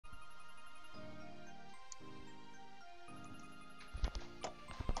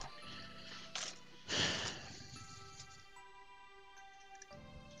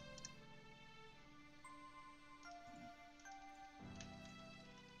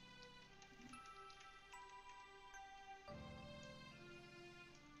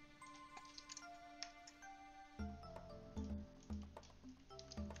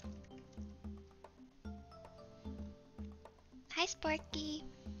Hi, Sparky.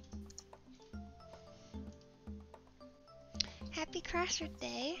 Happy Crossword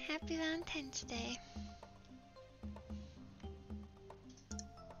Day. Happy Valentine's Day.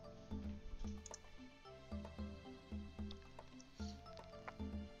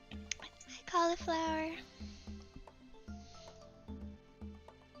 Hi, Cauliflower.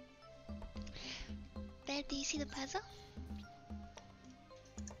 Babe, do you see the puzzle?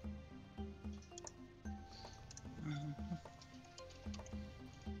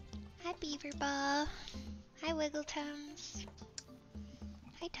 Hi, Beaver Ball. Hi, Wiggletums.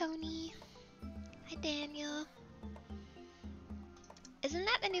 Hi, Tony. Hi, Daniel. Isn't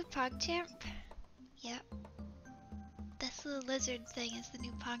that the new PogChamp? Yep. This little lizard thing is the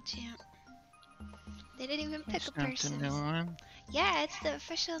new PogChamp. They didn't even pick a person. The new one? Yeah, it's the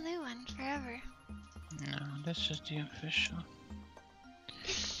official new one forever. No, this is the official.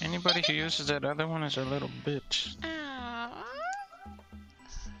 Anybody who uses that other one is a little bitch. Aww.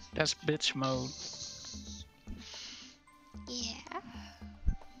 That's bitch mode. Yeah.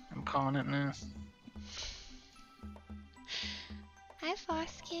 I'm calling it now. Hi,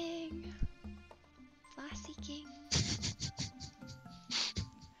 Floss King. Flossy King.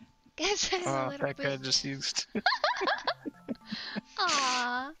 Guess I'm a little that guy just used.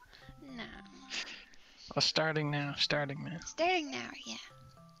 Aww. No. Oh, starting now. Starting now. Starting now, yeah.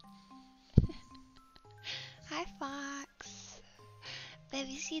 Hi, Fox. Have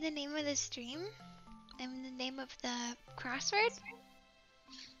you seen the name of the stream? And the name of the crossword?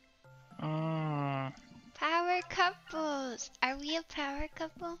 Power couples. Are we a power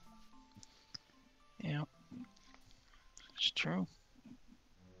couple? Yeah. It's true.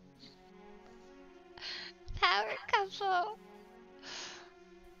 Power couple.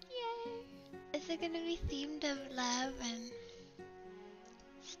 Yay. Is it gonna be themed of love and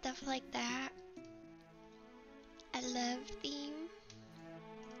stuff like that? A love theme?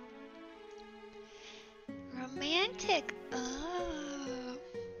 Romantic. Oh.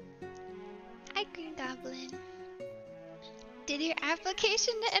 Hi, Green Goblin. Did your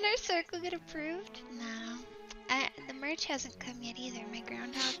application to Inner Circle get approved? No. The merch hasn't come yet either, my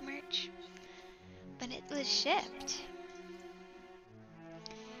groundhog merch. But it was shipped.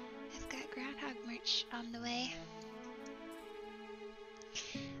 I've got groundhog merch on the way.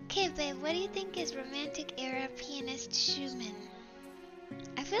 Okay, babe, what do you think is romantic era pianist Schumann?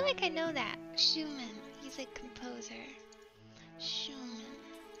 I feel like I know that. Schumann. He's a composer. Schumann.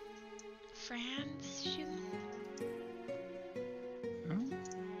 Franz Schumann?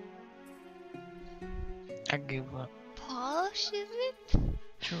 I give up. Paul Schumann?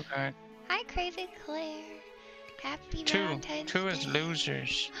 Too hard. Hi, Crazy Claire. Happy Valentine's Day. Two is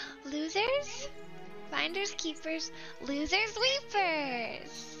losers. Losers? Finders, keepers, losers,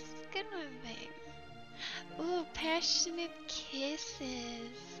 weepers. Good one, babe. Ooh, passionate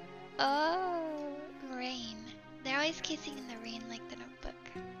kisses. Oh, rain. They're always kissing in the rain like the Notebook.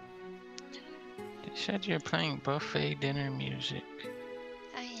 They said you're playing buffet dinner music.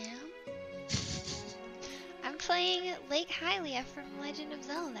 I am. I'm playing Lake Hylia from Legend of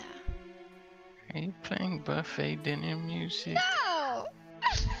Zelda. Are you playing buffet dinner music? No!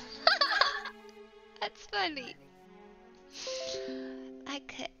 That's funny.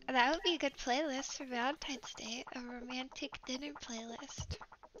 That would be a good playlist for Valentine's Day. A romantic dinner playlist.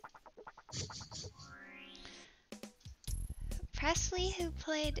 Presley, who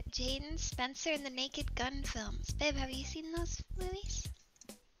played Jaden Spencer in the Naked Gun films. Babe, have you seen those movies?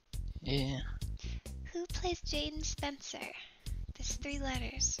 Yeah. Who plays Jaden Spencer? There's 3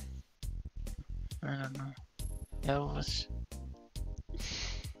 letters. I don't know. Elvis.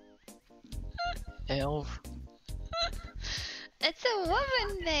 Elv. It's a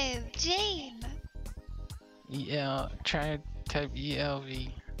woman, babe. Jane. Yeah, try to type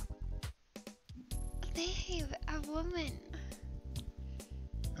ELV. Babe, a woman.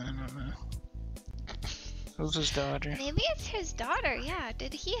 I don't know. Who's his daughter? Maybe it's his daughter, yeah.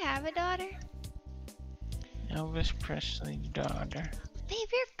 Did he have a daughter? Elvis Presley's daughter.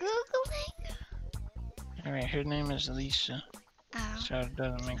 Babe, you're Googling? Alright, her name is Lisa. Oh. So it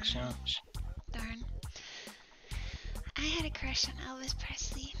doesn't make sense. Darn. I had a crush on Elvis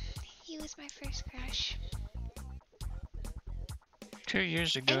Presley. He was my first crush. 2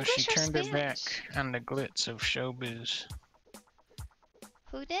 years ago, English she or turned her back Spanish? on the glitz of showbiz.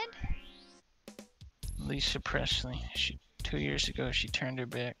 Who did? Lisa Presley. 2 years ago, she turned her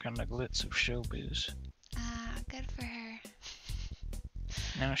back on the glitz of showbiz. Ah, good for her.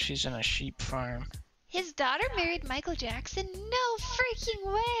 Now she's in a sheep farm. His daughter married Michael Jackson? No freaking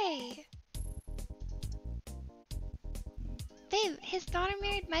way! Babe, his daughter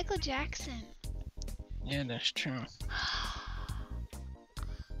married Michael Jackson. Yeah, that's true.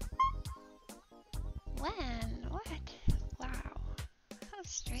 When? What? Wow. That was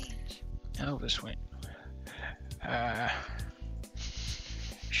strange. Elvis went.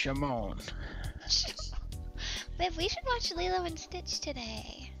 Shimon. Babe, we should watch Lilo and Stitch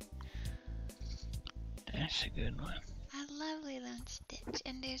today. That's a good one. I love Lilo and Stitch.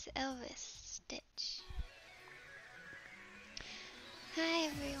 And there's Elvis Stitch. Hi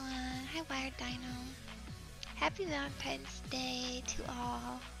everyone. Hi Wired Dino. Happy Valentine's Day to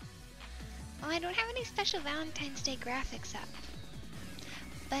all. Oh, I don't have any special Valentine's Day graphics up.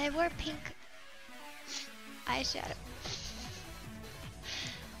 But I wore pink eyeshadow.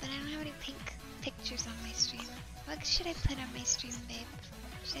 But I don't have any pink pictures on my stream. What should I put on my stream, babe?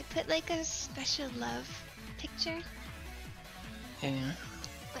 Should I put like a special love picture? Yeah.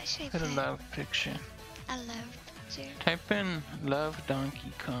 What should I Put put? a love picture. A love picture. Type in love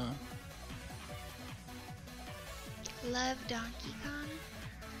Donkey Kong. Love Donkey Kong?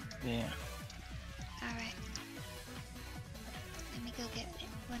 Yeah. Alright. Let me go get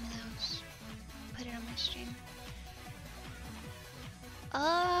one of those. Put it on my stream.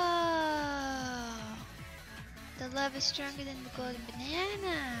 Oh! The love is stronger than the golden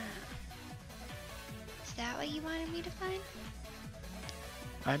banana. Is that what you wanted me to find?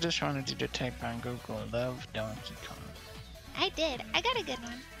 I just wanted you to type on Google love Donkey Kong. I did. I got a good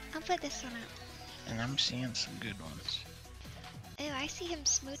one. I'll put this one up. And I'm seeing some good ones. Oh, I see him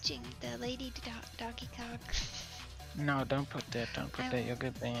smooching the lady Donkey Kong. No, don't put that. Don't put that. You'll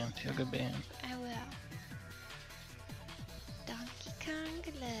get banned. You'll get banned. I will. Donkey Kong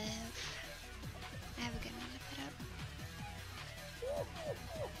love. I have a good one to put up.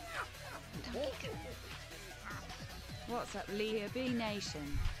 Donkey Kong. What's up, Leahbee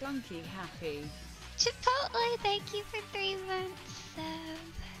Nation? Donkey happy. Chipotle, thank you for 3 months.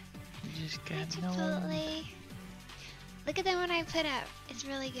 You just Hi, got no. Chipotle. Look at the one I put up. It's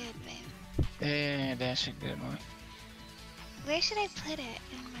really good, babe. Yeah, that's a good one. Where should I put it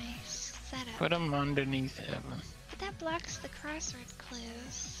in my setup? Put them underneath Evan. But that blocks the crossword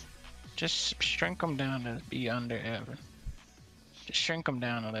clues. Just shrink them down to be under Evan. Just shrink them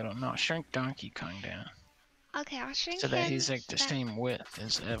down a little. No, shrink Donkey Kong down. Okay, I'll shrink So that him he's like the same width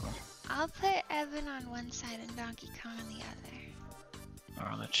as Evan. I'll put Evan on one side and Donkey Kong on the other.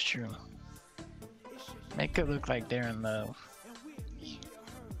 Oh, that's true. Make it look like they're in love. Yeah.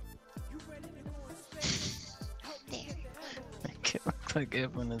 There. Make it look like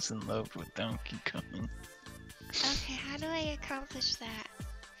Evan is in love with Donkey Kong. Okay, how do I accomplish that?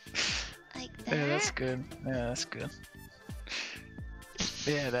 Like that? Yeah, that's good. Yeah, that's good.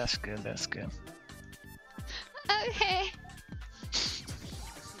 Yeah, that's good. That's good. Okay.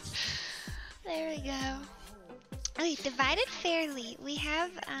 There we go. Okay, divided fairly. We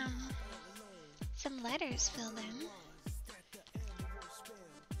have some letters filled in.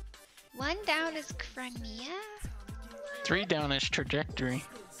 1 down is Crimea. 3 down is trajectory.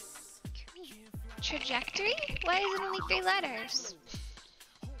 Trajectory? Why is it only 3 letters?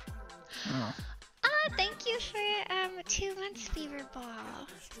 Oh. Ah, thank you for 2 months, Beaver Ball.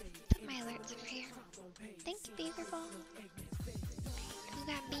 Put my alerts over here. Thank you, Beaver Ball. You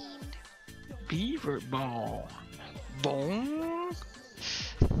got beamed. Beaver ball. Boom.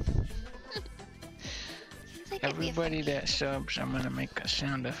 Like Everybody that subs, I'm gonna make a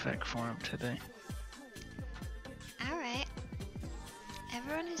sound effect for him today. Alright.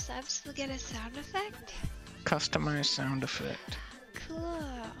 Everyone who subs will get a sound effect? Customized sound effect.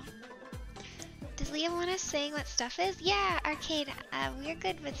 Cool. Does Leah want us saying what stuff is? Yeah, Arcade. We're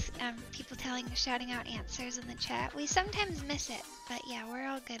good with people shouting out answers in the chat. We sometimes miss it, but yeah, we're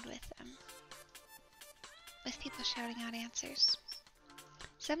all good with people shouting out answers.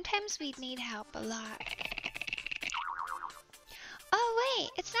 Sometimes we need help a lot. Oh wait,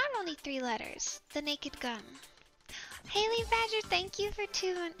 it's not only 3 letters. The Naked Gun. Haley Badger, thank you for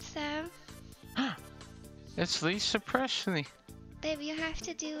 2 months sub. It's Lisa Presley. Babe, you have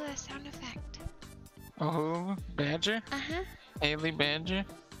to do a sound effect. Oh, Badger? Uh-huh. Haley Badger?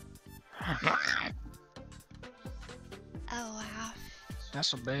 Oh wow.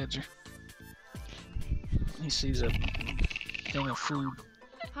 That's a badger. He sees a thing of food.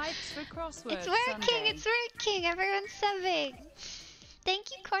 Hypes for crossword. It's working, Sunday. it's working. Everyone's subbing.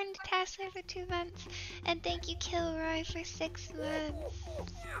 Thank you, Corn Tassler, for 2 months. And thank you, Kilroy, for 6 months.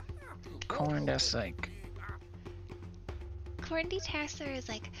 Corn, that's like... Corn Tassler is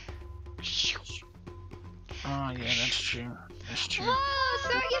like... Oh, yeah, that's true. That's true. Whoa,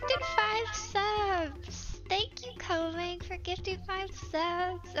 Sora gifted 5 subs. Thank you, Cove, for gifting 5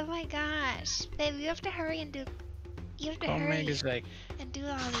 subs. Oh my gosh. Babe, you have to hurry and do... You have to hurry is like... and do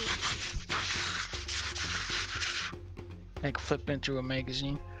all these. Like flip into a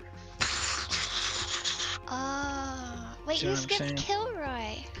magazine. Oh, wait, See you what I'm skipped saying?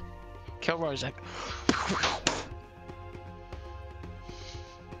 Kilroy. Kilroy's like,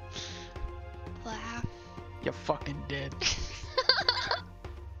 Wow. you're fucking dead.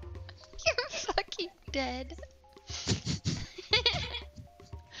 You're fucking dead.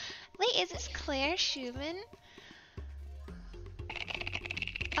 Wait, is this Claire Schumann?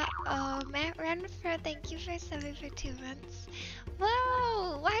 Uh-oh, Matt Renfro, thank you for subbing for 2 months.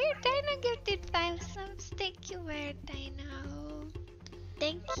 Whoa, Wired Dino gifted 5 subs. Thank you, Wired Dino.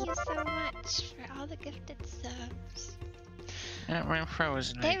 Thank you so much for all the gifted subs. Matt Renfro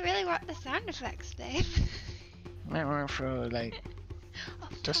is They like, really want the sound effects, babe. Matt Renfro, like, Oh,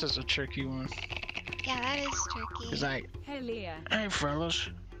 this is a tricky one. yeah, that is tricky. He's like, Hey Leah. hey fellas,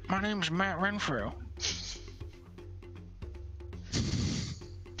 my name's Matt Renfro.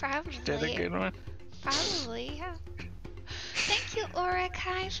 Probably. Is that a good one? Probably, yeah. Thank you,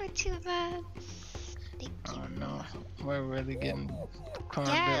 Orakai, for 2 months. Thank you. Oh no, we're really getting climbed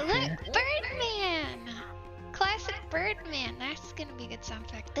Yeah, up look, here. Birdman! Classic Birdman. That's gonna be a good sound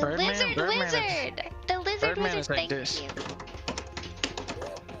effect. The Birdman? Lizard Birdman is- Wizard! The Lizard Birdman Wizard, is like thank this. you.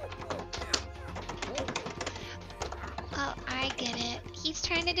 Oh, I get it. He's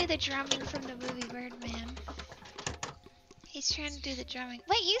trying to do the drumming from the movie Birdman. He's trying to do the drumming.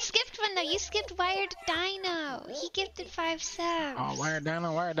 Wait, you skipped one though. You skipped Wired Dino. He gifted 5 subs. Oh, Wired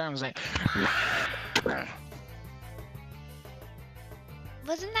Dino's like,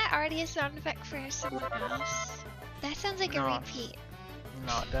 Wasn't that already a sound effect for someone else? That sounds like No. a repeat.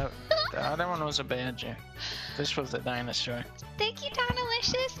 no, the other one was a badger. This was the dinosaur. Thank you,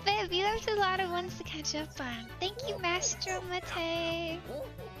 Donalicious, babe. You have a lot of ones to catch up on. Thank you, Master Mate.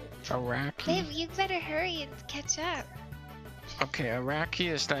 Iraqi? Babe, you better hurry and catch up. Okay, Iraqi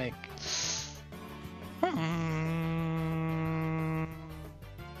is like,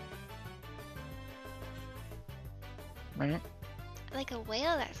 right? Like a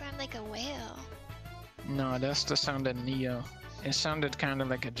whale? That sounded like a whale. No, that's the sound of Neo. It sounded kind of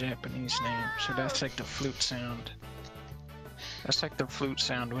like a Japanese name, so that's like the flute sound. That's like the flute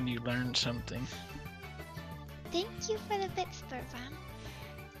sound when you learn something. Thank you for the bits, Bourbon.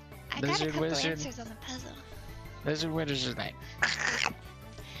 I got a Lizard couple Wizard. answers on the puzzle. Lizard Wizard is like,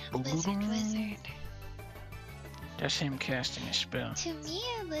 Lizard Wizard. that's him casting a spell. To me,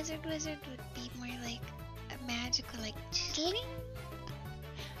 a Lizard Wizard would be more like a magical, like, chling.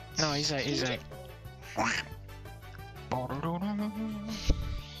 No, he's like,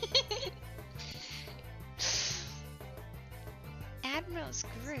 Admiral's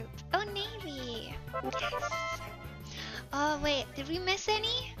group. Oh, Navy. Yes. Oh, wait. Did we miss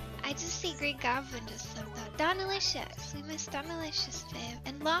any? I just see Green Goblin just subbed out. Donalicious. We missed Donalicious, babe.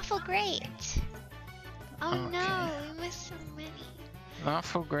 And Lawful Great. Oh, Okay. no. We missed so many.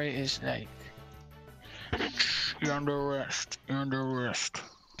 Lawful Great is like, you're under arrest. You're under arrest.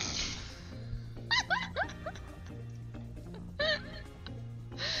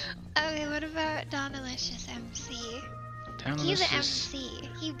 Okay, what about Donalicious MC? Down He's an this is- MC.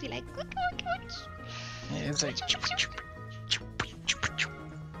 He'd be like, It's like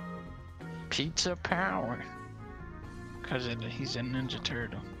pizza power. Cause he's a Ninja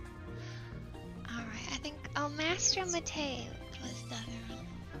Turtle. Alright, I think, oh, Master Mate was the other one.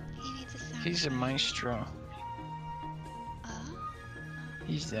 He needs a sound. He's a maestro. Oh?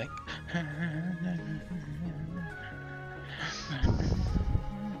 He's like.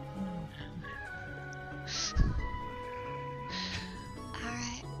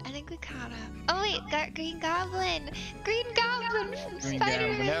 Alright, I think we caught up. Oh wait, got Green Goblin! Green Goblin from Green Spider-Man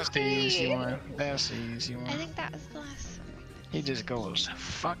Goblin, that's the 3! easy one. That's the easy I one. think that was the last one. He just goes,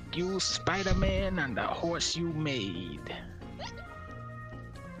 "Fuck you, Spider-Man, and the horse you made."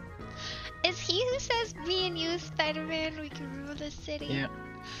 Is he who says, me and you, Spider-Man, we can rule this city? Yeah.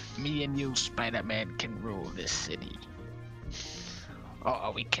 Me and you, Spider-Man, can rule this city.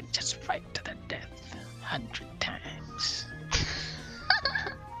 Or we can just fight to the death 100 times.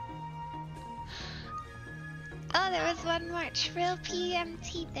 Oh, there was one more. Trill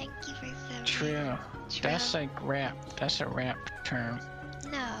PMT, thank you for subbing. Trill. That's like rap. That's a rap term.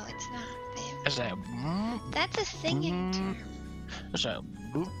 No, it's not, babe. It's like. That's a singing term. It's like.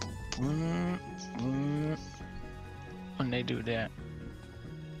 When they do that.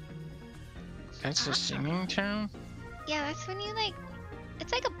 That's a singing term? Yeah, that's when you like,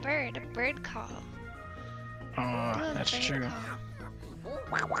 it's like a bird call. Do a That's bird true. call.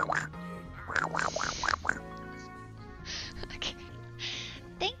 Okay.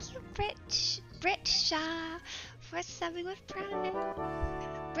 Thank you, Brit Shaw, for subbing with Prime.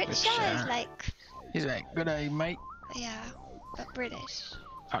 Brit Brit Shaw is Shaw. like, He's like, good day, mate. yeah, but British.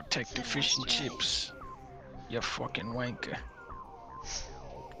 I'll take the Instead of fish and Australian. chips. You fucking wanker.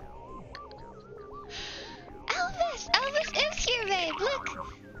 Elvis! Elvis is here, babe! Look!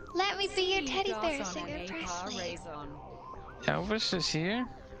 Let me be your teddy bear, on Singer an Presley. Elvis is here?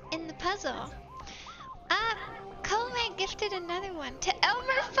 In the puzzle. Coleman gifted another one to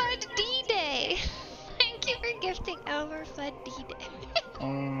Elmer Fudd D-Day! Thank you for gifting Elmer Fudd D-Day.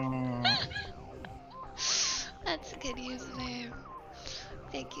 That's a good username.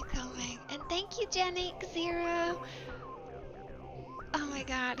 Thank you, Coleman. And thank you, Jenic0. Oh my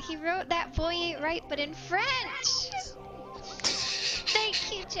god, he wrote that boy ain't right, but in French!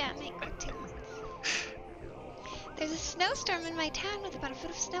 Thank you, Jenic, for 2 months. There's a snowstorm in my town with about a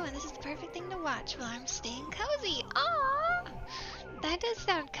foot of snow, and this is the perfect thing to watch while I'm staying cozy. Aww! That does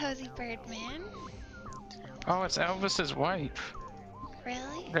sound cozy, Birdman. Oh, it's Elvis's wife.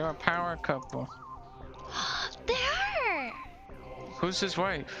 Really? They're a power couple. They are! Who's his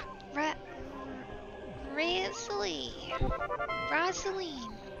wife?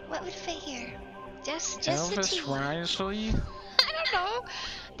 Rosaline. What would fit here? Just the Elvis T. Risley? I don't know.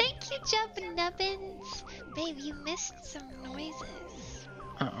 Thank you, Jub Nubbins. Babe, you missed some noises.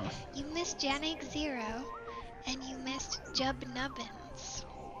 Uh-oh. You missed Janic0, and you missed Jub Nubbins.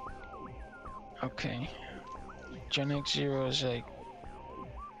 Okay. Jenic0 is like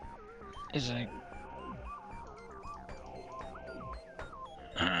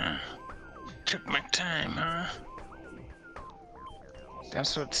took my time, huh?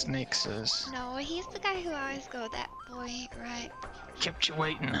 That's what Snake says. No, he's the guy who always go, that boy ain't right. Kept you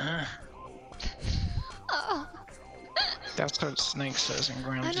waiting, huh? Oh. That's what Snake says in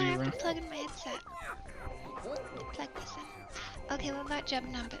Ground Oh no, I Zero. have to plug in my headset. Plug this in. Okay, what about Jub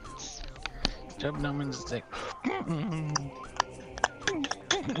Nubbins? Jub Nubbins is like I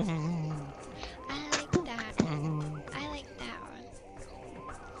like that. I like that one.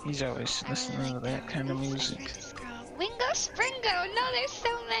 he's always I listening really to like that kind of one. music. Favorite to scroll. Wingo Springo! No, there's so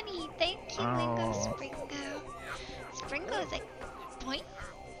many! Thank you, Wingo Oh. Springo. Springo is like, point?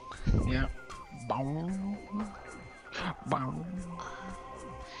 Yeah. Boom. Boom.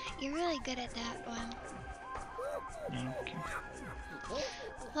 You're really good at that one. Thank you.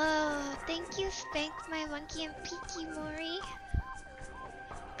 Whoa, thank you, Spank My Monkey and Peaky Mori.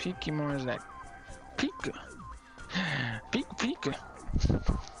 Peaky more is like Pika. Pika Pika.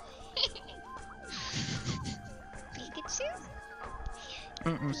 Pikachu?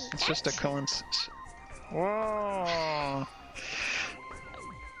 It's just a coincidence. Whoa!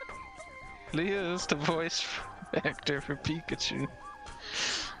 Leah is the voice actor for Pikachu.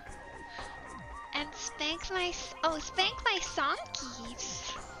 And Spank My Song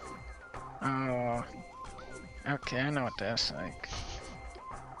Keys. Oh. Okay, I know what that's like.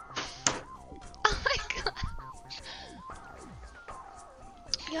 Oh my god.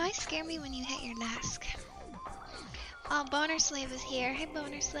 You always scare me when you hit your desk. Oh, Boner Slave is here. Hey,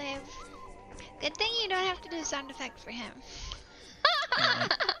 Boner Slave. Good thing you don't have to do a sound effect for him.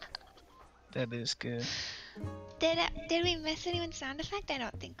 That is good. Did we miss anyone's sound effect? I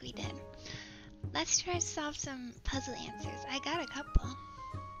don't think we did. Let's try to solve some puzzle answers. I got a couple.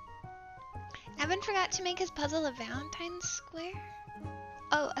 Evan forgot to make his puzzle a Valentine's square.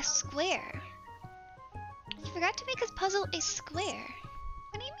 Oh, a square. He forgot to make his puzzle a square.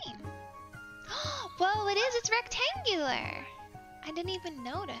 What do you mean? Whoa, it is. It's rectangular. I didn't even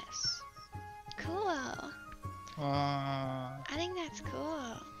notice. Cool. I think that's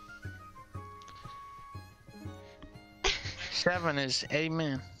cool. 7 is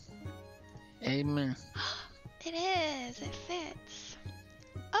amen. Amen. It is. It fits.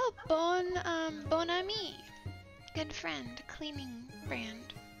 Oh, Bon Ami. Good friend. Cleaning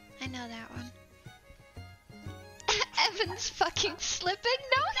brand. I know that one. Evan's fucking slipping?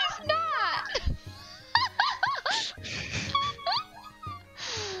 No, he's not!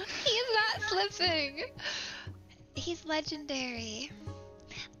 He's not slipping. He's legendary.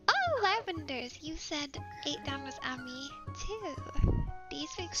 Oh, Lavenders. You said 8 down was Ami, too. Do you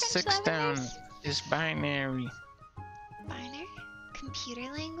speak French, 6 down Lavenders? is binary. Binary?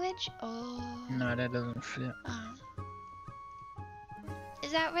 Computer language? Oh. No, that doesn't fit. Oh.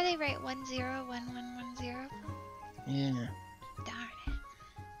 Is that where they write 101110? Yeah. Darn it.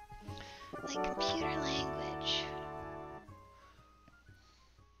 Like computer language.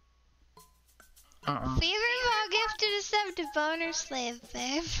 Feverball gifted a sub to Boner Slave,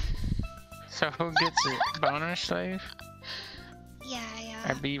 babe. So who gets it? Boner Slave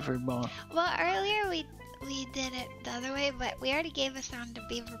Yeah. or Beaver Ball? Well, earlier we did it the other way, but we already gave a sound to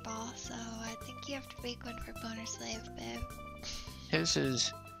Beaverball, so I think you have to make one for Boner Slave, babe. His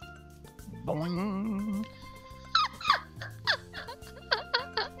is boing.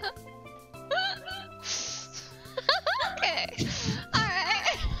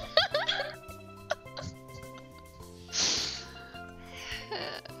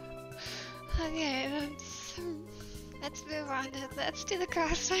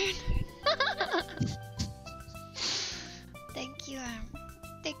 Crossword. Thank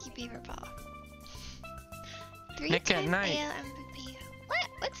you, Beaver Ball. 3 Nick at times night. AL MVP. What?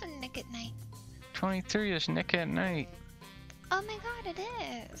 What's a Nick at night? 23 is Nick at night. Oh my god, it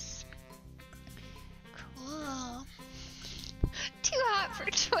is. Cool. Too hot for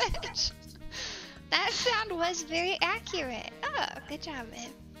Twitch. That sound was very accurate. Oh, good job,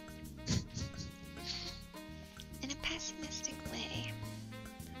 babe. In a pessimistic way.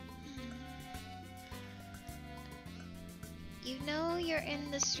 You know you're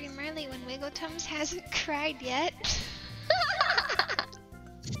in the stream early when Wiggletoms hasn't cried yet.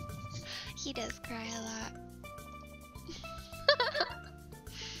 He does cry a lot.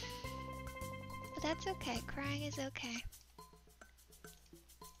 But that's okay. Crying is okay.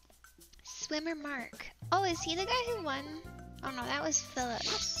 Swimmer Mark. Oh, is he the guy who won? Oh no, that was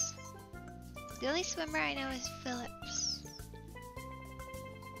Phillips. The only swimmer I know is Phillips.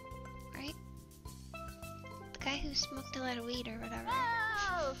 Right? The guy who smoked a lot of weed or whatever.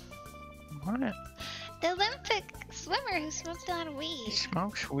 Oh! What? The Olympic swimmer who smoked a lot of He weed.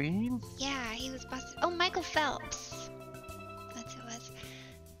 smokes weed? Yeah, he was busted. Oh, Michael Phelps. That's who it was.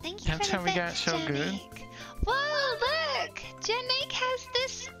 Thank you That's for the how we got bits, so good? Janique. Whoa, look! Janique has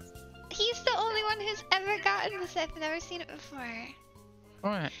this. He's the only one who's ever gotten this. I've never seen it before.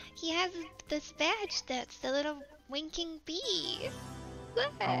 What? He has this badge that's the little winking bee.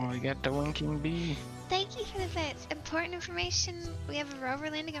 Look. Oh, we got the winking bee. Thank you for the bits. Important information. We have a rover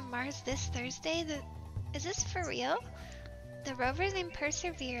landing on Mars this Thursday. Is this for real? The rover's named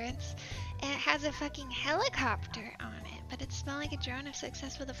Perseverance, and it has a fucking helicopter on it, but it's smelled like a drone. If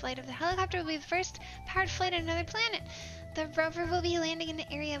successful, the flight of the helicopter will be the first powered flight on another planet. The rover will be landing in an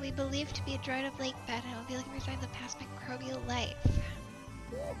area we believe to be a dried up lake bed, and it will be looking for signs of past microbial life.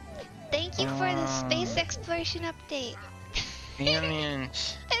 Thank you for the space exploration update.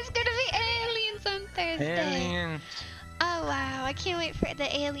 Aliens. There's gonna be aliens on Thursday. Aliens. Oh wow, I can't wait for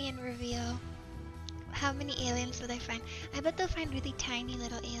the alien reveal. How many aliens will they find? I bet they'll find really tiny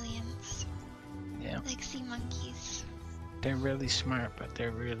little aliens. Yeah. Like sea monkeys. They're really smart, but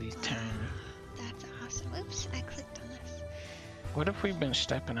they're really tiny. That's awesome. Oops, I clicked on this. What if we've been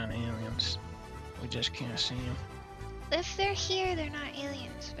stepping on aliens? We just can't see them. If they're here, they're not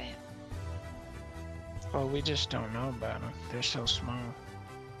aliens, but... Well, we just don't know about them. They're so small.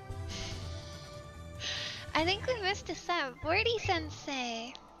 I think we missed a sub. Wordy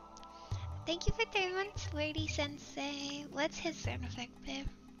Sensei. Thank you for 3 months, Wordy Sensei. What's his sound effect, babe?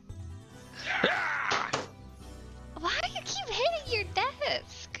 Why do you keep hitting your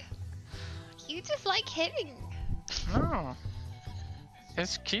desk? You just like hitting. No.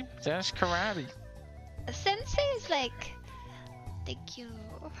 That's karate. Sensei is like, thank you.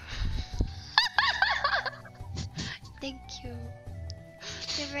 Thank you.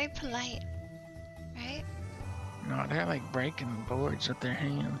 They're very polite, right? No, they're like breaking boards with their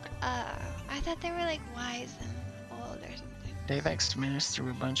hand. I thought they were like wise and old or something. They like smash through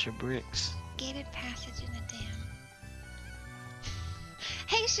a bunch of bricks. Gated passage in a dam.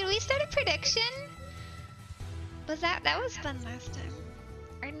 Hey, should we start a prediction? That was fun last time.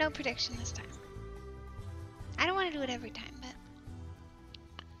 Or no prediction this time. I don't want to do it every time, but...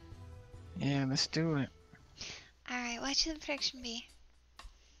 Yeah, let's do it. Alright, what should the prediction be?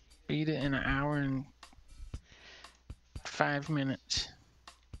 Beat it in an hour and 5 minutes.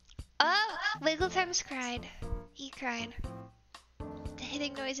 Oh! Wiggletimes cried. He cried. The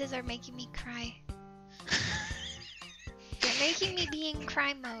hitting noises are making me cry. They're making me be in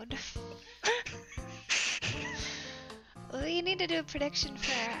cry mode. We need to do a prediction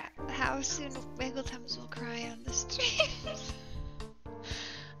for how soon Wiggletimes will cry on the streams.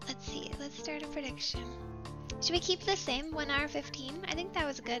 Let's see, let's start a prediction. Should we keep the same, 1 hour 15? I think that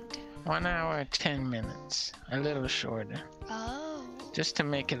was good. 1 hour 10 minutes. A little shorter. Oh. Just to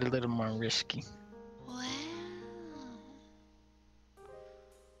make it a little more risky. Wow.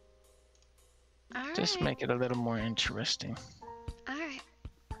 Just make it a little more interesting. Alright.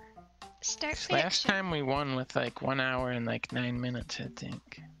 Start Last prediction. time we won with like 1 hour and like 9 minutes, I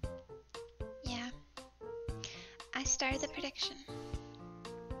think. Yeah. I started the prediction.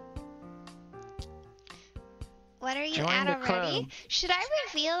 What are you Join at the already? club. Should I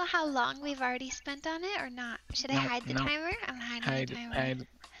reveal how long we've already spent on it or not? Should I hide the timer? I'm hiding the timer.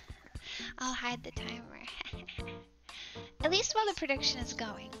 I'll hide the timer. At least while the prediction is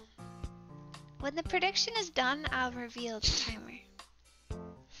going. When the prediction is done, I'll reveal the timer.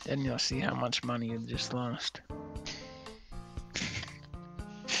 Then you'll see how much money you just lost.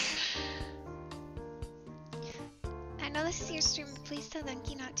 I know this is your stream, but please tell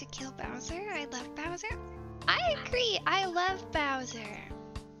Donkey not to kill Bowser. I love Bowser. I agree. I love Bowser.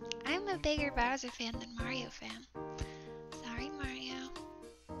 I'm a bigger Bowser fan than Mario fan. Sorry, Mario.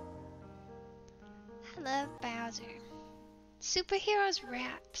 I love Bowser. Superheroes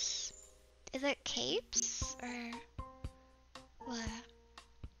wraps. Is it capes or what?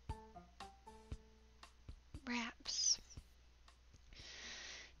 Wraps.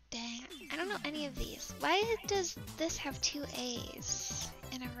 Dang, I don't know any of these. Why does this have 2 A's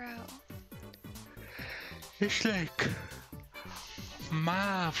in a row? It's like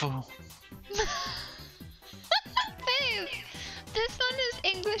Marvel. Babe, this one is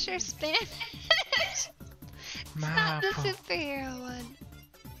English or Spanish. It's not the Marvel. superhero one.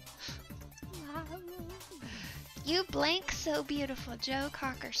 You blank so beautiful. Joe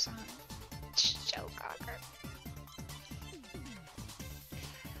Cocker song. Joe Cocker.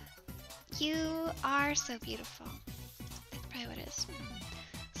 You are so beautiful. That's probably what it is.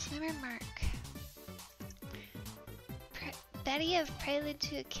 Swimmer Mark. Betty of Prelude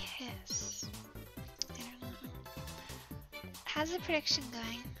to a Kiss. I don't know. How's the prediction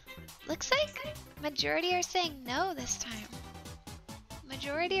going? Looks like majority are saying no this time.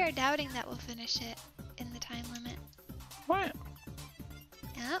 Majority are doubting that we'll finish it in the time limit. What?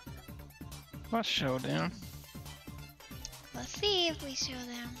 Yep. What showdown? We'll see if we show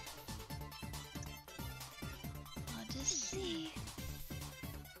them. We'll just see.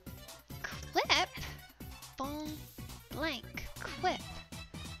 Quip? Boom. Blank. Quip.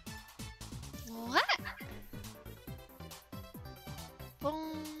 What?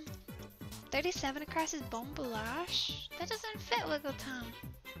 Boom. 37 across is Bombulash? That doesn't fit, Wiggle Tom.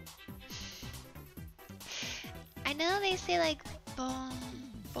 I know they say like bon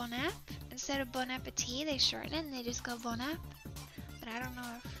app. Instead of bon appetit, they shorten it and they just go bon app. But I don't know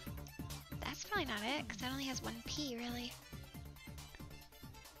if... That's probably not it, because that only has 1 P, really.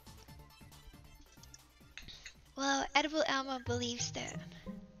 Well, Edible Elmo believes that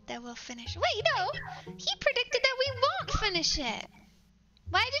we'll finish. Wait, no! He predicted that we won't finish it!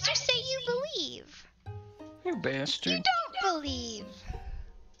 Why did you say you believe? You bastard. You don't believe!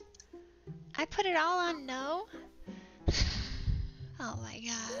 I put it all on no? Oh my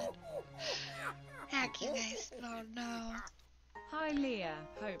god. Heck, you guys don't know. Hi Leah,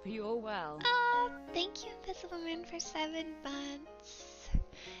 hope you're well. Oh, thank you, Invisible Man, for 7 months.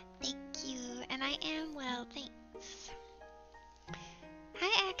 Thank you, and I am well, thanks.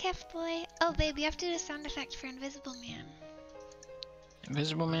 Hi, Akef boy. Oh, babe, you have to do a sound effect for Invisible Man.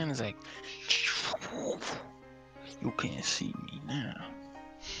 Invisible Man is like, you can't see me now.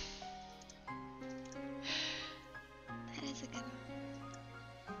 That is a good one.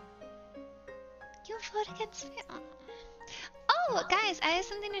 You vote against me. Oh, guys, I have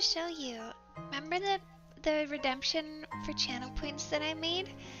something to show you. Remember the redemption for channel points that I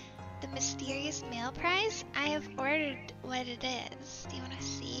made? The mysterious mail prize? I have ordered what it is. Do you want to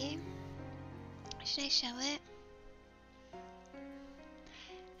see? Should I show it?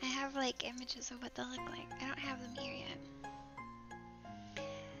 I have like images of what they'll look like. I don't have them here yet.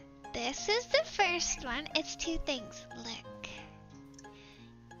 This is the first one. It's 2 things. Look.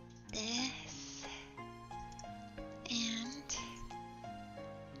 This. And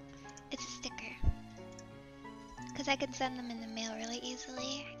it's a sticker. Because I can send them in the mail really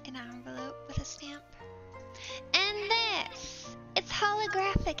easily in an envelope with a stamp. And this! It's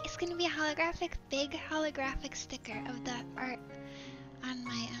holographic. It's going to be a holographic, big holographic sticker of the art on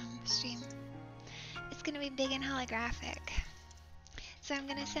my stream. It's going to be big and holographic. So I'm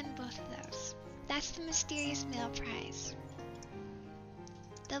going to send both of those. That's the mysterious mail prize.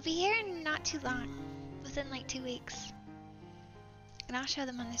 They'll be here in not too long. Within like 2 weeks. And I'll show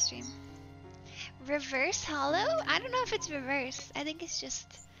them on the stream. Reverse hollow? I don't know if it's reverse. I think it's just...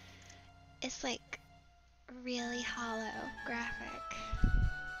 It's like really hollow graphic.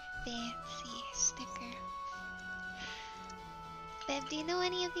 Fancy sticker. Babe, do you know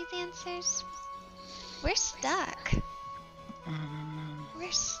any of these answers? We're stuck.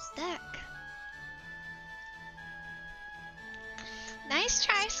 We're stuck. Nice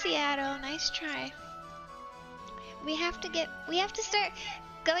try, Seattle. Nice try. We have to start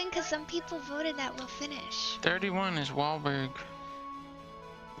going because some people voted that we'll finish. 31 is Wahlberg.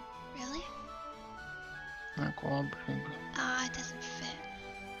 Really? Mark Wahlberg. Ah, it doesn't fit.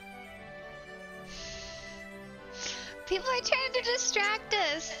 People are trying to distract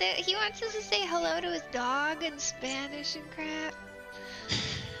us. He wants us to say hello to his dog in Spanish and crap.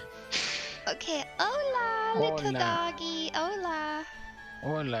 Okay, hola, little doggy. Hola.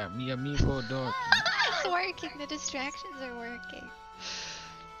 Hola, mi amigo dog. It's working. The distractions are working.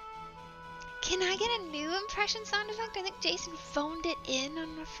 Can I get a new impression sound effect? I think Jason phoned it in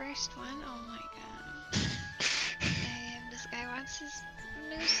on the first one. Oh my god. This is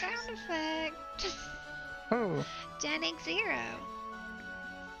a new sound effect. Oh, Janik 0.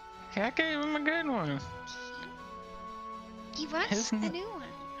 I gave him a good one. He wants His a n- new one.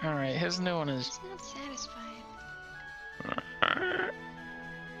 Alright, his new one is. He's not satisfied.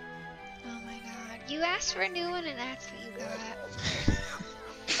 Oh my god. You asked for a new one and that's what you got.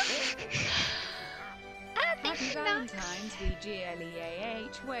 Ah, thank Happy you, Valentines,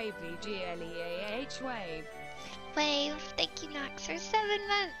 vgLeahbee, wave, vgLeahbee, wave. Wave, thank you, Nox, for 7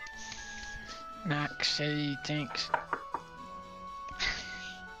 months. Knox, say thanks.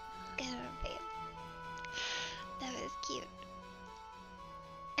 Good one, babe. That was cute.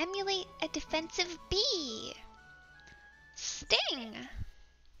 Emulate a defensive bee. Sting.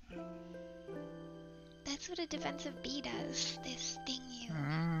 That's what a defensive bee does. They sting you.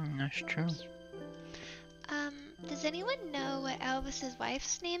 That's true. Does anyone know what Elvis's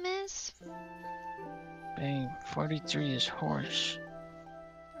wife's name is? Babe, 43 is horse.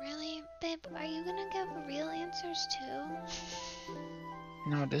 Really? Babe, are you gonna give real answers too?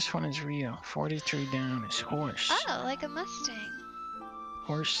 No, this one is real. 43 down is horse. Oh, like a Mustang.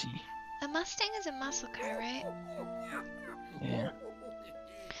 Horsey. A Mustang is a muscle car, right? Yeah.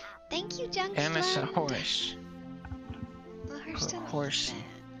 Thank you, Junks. And it's a horse. Well, horse doesn't Horsey.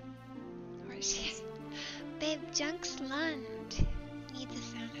 fit. Horsey. Babe, Junks Lund needs a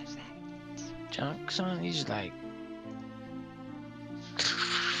sound effect. Johnson, he's like.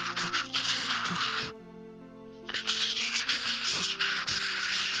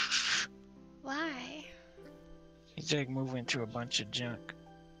 Why? He's like moving through a bunch of junk.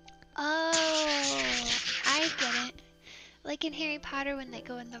 Oh, I get it. Like in Harry Potter when they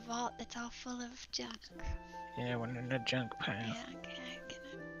go in the vault that's all full of junk. Yeah, when in the junk pile. Yeah, okay, I get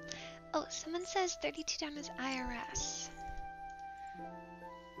it. Oh, someone says 32 down is IRS.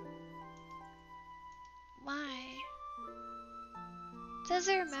 Why? It says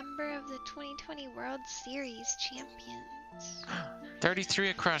they're a member of the 2020 World Series champions. 33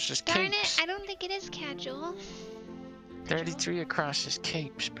 across his Darn capes. it, I don't think it is casual. 33 across his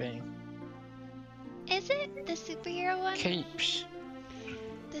capes, babe. Is it the superhero one? Capes.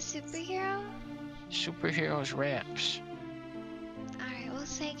 The superhero? Superheroes raps. Alright, we'll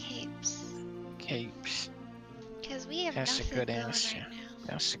say capes. Capes. Because we have That's a nothing good going answer. right now.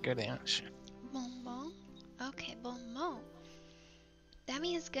 That's a good answer. Bon bon? Okay, bon bon. That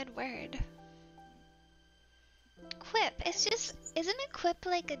means good word. Quip. It's just, isn't a quip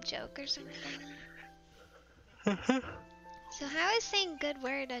like a joke or something? So how is saying good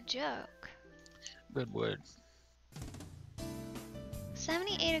word a joke? Good word.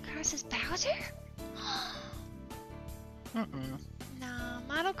 78 across is Bowser? No,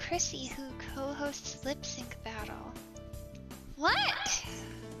 Model Chrissy who co-hosts Lip Sync Battle. What?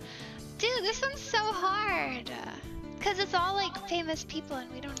 Dude, this one's so hard. Cause it's all like famous people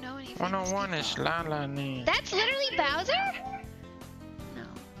and we don't know any famous 101 is people. La La name. That's literally Bowser? No.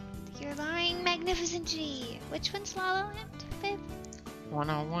 You're lying, Magnificent G. Which one's La La Land, babe?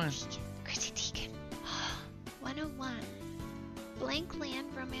 101. Chrissy Teigen. 101. Blank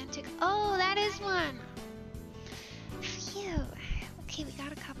Land Romantic. Oh, that is one. Phew. Okay, we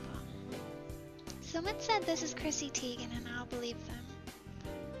got a couple. Someone said this is Chrissy Teigen and I'll believe them.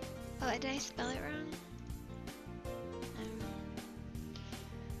 Oh, did I spell it wrong?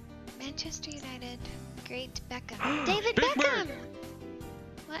 Manchester United. Great Beckham. David Big Beckham! Bird.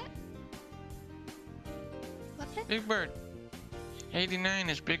 What? What the? Big Bird. 89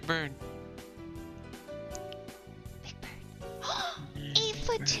 is Big Bird. Big Bird.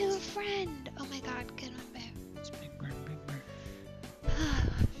 8'2" friend! Oh my god, good one, babe. It's Big Bird, Big Bird.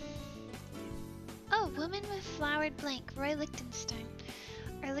 Oh, woman with flowered blank. Roy Lichtenstein.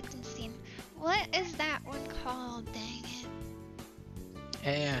 Or Lichtenstein. What is that one called? Dang it.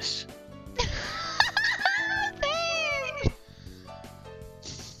 Ass. Babe!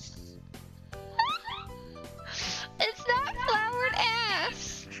 It's not flowered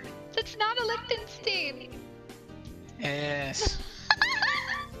ass. It's not a Lichtenstein. Ass.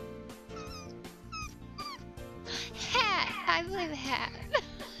 Hat. I believe hat.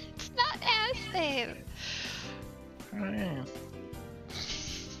 It's not ass, babe. Yeah.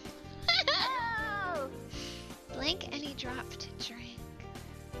 Blank and he dropped drink.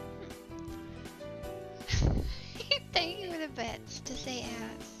 Thank you for the bits to say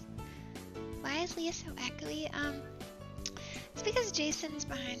ass. Why is Leah so echoey? It's because Jason's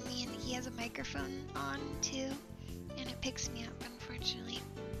behind me and he has a microphone on too, and it picks me up, unfortunately.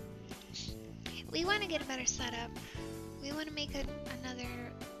 We want to get a better setup. We want to make another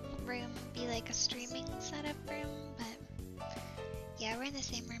room be like a streaming setup room, but yeah, we're in the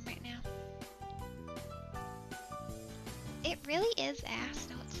same room right now. It really is ass.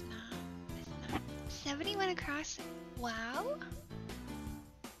 No, it's not. It's not. 71 across. Wow.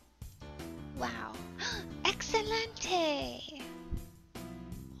 Wow. Excelente.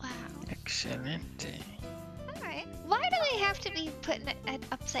 Wow. Excelente. Alright. Why do they have to be putting an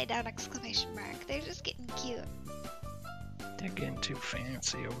upside down exclamation mark? They're just getting cute. They're getting too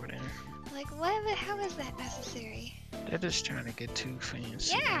fancy over there. Like, what? How is that necessary? They're just trying to get too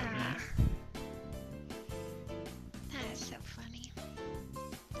fancy. Yeah. That is so funny.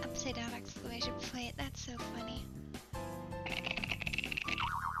 Upside down exclamation point. That's so funny.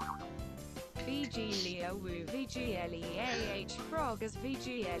 vgLeahbee vgLeah froggers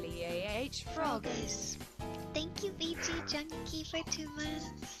vgLeah froggers. Thank you, VG Junkie, for 2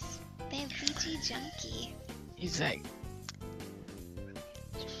 months. They have VG Junkie. He's like,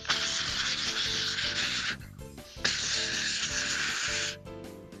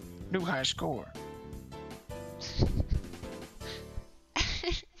 new high score.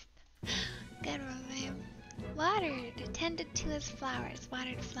 Good one, ma'am. Watered, tended to as flowers.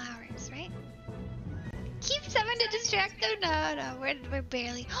 Watered flowers, right? Keep someone to distract them. No, we're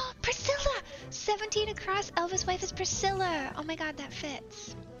barely. Oh, Priscilla! 17 across. Elvis' wife is Priscilla. Oh my god, that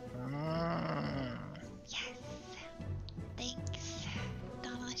fits. Yes. Thanks.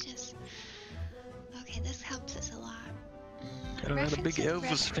 Delicious. Okay, this helps us a lot. Got a lot of big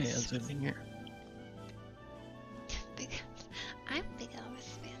References, Elvis fans in here. I'm a big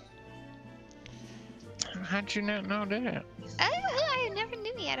Elvis fan. How'd you not know that? I never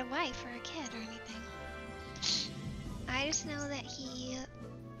knew he had a wife or a kid or anything. I just know that he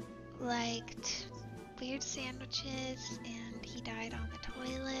liked weird sandwiches and he died on the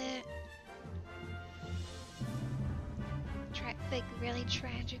toilet. Like really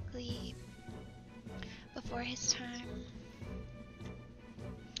tragically before his time.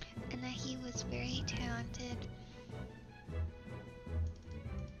 And that he was very talented.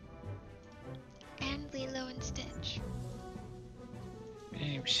 And Lilo and Stitch.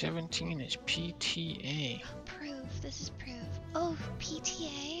 Babe, 17 is PTA. Proof. This is proof. Oh,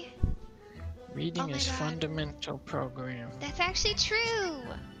 PTA? Reading Oh my is God. fundamental program. That's actually true!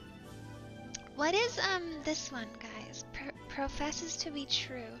 What is, this one, guys? Professes to be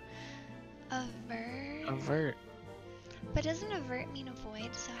true. Avert? Avert. But doesn't avert mean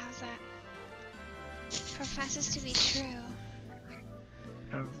avoid, so how's that? Professes to be true.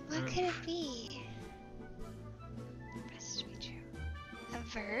 What could it be? Professes to be true.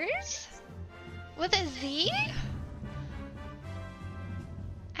 Avers? With a Z?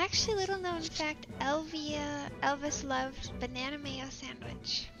 Actually, little known fact, Elvis loved banana mayo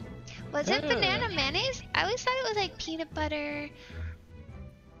sandwich. Was it banana mayonnaise? I always thought it was like peanut butter,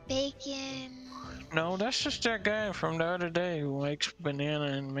 bacon. No, that's just that guy from the other day who likes banana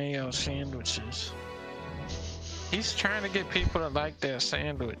and mayo sandwiches. He's trying to get people to like that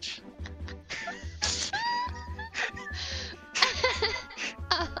sandwich.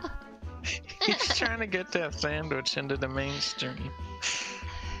 He's trying to get that sandwich into the mainstream.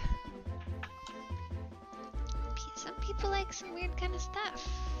 Some people like some weird kind of stuff.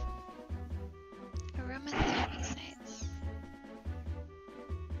 Aromatherapy sites.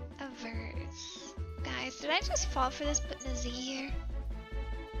 Averse. Guys, did I just fall for this putting a Z here?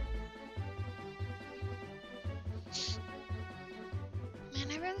 Man,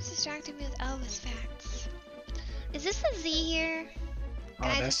 everyone was distracting me with Elvis facts. Is this a Z here? Oh,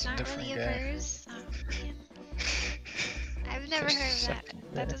 Guys, that's it's a not different really guy. a verse. Oh, man. I've never heard of that.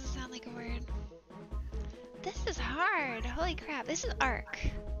 That doesn't sound like a word. This is hard. Holy crap. This is ARC.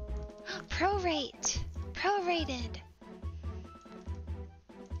 Prorate. Prorated.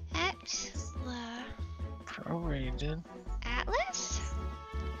 Prorated. Atlas?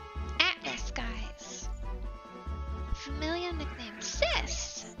 Atlas, guys. Familiar nickname.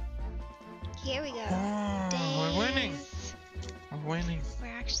 Sis! Here we go. Oh, we're winning. Days. We're winning. We're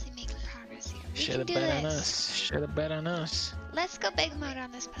actually making progress here. We Should can have do bet on this. us. Should have bet on us. Let's go big mode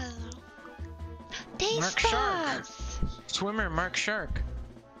on this puzzle. Day Mark Shark. spas! Swimmer, Mark Shark.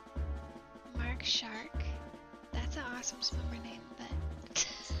 Mark Shark. That's an awesome swimmer name, but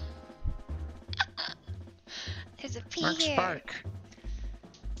there's a P Mark here. Spark.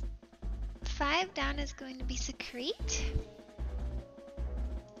 5 down is going to be secrete.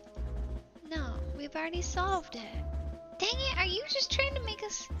 No, we've already solved it. Dang it, are you just trying to make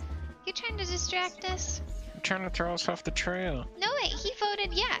us... You're trying to distract us? You're trying to throw us off the trail. No, wait, he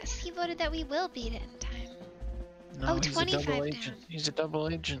voted yes. He voted that we will beat it in time. No, Oh, he's a 25 double down. agent. He's a double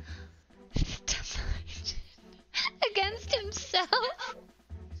agent. Against himself?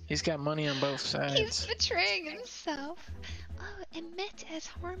 He's got money on both sides. He's betraying himself. Oh, emit as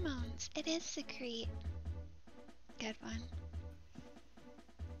hormones. It is secrete. Good one.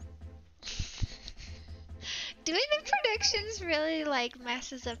 doing the predictions really like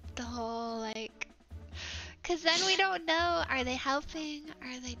messes up the whole like, cause then we don't know, are they helping,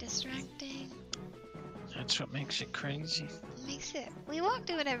 are they distracting? That's what makes it crazy. It makes it, we won't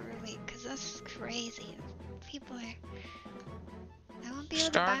do it every week cause that's crazy. People are, I won't be able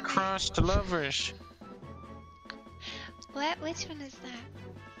to buy my... Star-crossed lovers. What? Which one is that?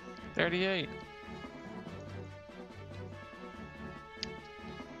 38.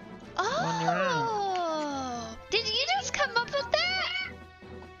 Oh! Did you just come up with that?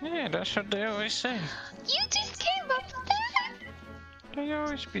 Yeah, that's what they always say. You just came up with that? They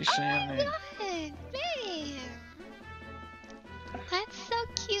always be saying Oh my that. god, man. That's so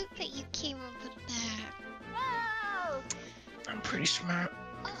cute that you came up with that. Whoa! I'm pretty smart.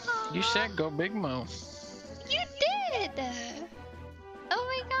 Oh, You said go Big Mo. you did! Oh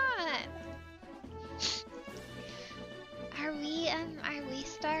my god. Are we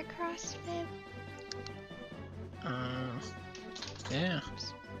star-crossed, babe? Yeah.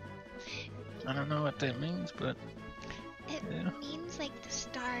 I don't know what that means, but It yeah. means like the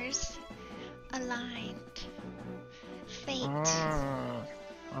stars aligned. Fate. Oh,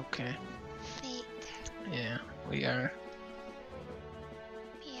 okay. Fate. Yeah, we are.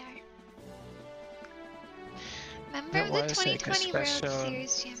 We are. Member That of the was like a 2020 World special-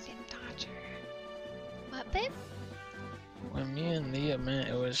 Series champion Dodger. What, babe? When me and Leah met,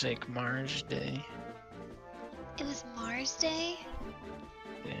 it was like Mars Day. It was Mars Day?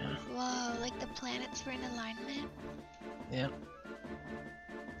 Yeah. Whoa, like the planets were in alignment? Yep.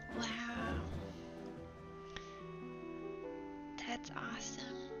 Wow. That's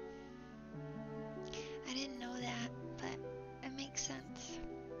awesome. I didn't know that, but it makes sense.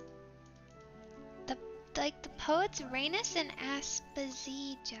 The poets Rhaenys and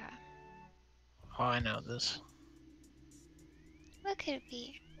Aspazija. Oh, I know this. What could it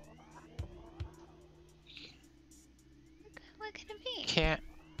be? What could it be? Cat.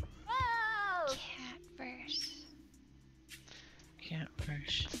 Cat verse. Cat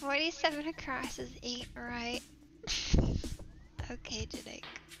verse. 47 across is 8 right. Okay, Jake.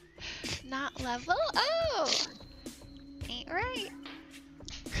 Not level? Oh! Ain't right.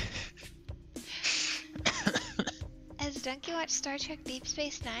 As Donkey watched Star Trek Deep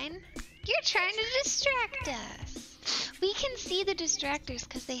Space Nine? You're trying to distract us! We can see the distractors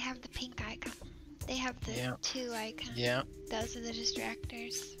because they have the pink icon. They have the Yeah. 2 icons. Yeah. Those are the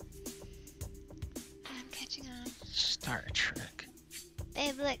distractors. I'm catching on. Star Trek.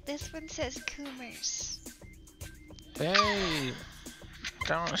 Babe, look, this one says Coomers. Hey!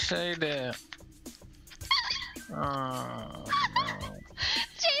 Don't say that. Oh, no.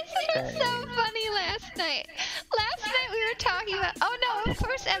 Jason was so funny last night. Last night we were talking about. Oh no, of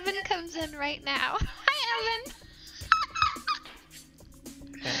course Evan comes in right now. Hi, Evan.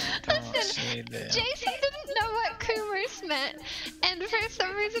 Don't Listen, say that. Jason didn't know what Coomers meant, and for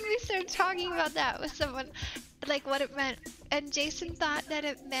some reason we started talking about that with someone, like what it meant. And Jason thought that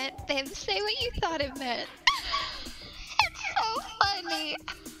it meant, babe, say what you thought it meant. It's so funny.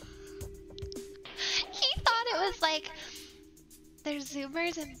 He thought it was like, there's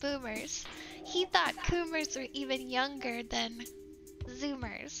Zoomers and Boomers. He thought Coomers were even younger than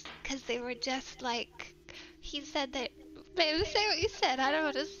Zoomers, because they were just like, he said that, babe, say what you said, I don't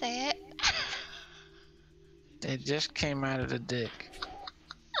want to say it. They just came out of the dick.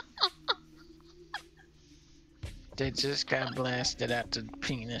 They just got blasted out the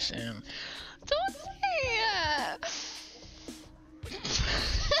penis end. Don't say it!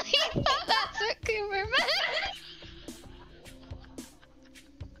 He thought that's what Coomer meant.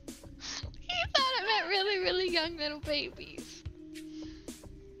 He thought it meant really, really young little babies.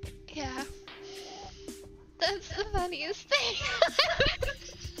 Yeah. That's the funniest thing.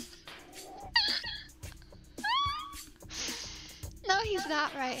 No, he's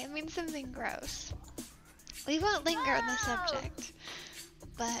not right. It means something gross. We won't linger on the subject.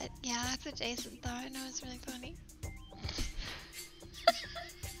 But yeah, that's what Jason thought, and it was really funny.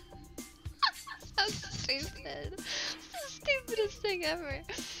 So stupid. The stupidest thing ever.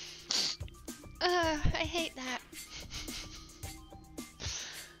 I hate that.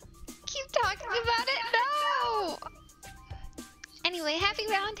 Keep talking about it? No! Anyway, happy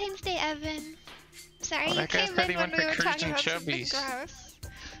Valentine's Day, Evan. Sorry you that guy came said in he when went we to were talking Cruisin' about something Chubby's. gross.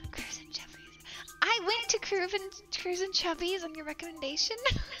 Cruisin' Chubby's. I went to Cruisin' Chubby's on your recommendation.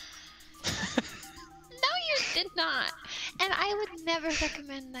 No, you did not. And I would never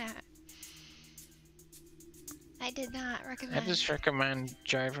recommend that. I did not recommend. I just recommend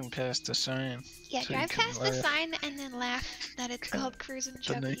driving past the sign. Yeah, so you drive can past the laugh. sign and then laugh that it's called Cruisin'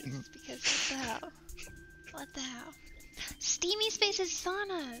 the name. Chubby's. Because what the hell? What the hell? Steamy Spaces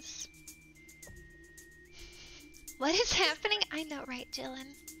Saunas. What is happening? I know, right, Jillian?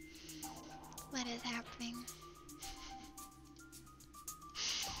 What is happening?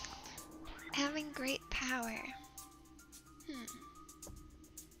 Having great power. Having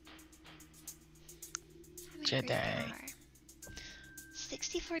great Jedi. power.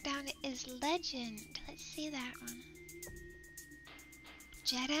 64 down is legend. Let's see that one.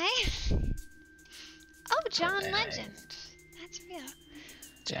 Jedi? Oh, John Jedi. Legend. That's real.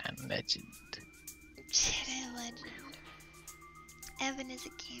 John Legend. Jedi Legend. Evan is a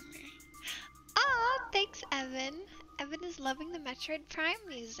gamer. Oh, thanks, Evan. Evan is loving the Metroid Prime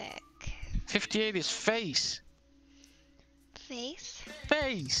music. 58 is face. Face?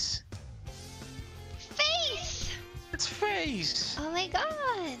 Face. Face! It's face. Oh my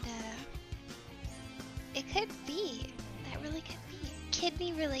god. It could be. That really could be.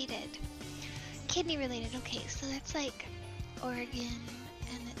 Kidney related. Kidney related. Okay, so that's like organ,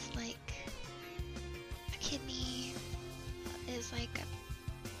 and it's like a kidney is like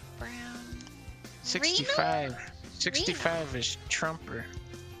a brown. 65. Renal? 65 is Trumper.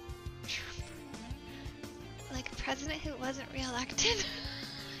 Like a president who wasn't reelected.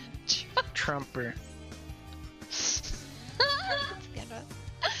 Trumper. That's a good one.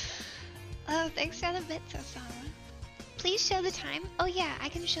 Oh, thanks for the bits, Osama. Please show the time. Oh yeah, I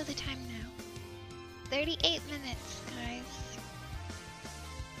can show the time now. 38 minutes, guys.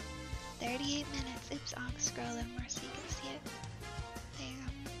 38 minutes. Oops, I'll scroll in more so you can see it. There you go.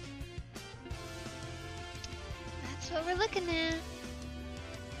 That's what we're looking at.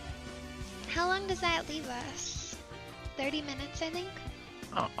 How long does that leave us? 30 minutes, I think?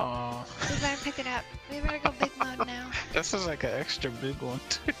 Uh-oh. We better pick it up. We better go big mode now. This is like an extra big one,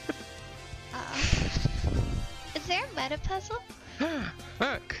 too. Uh-oh. Is there a meta puzzle?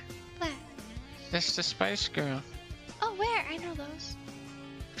 Look. What? That's the Spice Girl. Oh, where? I know those.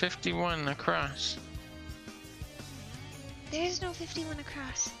 51 across. There's no 51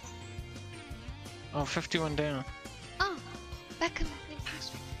 across. Oh, 51 down. Oh, Beckham.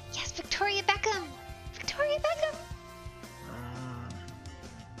 Imposter. Yes, Victoria Beckham. Victoria Beckham.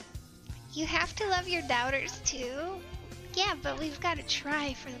 You have to love your doubters too. Yeah, but we've got to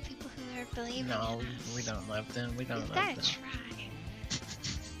try for the people who are believing in us. We don't love them. We don't We've love got them. to try.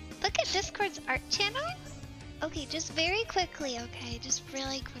 Look at Discord's art channel. Okay, just very quickly, okay? Just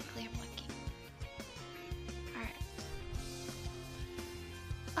really quickly, I'm looking. Alright.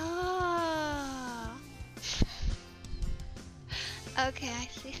 Oh. Okay, I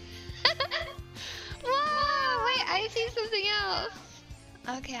see. Whoa, wait, I see something else.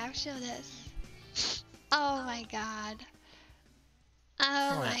 Okay, I'll show this. Oh my god.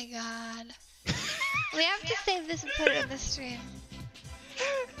 Oh What? my god. We have to save this and put it in the stream.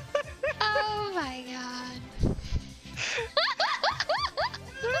 Oh my god.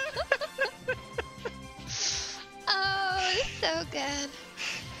 Oh, it's so good.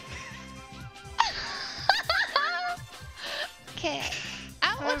 Okay.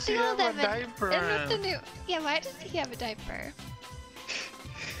 Out Why with does the he old have a Evan. diaper In with the on? new. Yeah, why does he have a diaper?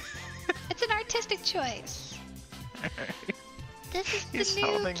 It's an artistic choice. This is He's the new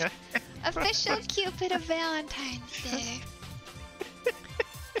holding a... official Cupid of Valentine's Day.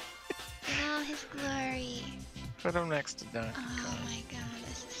 In all his glory. Put him next to Donkey Oh Kong. my god,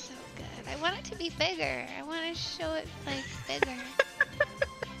 this is so good. I want it to be bigger. I want to show it like bigger.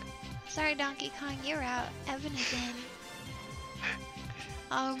 Sorry, Donkey Kong, you're out. Evan is in.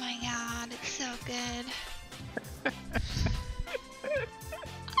 Oh my god, it's so good.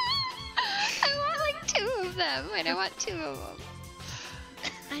 I want like 2 of them. Wait, I want 2 of them.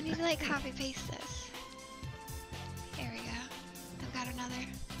 I need to like copy paste this. Here we go. I've got another.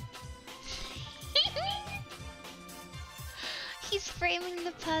 He's framing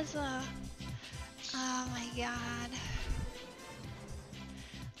the puzzle. Oh my god.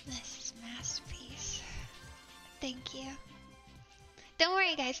 This is a masterpiece. Thank you. Don't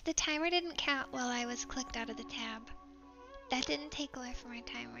worry guys, the timer didn't count while I was clicked out of the tab. That didn't take away from my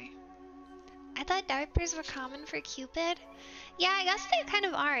timer. I thought diapers were common for Cupid. Yeah, I guess they kind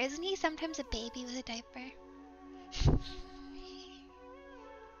of are. Isn't he sometimes a baby with a diaper?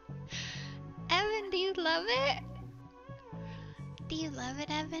 Evan, do you love it? Do you love it,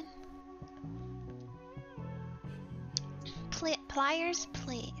 Evan? Pliers,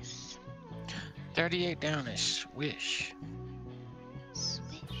 please. 38 down is Swish.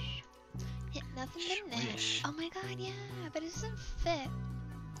 Swish. Hit nothing but net. Swish. Oh my god, yeah, but it doesn't fit.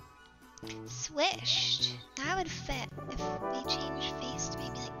 Swished. That would fit if we change face to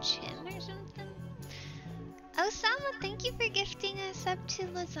maybe like chin or something. Osama, thank you for gifting us up to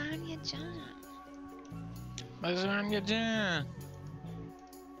Lasagna John. Lasagna John.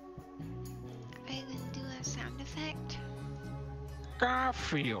 Are you gonna do a sound effect.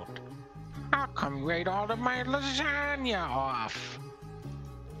 Garfield, how come you ate all of my lasagna off?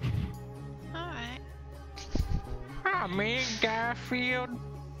 Alright. Oh man, Garfield.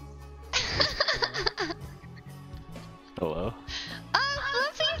 Hello?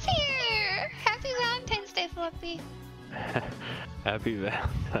 Oh, Fluffy's here! Happy Valentine's Day, Fluffy. Happy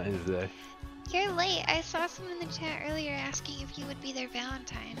Valentine's Day. You're late. I saw someone in the chat earlier asking if you would be their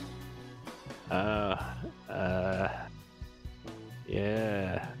Valentine.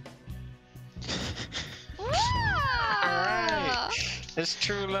 Yeah. Wow! Alright. It's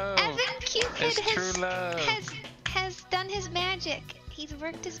true love. Evan Cupid It's true love. has done his magic. He's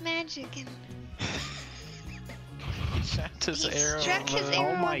worked his magic and He shot his he arrow. struck his of love.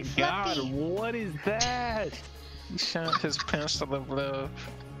 arrow Oh my on god, Fluffy. what is that? He shot his pencil of love.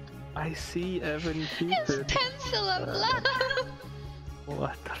 I see Evan His Cupid. pencil of love.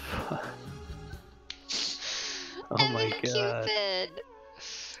 What the fuck? Oh Evan my god. Cupid.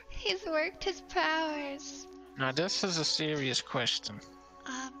 He's worked his powers. Now this is a serious question.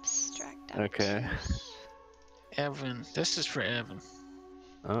 Abstract. Okay. Evan, this is for Evan.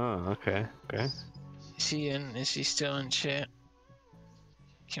 Oh, okay. Okay. Is he still in chat?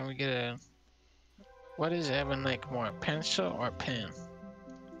 Can we get a... What is Evan like more, a pencil or a pen?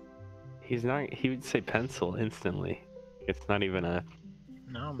 He's not, he would say pencil instantly. It's not even a,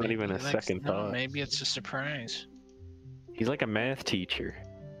 No, Not even a second no, thought. maybe it's a surprise. he's like a math teacher.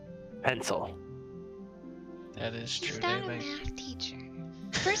 Pencil. That is He's true. not They a like... math teacher.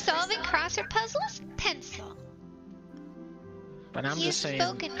 For solving crossword puzzles, pencil. But I'm He's just saying.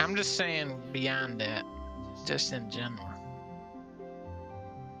 spoken. I'm just saying beyond that, just in general.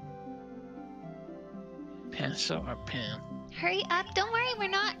 Pencil or pen? Hurry up! Don't worry, we're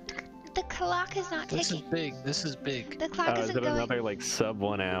not. The clock is not This is ticking. big. This is big. The clock Is isn't it going. another like sub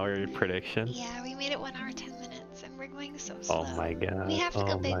 1 hour prediction? Yeah, we made it 1 hour 10 minutes, and we're going so slow. Oh my god. We have to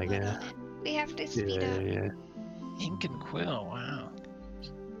go Oh big my mode god. on it. We have to speed Yeah, up. yeah. Ink and quill. Wow.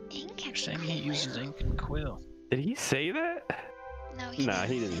 Ink You're and saying he uses quill. ink and quill. Did he say that? No, he Nah,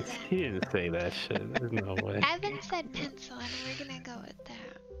 he say didn't. that. He didn't say that shit. There's no way. Evan said pencil, and we're gonna go with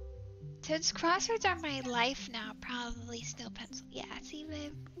that. So it's crosswords are my life now. Probably still pencil. Yeah, see,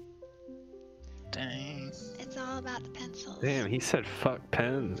 babe. Dang. It's all about the pencils. Damn, he said fuck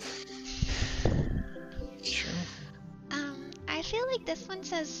pens. True. I feel like this one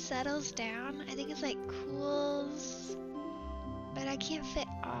says settles down. I think it's like cools, but I can't fit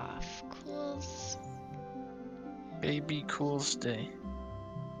off. Cools. Baby Cool's Day.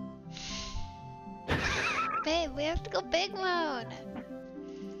 Babe, we have to go big mode.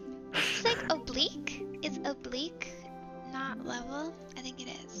 It's like oblique. Is oblique not level? I think it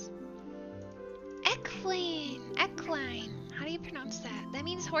is. Equine. Equine. How do you pronounce that? That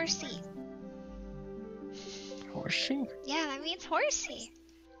means horsey. Horsey? Yeah, that means horsey.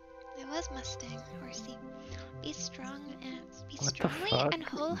 It was Mustang. Horsey. Be strong and be What the strongly fuck? and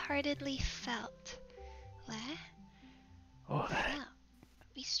wholeheartedly felt. What? Oh, Felt.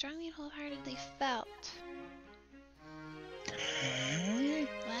 Be strongly and wholeheartedly felt.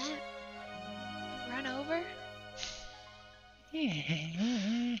 What? Run over?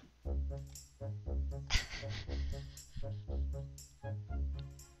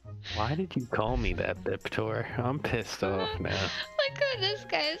 why did you call me that, Biptor? I'm pissed off now. Look what this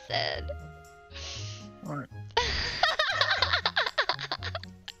guy said. What?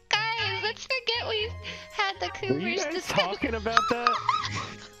 Guys, let's forget we had the Were you Coopers guys discuss. talking about that?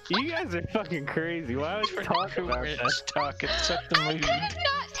 You guys are fucking crazy. Why would you talk about We're that? just talking. Set the I mood. could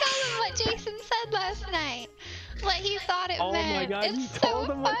not tell him what Jason said last night. What he thought it Oh meant. my god, it's you so told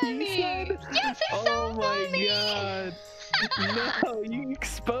him what funny. he said? Yes, it's Oh so my funny. god. No, you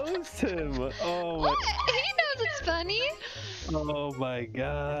exposed him. Oh What? He knows it's funny. oh my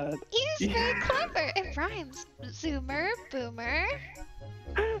god. He's very clever. It rhymes. Zoomer, boomer.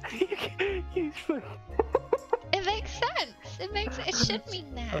 He's fucking... It makes sense. It should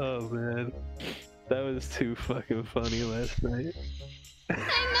mean that. Oh man. That was too fucking funny last night. I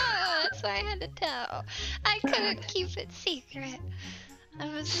know. That's why I had to tell. I couldn't keep it secret.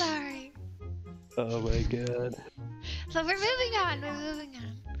 I'm sorry. Oh my god. So we're moving on. We're moving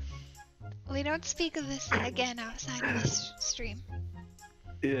on. We don't speak of this again outside of this stream.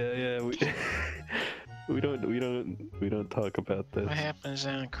 Yeah, we don't talk about this. What happens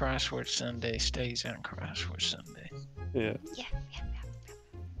on Crossword Sunday stays on Crossword Sunday. Yeah. Yeah.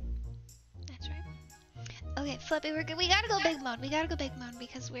 That's right. Okay, Flippy, we gotta go big mode. We gotta go big mode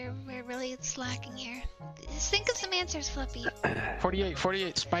because we're really slacking here. Just think of some answers, Flippy.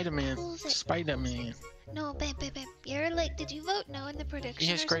 48, Spider-Man. Who's it? Spider-Man. No, babe. You're like, did you vote no in the prediction?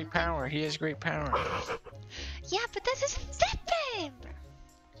 He has or great something? power. He has great power. Yeah, but this is fit, babe.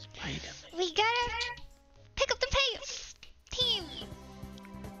 Spider-Man. We gotta pick up the pace, team.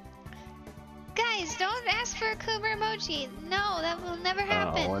 Guys, don't ask for a Cooper emoji. No, that will never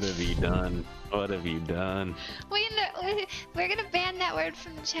happen. Oh, what have you done? What have you done? We're gonna ban that word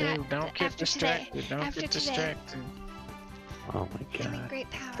from the chat. Dude, don't get after distracted. Today. Don't after get today. distracted. Oh my Having god. great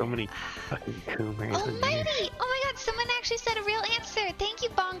power. So many fucking coomers in Almighty! here. Oh my god, someone actually said a real answer. Thank you,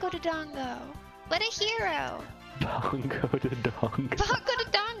 Bongo to Dongo. What a hero. Bongo to dongo. Bongo to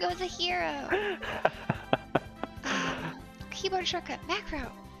Dongo is a hero. Keyboard shortcut.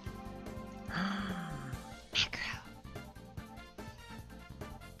 Macro. Macro.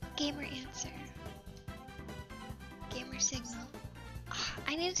 Gamer answer. Gamer signal. Oh,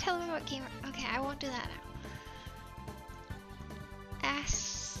 I need to tell them what gamer. Okay, I won't do that now.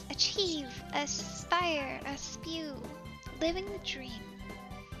 Achieve. Aspire. Spew. Living the dream.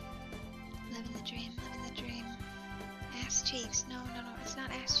 Living the dream. Living the dream. Ass cheeks. No, it's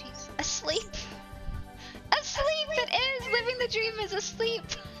not ass cheeks. Asleep. Asleep it is! Living the dream is asleep.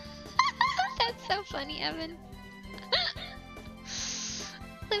 That's so funny, Evan.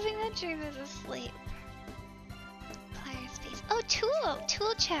 Living the dream is asleep. Pliers face. Oh, tool!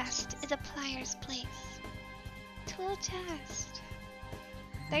 Tool chest is a pliers place. Tool chest.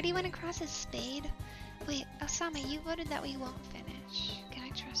 31 across is spade. Wait, Osama, you voted that we won't finish. Can I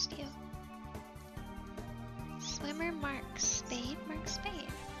trust you? Swimmer marks spade. Marks spade.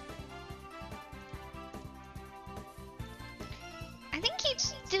 I think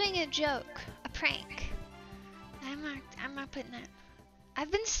he's doing a joke, a prank. I'm not putting that.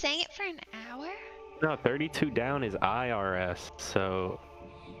 I've been saying it for an hour. No, 32 down is IRS, so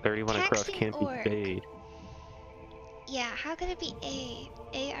 31 across Taxing can't be org. spade. Yeah, how could it be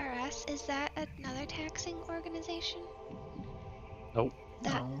ARS? Is that another taxing organization? Nope.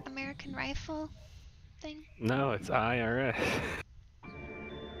 That No. American Rifle thing? No, it's IRS.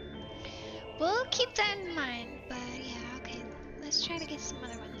 We'll keep that in mind, but yeah, okay. Let's try to get some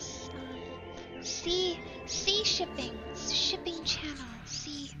other ones. Sea shipping. Shipping channel.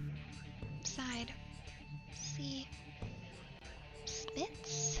 Sea side. Sea.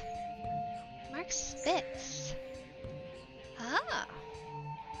 Spitz? Mark Spitz. Ah.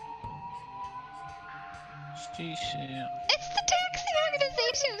 It's the taxing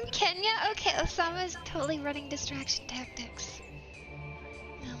organization in Kenya? Okay, Osama is totally running distraction tactics.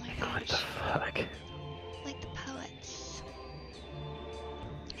 Oh my What the gosh. fuck? Like the poets.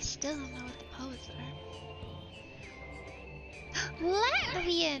 I still don't know what the poets are.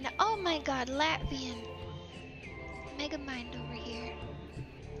 Latvian! Oh my god, Latvian. Mega mind over here.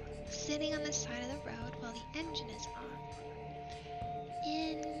 Sitting on the side of the road while the engine is on.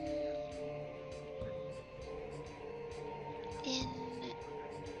 In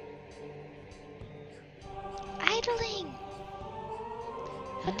idling.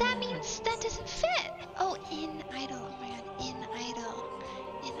 But that means that doesn't fit. Oh, in idle. Oh my god, in idle.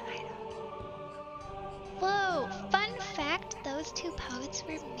 In idle. Whoa, fun fact, those two poets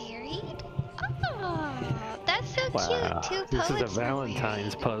were married? Oh, that's so Wow. cute. Two This poets is a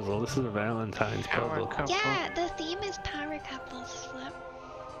Valentine's were married. puzzle. This is a Valentine's Power puzzle. couple. Yeah, the theme is power couples, Flip.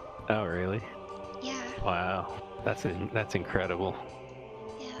 Oh, really? Yeah, Wow. That's incredible.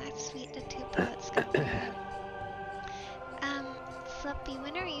 yeah, that's sweet. The two poets got married. Flippy,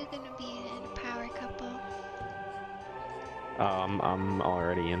 when are you gonna be in a power couple? I'm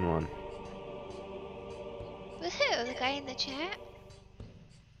already in one. With who? The guy in the chat?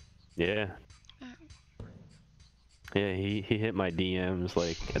 Yeah. Oh, Yeah, he hit my DMs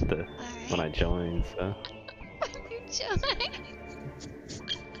like at the when I alright. joined, so. You join.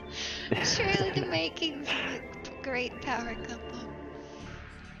 Surely the makings of a great power couple.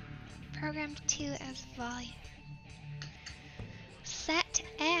 Programmed 2 as volume. Set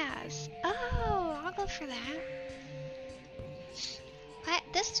as. Oh, I'll go for that. What?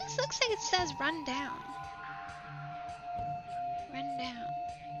 This just looks like it says run down. Run down.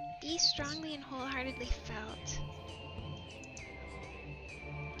 Be strongly and wholeheartedly felt.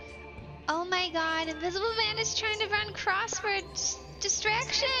 Oh my god, Invisible Man is trying to run crossword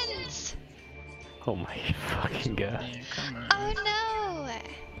distractions! Oh my fucking god. Yeah, come on. Oh no!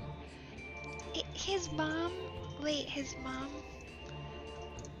 His mom, wait, his mom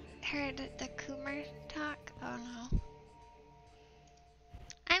heard the Coomer talk? Oh no.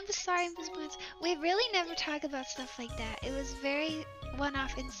 I'm sorry, Invisible Hands. We really never talk about stuff like that. It was very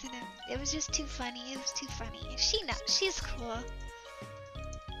one-off incident. It was just too funny. It was too funny. She knows. She's cool.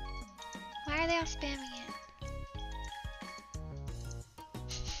 Why are they all spamming it?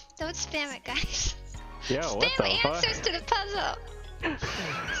 Don't spam it, guys. Yo, what the Spam fuck? answers to the puzzle.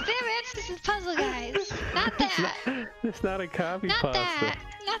 Spam answers to the puzzle, guys. Not that. It's not a copy Not pasta. that.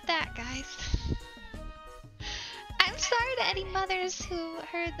 Not that, guys. I'm sorry to any mothers who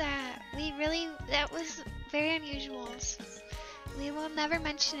heard that. That was very unusual. We will never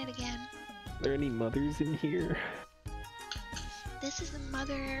mention it again. Are there any mothers in here? This is a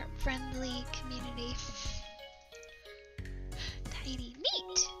mother-friendly community. Tidy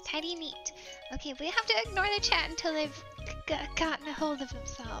neat. Tidy neat. Okay, we have to ignore the chat until they've gotten a hold of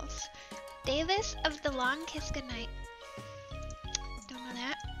themselves. Davis of the Long Kiss Goodnight. Don't know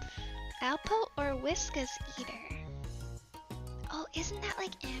that. Alpo or Whiskas Eater? Oh, isn't that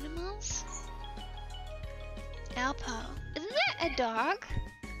like animals? Alpo. Isn't that a dog?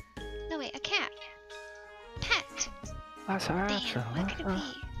 No, wait, a cat. Pet. Damn, what could it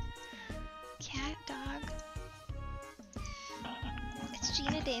be? Cat, dog. It's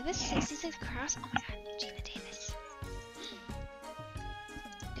Gina Davis, 66 Cross. Oh my god, Gina Davis.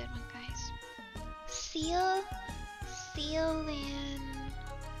 Good one, guys. Sealand.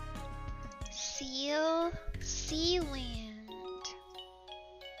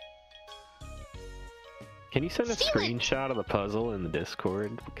 Can you send a Sealant. screenshot of the puzzle in the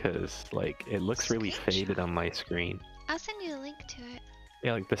Discord? Because, like, it looks really faded on my screen. I'll send you a link to it.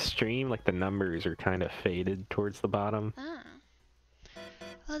 Yeah, like the stream, like the numbers are kind of faded towards the bottom. Oh.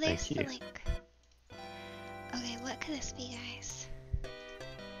 Well, there's Thank the you. link. Okay, what could this be, guys?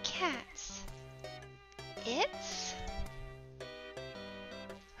 Cats. It's?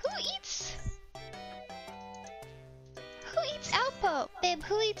 Who eats? Who eats Alpo? Babe,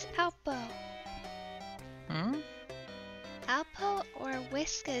 who eats Alpo? Hmm? Alpo or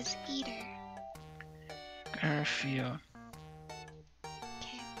Whiskas Eater? Garfield.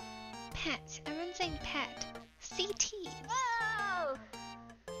 Okay. Pet. Everyone's saying pet. CT. Whoa!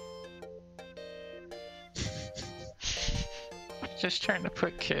 Just trying to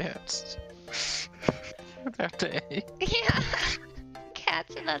put cats. Without the A. Yeah.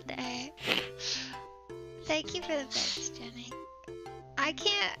 Cats without the A. Thank you for the bits, Jenny. I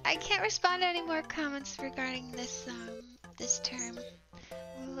can't respond to any more comments regarding this this term.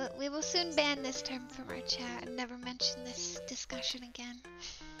 We will soon ban this term from our chat and never mention this discussion again.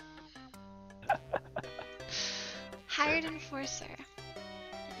 Hired enforcer.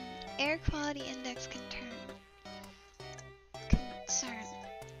 Air quality index concern.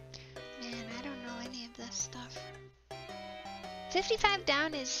 Man, I don't know any of this stuff. 55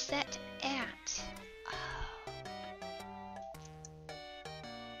 down is set at. Oh.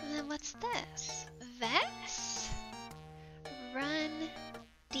 And then what's this? Vets? Run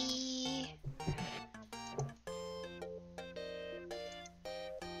D.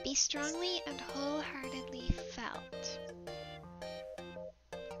 Be strongly and wholeheartedly felt.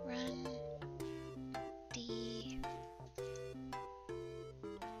 Run D.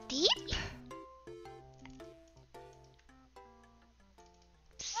 Deep?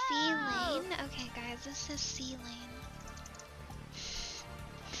 C lane? Okay guys, this is C lane.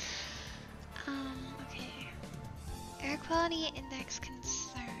 Okay. Air quality index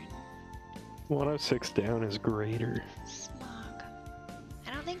concern. 106 down is greater. Smog.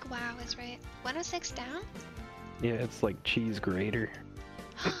 I don't think WoW is right. 106 down? Yeah, it's like cheese grater.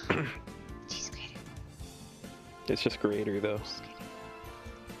 Cheese grater. It's just greater though. Cheese grater.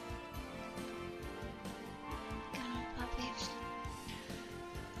 Got on puppies.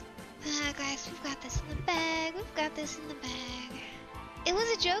 Guys, we've got this in the bag. We've got this in the bag. It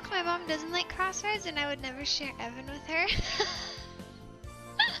was a joke. My mom doesn't like crosswords, and I would never share Evan with her.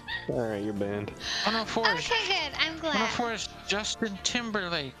 Alright, you're banned. 104 is, Okay, good. I'm glad. 104 is Justin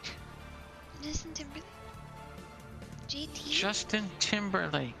Timberlake. Justin Timberlake. GT. Justin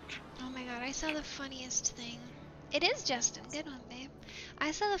Timberlake. Oh my god, I saw the funniest thing. It is Justin. Good one, babe.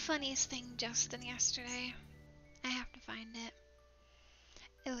 I saw the funniest thing, Justin, yesterday. I have to find it.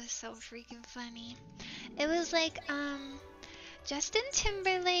 It was so freaking funny. It was like, Justin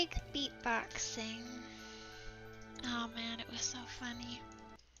Timberlake beatboxing. Oh man, it was so funny.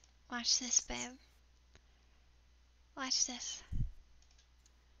 Watch this, babe. Watch this.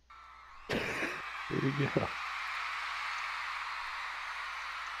 Here we go.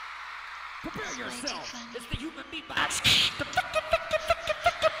 Prepare It's way too yourself. funny. It's the human beatbox.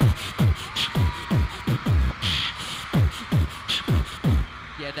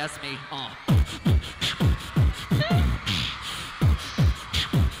 Yeah, that's me.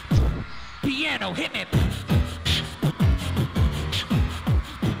 piano, hit me.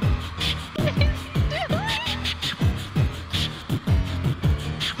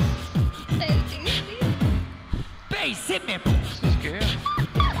 Bass, hit me. This is good.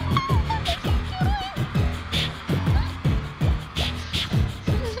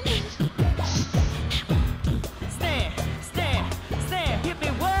 Snare, snare, snare, hit me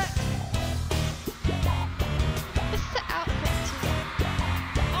what? It's the outfit too.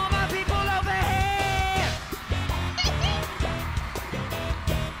 All my people over here.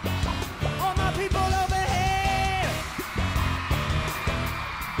 All my people over here.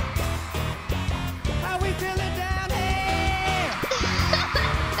 How we feeling down here?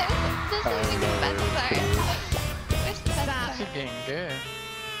 This is the best part. Where's the best This is part? getting good.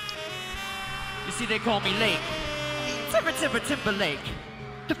 You see, they call me Lake. Timberlake.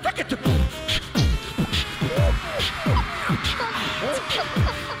 The frickin'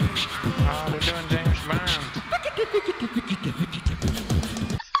 Oh, they're doing James Bond.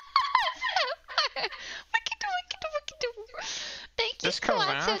 Thank you This so goes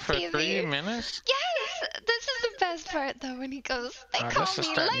much, on for TV. 3 minutes? Yes, this is the best part though when he goes, they Oh, call this is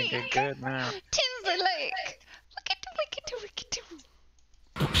me starting to Lake. get good now. Timberlake.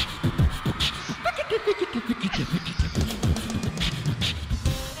 Look at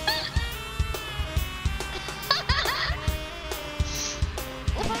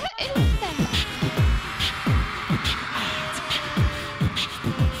What is that?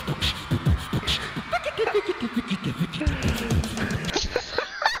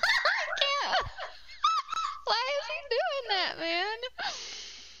 Yeah. Why is he doing that, man?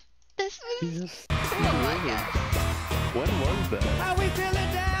 This was Jesus. cool, I guess. When was that? How we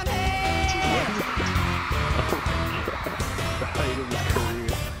feeling down here? The height of his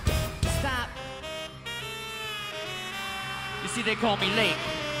career. Stop. You see, they call me Lake.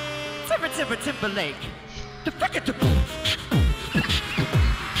 Timberlake. The frickin'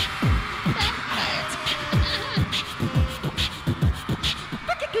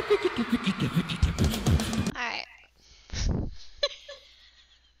 Alright.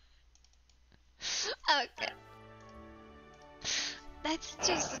 Okay. That's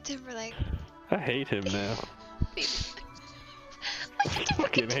just a Timberlake. I hate him now.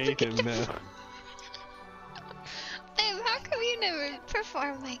 Fucking hate him now. Babe, how come you never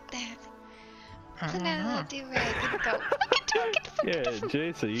perform like that? I So don't now know. I'll do where I can go. Yeah,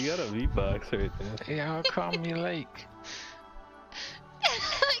 Jason, you got a beatbox right there. They all call me Lake.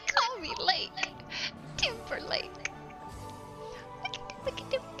 They call me Lake. Timberlake.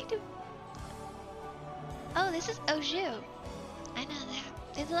 Oh, this is au jus. I know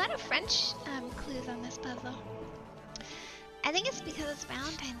that. There's a lot of French clues on this puzzle. I think it's because it's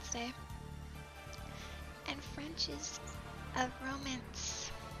Valentine's Day. And French is a romance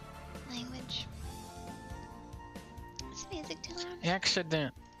language. Is the music too loud?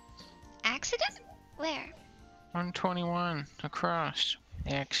 Accident. Accident? Where? 121 across.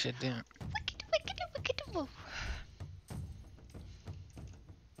 Accident.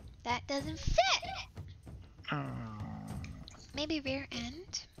 That doesn't fit. Oh. Maybe rear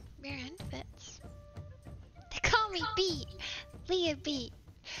end. Rear end fits. They call me B. Leahbee.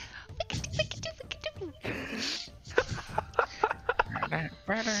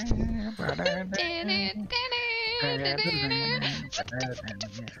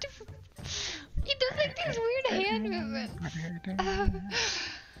 He does like these weird hand movements.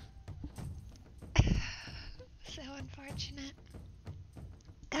 So unfortunate.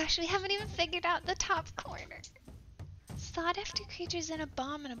 Gosh, we haven't even figured out the top corner. Sought after creatures and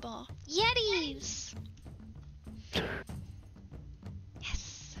abominable. Yetis!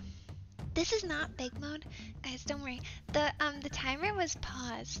 Yes. This is not big mode. Guys, don't worry. The timer was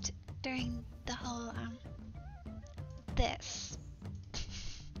paused during the whole this.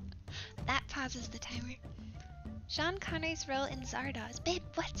 That pauses the timer. Sean Connery's role in Zardoz. Babe,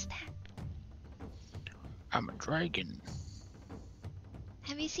 what's that? I'm a dragon.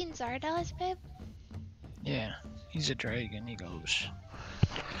 Have you seen Zardoz, babe? Yeah, he's a dragon. He goes,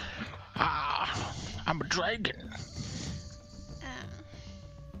 ah, I'm a dragon.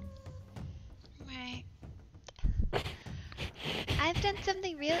 Right. I've done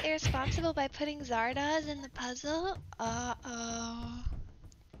something real irresponsible by putting Zardoz in the puzzle. Uh-oh.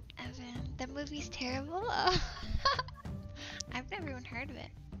 Evan, that movie's terrible? I've never even heard of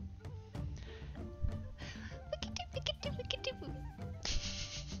it.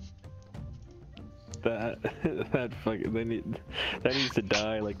 That fucking that needs to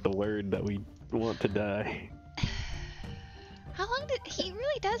die like the word that we want to die. How long did he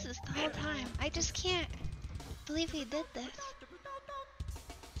really does this the whole time? I just can't believe he did this.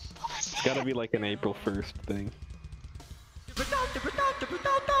 It's gotta be like an April 1st thing.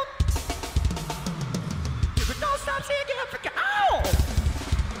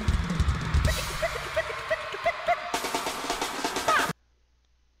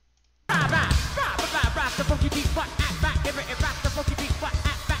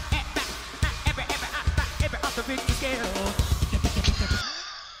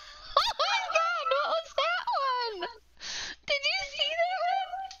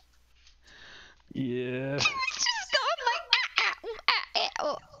 Yeah. It's just going like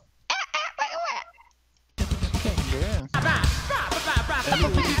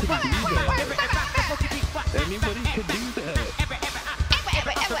Anybody could do that.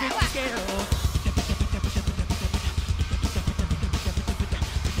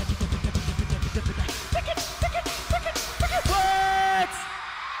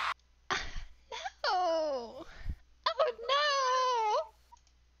 No! Oh no!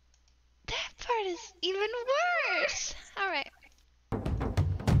 That part is even worse! Alright.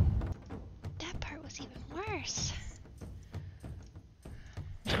 That part was even worse.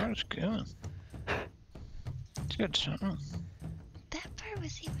 That was good. It's a good song. That part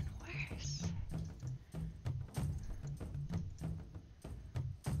was even worse.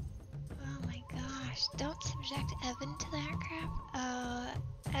 Oh my gosh. Don't subject Evan to that crap. Oh,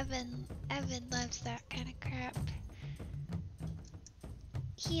 Evan loves that kind of crap.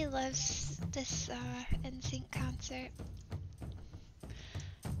 He loves this NSYNC concert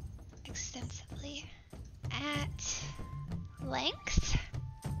extensively. At length?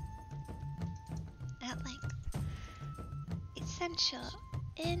 At length. Essential.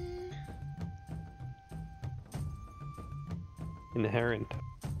 Inherent.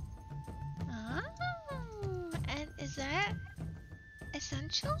 Oh, and is that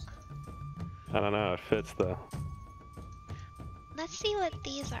essential? I don't know, it fits though. Let's see what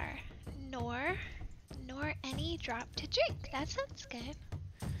these are. Nor any drop to drink. That sounds good.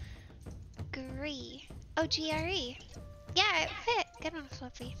 Gree. Oh, GRE. Yeah, it fit. Good one,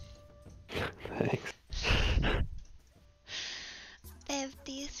 Fluffy. Thanks. Babe,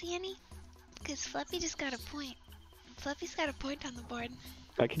 do you see any? Because Fluffy just got a point. Fluffy's got a point on the board.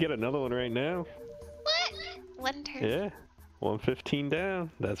 I could get another one right now. What? One turn. Yeah. 115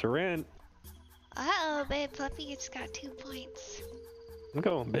 down. That's a rent. Uh-oh, babe. Fluffy just got 2 points. I'm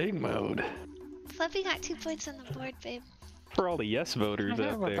going big mode. Fluffy got 2 points on the board, babe. For all the yes voters I out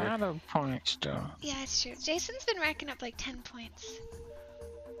have a there. lot of points though. Yeah, it's true. Jason's been racking up like 10 points.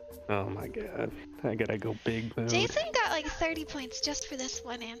 Oh my god. I gotta go big mode. Jason got like 30 points just for this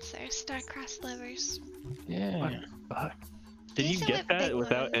one answer. Star-crossed lovers. Yeah. What the fuck? Did you Jason get went big that mode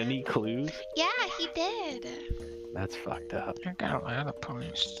without on that. any clues? Yeah, he did. That's fucked up. I got a lot of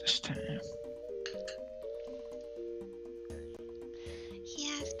points this time. He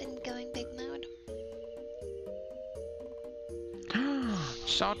has been going big mode.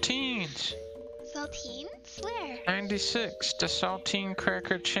 Saltines! Saltines? Where? 96, the Saltine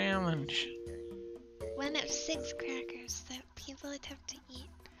Cracker Challenge. One of 6 crackers that people attempt to eat.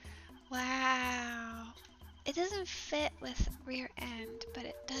 Wow. It doesn't fit with rear end, but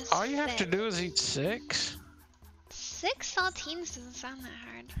it does All you have to fit. do is eat 6? 6 saltines doesn't sound that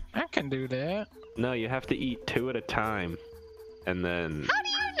hard. I can do that. No, you have to eat 2 at a time. And then... How do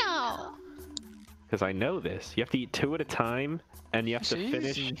you know? Because I know this. You have to eat 2 at a time, and you have to It's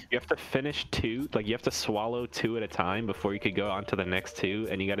finish. easy. You have to finish 2. Like you have to swallow 2 at a time before you could go on to the next 2,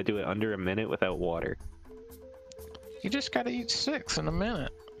 and you got to do it under a minute without water. You just gotta eat 6 in a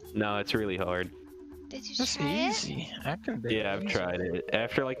minute. No, it's really hard. Did you It's try it? easy. I can do it. Yeah, I've easy. tried it.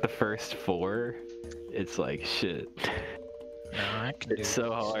 After like the first 4, it's like shit. No, I can do It's it.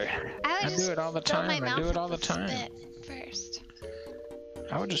 so hard. I would I just do it all the fill my time. I mouth do it with all the the time. spit first.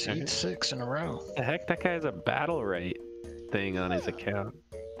 I would just eat 6 in a row. The heck, that guy has a battle right thing on his account.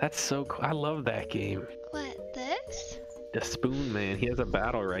 That's so cool. I love that game. What, this? The Spoon Man, he has a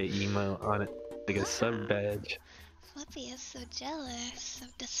battle right emote on it, like a sub badge. Fluffy is so jealous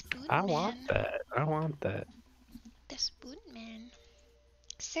of the spoon I man. want that. I want that. The spoon man.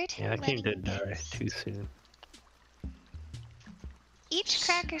 Certain Yeah, that game wedding did die bits. too soon. Each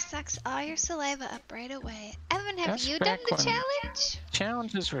cracker sucks all your saliva up right away. Evan, have That's you done back the when- challenge?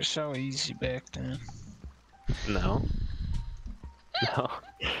 Challenges were so easy back then. No. No.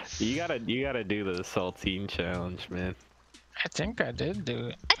 You gotta do the saltine challenge, man. I think I did do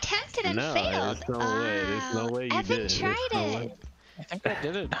it. Attempted and No, failed. there's no way. There's no Oh, way you Evan did. tried There's no it. way. I think I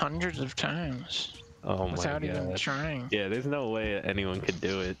did it hundreds of times Oh my without even god. trying. Yeah, there's no way anyone could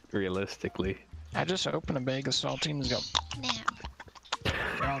do it realistically. I just open a bag of saltines and go, Nap.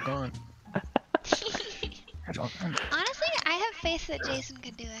 they're all gone. I don't. Honestly, I have faith that Jason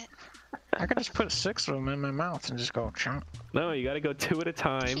could do it. I could just put 6 of them in my mouth and just go chomp. No, you gotta go 2 at a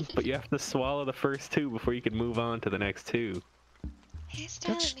time, but you have to swallow the first 2 before you can move on to the next 2.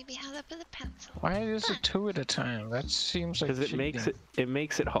 Hairstyle maybe held up with a pencil. Why is it 2 at a time? That seems like Because it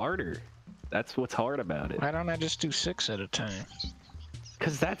makes it harder. That's what's hard about it. Why don't I just do 6 at a time?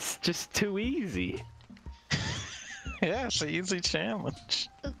 Because that's just too easy. Yeah, it's an easy challenge.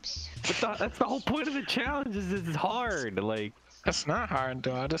 Oops. But that's the whole point of the challenge. Is it's hard. Like. That's not hard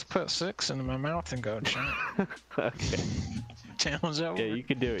though. I just put 6 into my mouth and go chomp. Okay. Challenge over. Yeah, you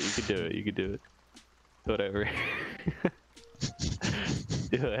can do it. You can do it. You can do it. Whatever.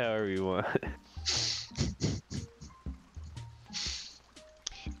 Do it however you want.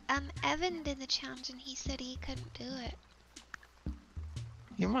 Evan did the challenge and he said he couldn't do it.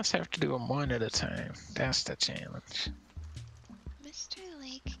 You must have to do them 1 at a time. That's the challenge. Mr.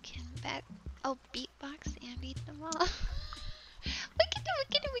 Lake can bet. Oh, beatbox and eat them all. We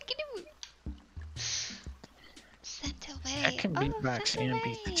can do. Sent away. I can beatbox and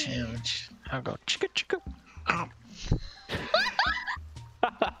beat the challenge. I'll go chicka chicka. Oh,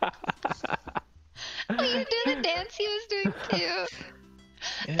 you do the dance he was doing too.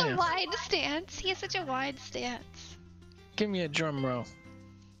 Yeah. The wide stance. He has such a wide stance. Give me a drum roll.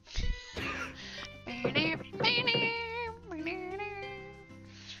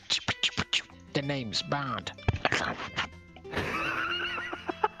 The name's Bond.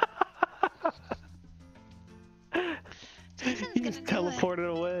 Jason's He gonna just do teleported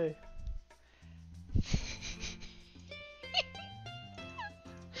away.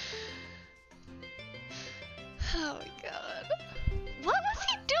 Oh my god. What was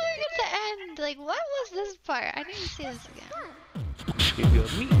he doing at the end? Like, what was this part? I didn't see this again. He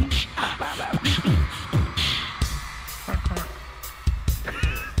goes, meet me.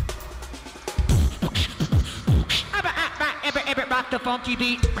 Rock the funky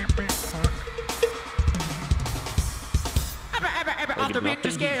beat. Off the Richter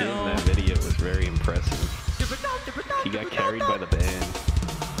Nothing he did in scale. that video was very impressive. He got carried by the band.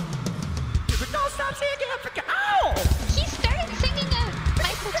 Don't stop singing, Africa. Ow! He started singing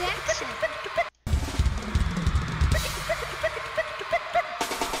Michael Jackson.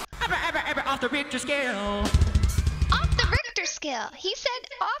 Off the Richter scale. Off the Richter scale. He said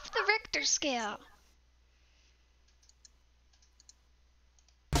off the Richter scale.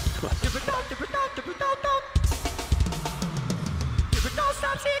 Don't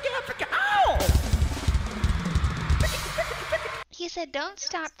stop singing, Africa. Ow! He said don't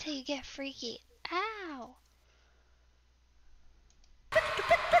stop till you get freaky. Ow.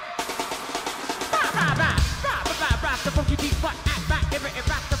 Rock the funky beat. Rock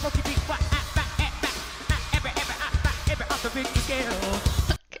the funky beat. Off the Richter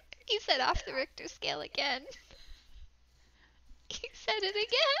scale. He said off the Richter scale again. He said it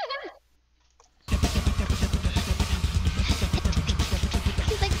again.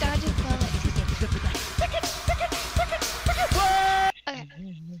 He's like dodging bullets. Okay.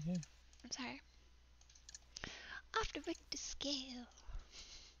 I'm sorry. Off the Richter scale.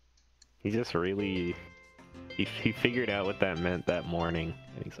 He just really, he figured out what that meant that morning,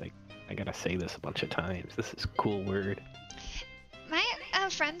 and he's like, I gotta say this a bunch of times. This is a cool word. My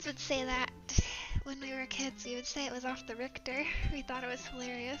friends would say that when we were kids. We would say it was off the Richter. We thought it was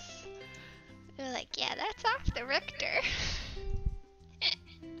hilarious. We were like, yeah, that's off the Richter.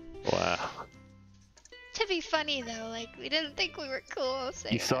 Wow. To be funny though, like we didn't think we were cool.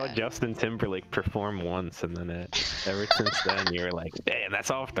 You saw that. Justin Timberlake perform once, and then ever since then, you're like, damn,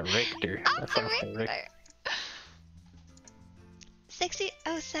 that's off the Richter. Off the Richter.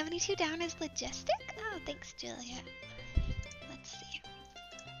 72 down is logistic? Oh, thanks, Julia. Let's see.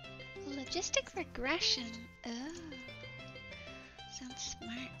 Logistic regression. Oh. Sounds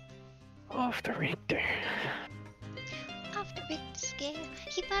smart. Off the Richter. Off the Richter scale.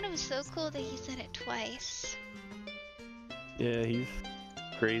 He thought it was so cool that he said it twice. Yeah, he's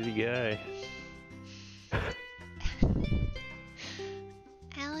a crazy guy.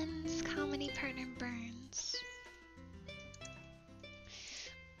 Alan's comedy partner Burns.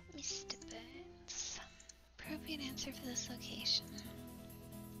 Mr. Burns. Appropriate answer for this location.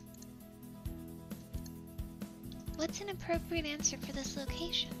 What's an appropriate answer for this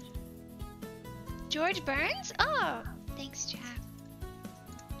location? George Burns? Oh, thanks, chat.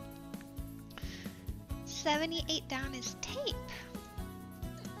 78 down is tape.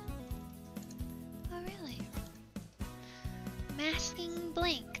 Oh, really? Masking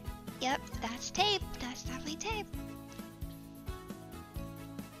blink. Yep, that's tape. That's definitely tape.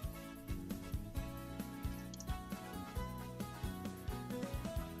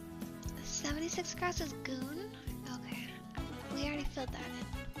 The 76 cross is goon? Okay. We filled that in.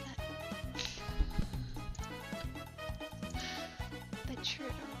 But true.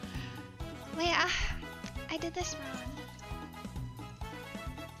 Wait, I did this wrong.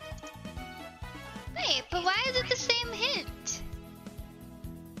 Wait, but why is it the same hint?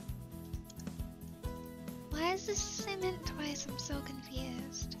 Why is this the same hint twice? I'm so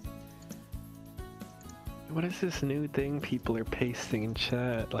confused. What is this new thing people are pasting in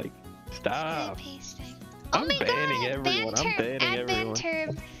chat? Like, stop. Pasting. I'm oh my banning god! everyone. Ban I'm term, banning add everyone. ban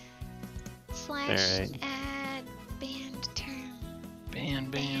term slash Alright. add banned term. Ban.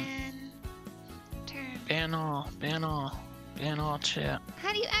 Ban term. Ban all. Ban all. Ban all chat.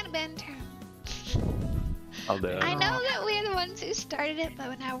 How do you add a ban term? I'll do it. I know that we're the ones who started it,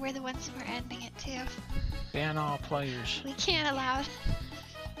 but now we're the ones who are ending it too. Ban all players. We can't allow it.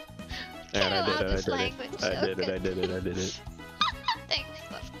 We And can't I allow did this it. language. I did it. Thanks.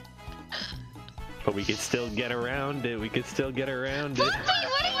 But we could still get around it. Fluffy,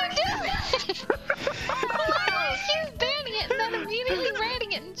 what are you doing? Why are you banning it and then immediately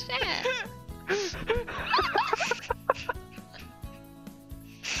writing it in chat?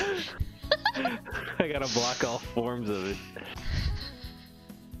 I gotta block all forms of it.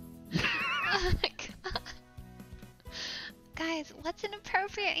 Oh my god. Guys, what's an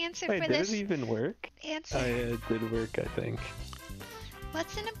appropriate answer Wait, for did this it even work? answer? Oh, yeah, it did work, I think.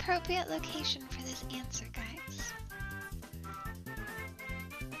 What's an appropriate location for this answer, guys?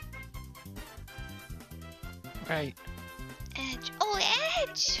 Right. Edge. Oh,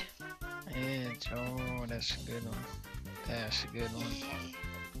 edge! Edge. Oh, that's a good one. That's a good one. Yay.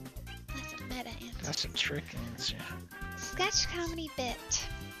 That's a meta answer. That's a trick answer. Sketch comedy bit.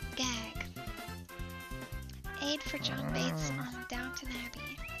 Gag. Aid for John Bates on Downton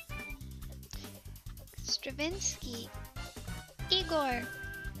Abbey. Stravinsky. Igor.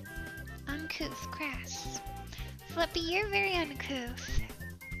 Uncouth. Crass. Flippy, you're very uncouth.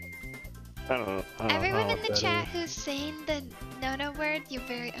 I don't know. Everyone in the chat who's saying the no-no word, you're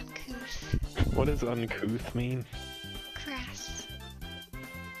very uncouth. What does uncouth mean? Crass.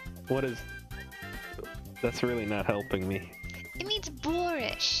 What is... That's really not helping me. It means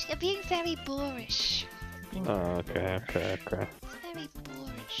boorish. You're being very boorish. Oh, okay. It's very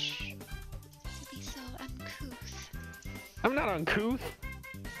boorish. To be so uncouth. I'm not uncouth.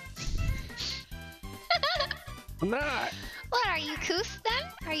 I'm not. What, are you couth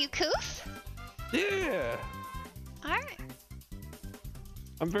then? Are you couth? Yeah. Alright.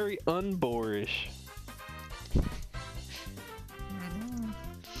 I'm very unboorish.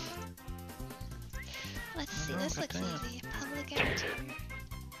 Let's see, this looks easy. Public actor.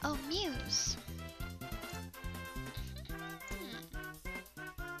 Oh, Muse.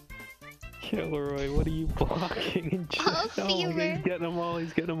 Kilroy, what are you blocking in chat? Oh, he's viewer. getting them all.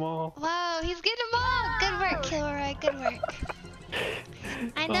 Wow, he's getting them all! Good work, Kilroy, good work.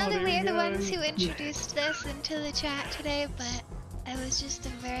 I know that we're the ones who introduced this into the chat today, but it was just a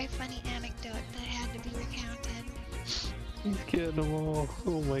very funny anecdote that had to be recounted. He's getting them all.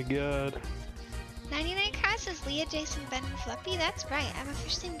 Oh my god. 99 crosses, Leah, Jason, Ben, and Fluffy. That's right. I'm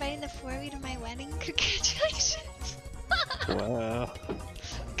officially inviting the 4-way to my wedding. Congratulations. Wow.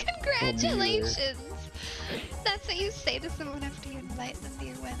 Congratulations. That's what you say to someone after you invite them to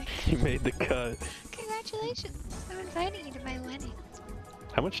your wedding. You made the cut. Congratulations. I'm inviting you to my wedding.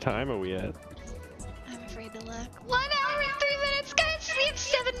 How much time are we at? I'm afraid to look. 1 hour and 3 minutes, guys. We have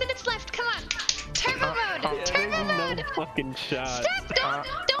 7 minutes left. Come on. Turbo mode. Turbo mode. No fucking shot. Stop.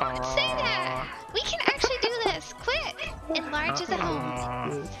 Don't say that. We can actually do this. Quick. Enlarge as a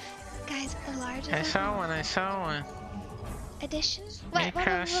home. Guys, enlarge as a home. I saw one. Addition?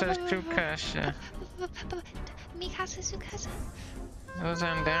 Mikasa, Tsukasa. Mikasa, Tsukasa. It was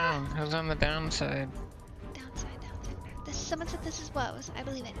on down. It was on the downside. Downside. Someone said this is woes. I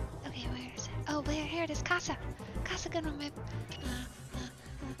believe it. Okay, where is it? Oh, here it is. Casa, good one, babe.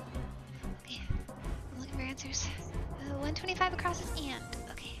 Okay, I'm looking for answers. 125 across is and.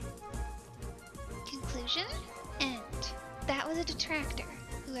 Okay. Conclusion? End. That was a detractor.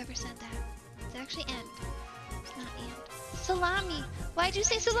 Whoever said that. It's actually end. It's not and. Salami! Why'd you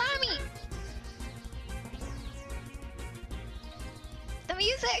say salami? The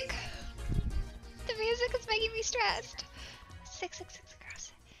music! The music is making me stressed. 666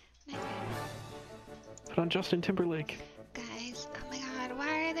 across. Put on Justin Timberlake. Guys, oh my god,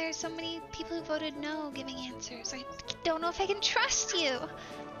 why are there so many people who voted no giving answers? I don't know if I can trust you.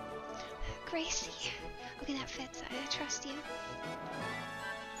 Gracie. Okay, that fits. I trust you.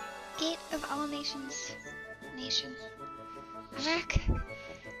 Gate of all nations. Nation. Iraq?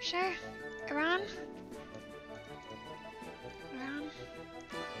 Sure. Iran?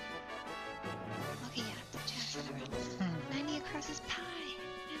 90 across Cross's pie.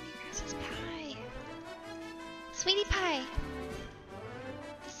 Andy Cross's pie. Sweetie pie.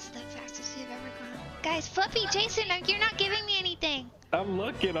 This is the fastest we've ever gone. Guys, Fluffy, Jason, you're not giving me anything. I'm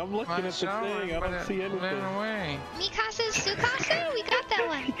looking at the thing. I don't see anything. Away. Mikasu, Sukasu, we got that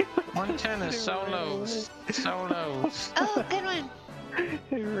one. 110 is solos. Solos. Oh, good one.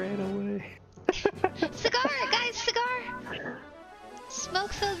 It ran away. Cigar, guys, cigar.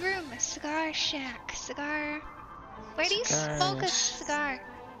 Smoke-filled room, cigar shack, cigar. Where do you smoke a cigar?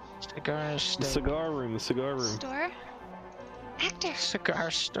 Cigar store. Cigar room, the cigar room. Store? Actor.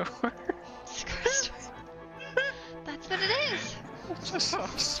 Cigar store. Cigar store. That's what it is. Just saw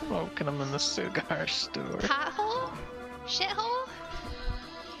smoking them in the cigar store. Pothole? Shithole?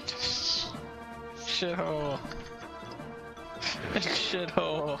 Shithole.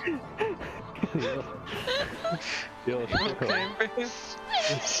 Shithole. Yo, Okay, bitch.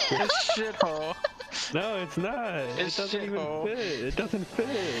 It's shithole. No, it's not. It's it doesn't shithole. even fit. It doesn't fit.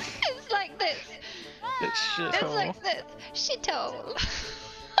 It's like this. It's shithole. It's like this. Shithole.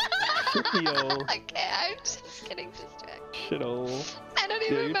 Shithole. Okay, I'm just getting distracted. Shithole. I don't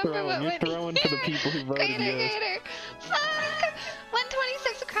even remember what You're went throwing to the here. people who voted Greater, yes. greater. Fuck!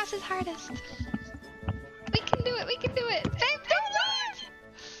 126 across is hardest. We can do it, we can do it. Babe, don't leave!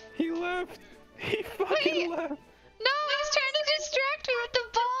 He left. He fucking left. No, he's trying to distract me with the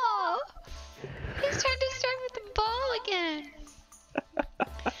ball. He's trying to distract me with the ball again.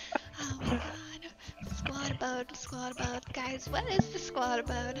 Oh my god. Squad abode, squad abode. Guys, what is the squad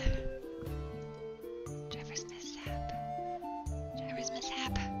abode? Trevor's mishap. Trevor's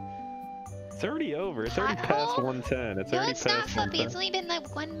mishap. It's already over. It's already past Pothole? 110. It's No, already it's not, past Fluffy. It's 110. only been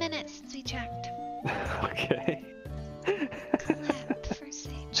like 1 minute since we checked. Okay. Clap for say.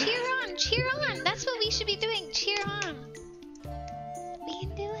 Cheer on, cheer on. That's what we should be doing. Cheer on. We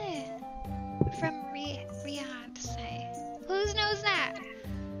can do it. From Riyadh, say. Who knows that?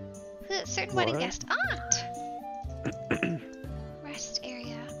 Certain wedding What? guest. Aunt! Rest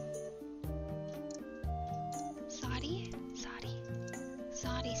area. Saudi?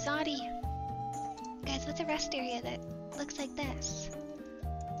 Saudi. Guys, what's a rest area that looks like this?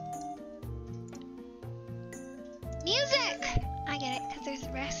 Music! I get it, because there's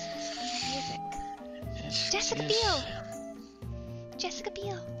rest music. Jessica Biel! Jessica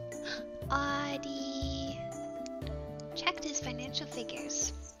Biel. Audie. Checked his financial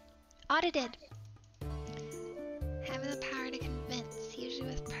figures. Audited. Having the power to convince, usually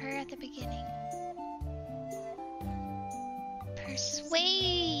with per at the beginning.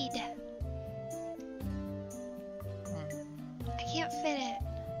 Persuade. I can't fit it.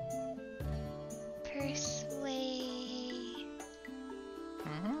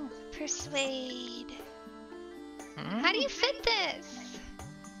 Persuade. How do you fit this?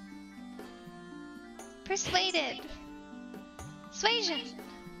 Persuaded. Suasion.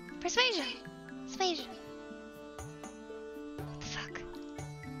 Persuasion. Suasion. What the fuck?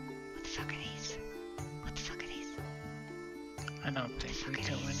 What the fuck are these? What the fuck are these? I don't think we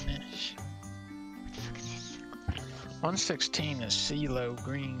can win this. What the fuck is this? 116 is CeeLo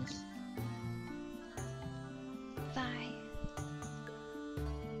green. Vi.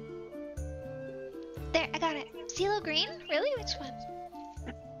 There, I got it. CeeLo green? Really? Which one?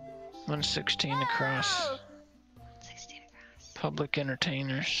 116 across. 16 across. Public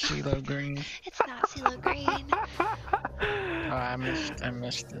entertainers, CeeLo green. It's not CeeLo green. Oh, I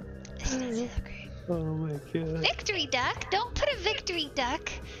missed it. It's not CeeLo green. Oh my god. Victory duck? Don't put a victory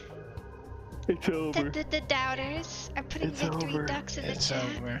duck. It's over. The doubters are putting It's victory over. ducks in the It's chat.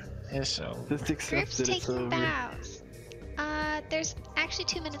 over. It's over. Just accept Groups that it's taking over. bows. There's actually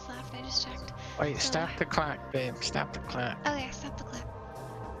 2 minutes left. I just checked. Wait, So- stop the clock, babe. Stop the clock. Oh yeah, stop the clip.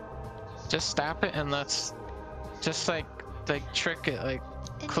 Just stop it and let's just like trick it, like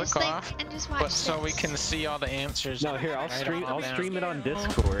And click just, like, off, and just watch but so we this. can see all the answers. No, here, I'll right stream. off I'll down. stream it on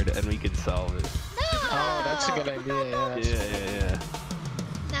Discord, and we can solve it. No! Oh, that's a good idea. Yeah. Yeah.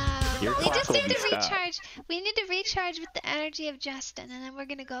 No. Your We clock just will need be to stopped. recharge. We need to recharge with the energy of Justin, and then we're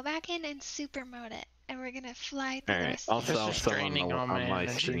gonna go back in and super mode it, and we're gonna fly through All the right, rest I'll of the This is sell draining on all my my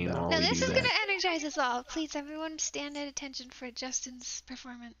energy, stream though. while No, we this do is that. gonna energize us all. Please, everyone, stand at attention for Justin's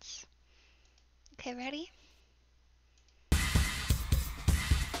performance. Okay, ready?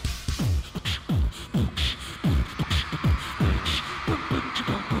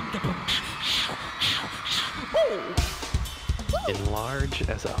 Enlarge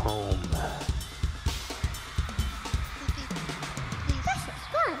as a home. Please. This is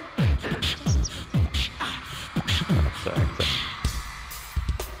fun. Justin's Sorry.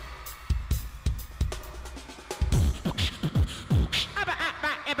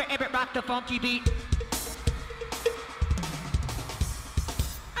 Rock the funky beat.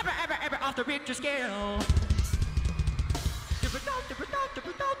 off the Richter scale.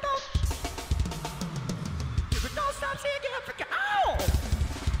 Don't stop singing, Africa. Ow!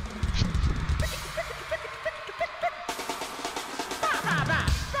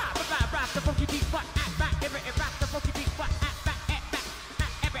 The funky beat, what? Every the funky beat, what?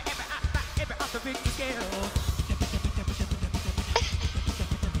 Every off the Richter scale.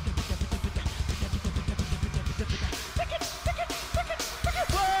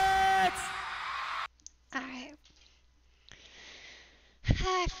 Alright.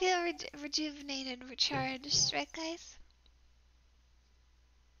 I feel rejuvenated, recharged, right guys?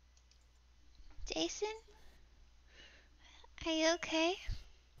 Jason? Are you okay?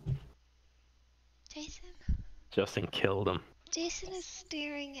 Jason? Justin killed him. Jason is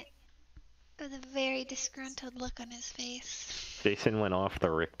staring with a very disgruntled look on his face. Jason went off the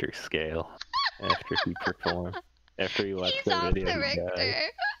Richter scale after he performed. After he watched He's the off video. the Richter.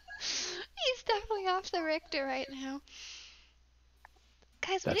 He's definitely off the Richter right now.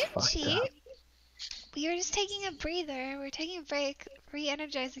 Guys, we That's didn't fucked cheat. up. We were just taking a breather. We're taking a break,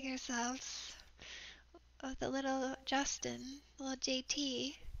 re-energizing ourselves with a little Justin, a little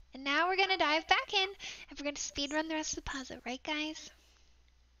JT. And now we're gonna dive back in, and we're gonna speed run the rest of the puzzle, right guys?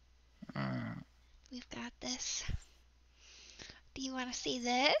 We've got this. Do you want to see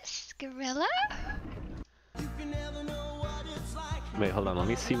this, Gorilla? Wait, hold on. Let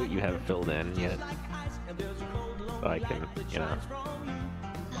me see what you have filled in yet. So I can, you know.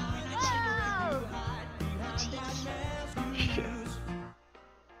 No, we're not cheating. Shit.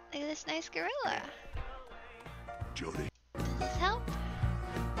 Look at this nice gorilla. Jody. Does this help?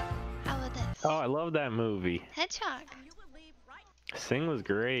 How about this? Oh, I love that movie. Hedgehog. Sing was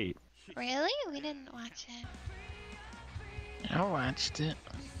great. Really? We didn't watch it. I watched it.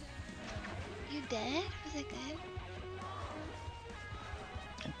 You did? Was it good?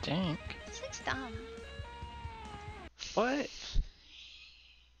 I think. This looks dumb. What?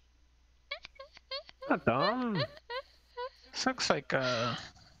 Not dumb. This looks like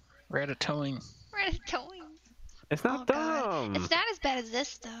Ratatouille. Ratatouille. It's not Oh, God. dumb. It's not as bad as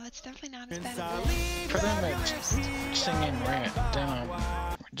this, though. It's definitely not as bad as this. For them, it's singing rat. Then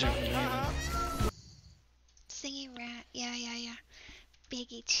I'll Singing rat. Yeah.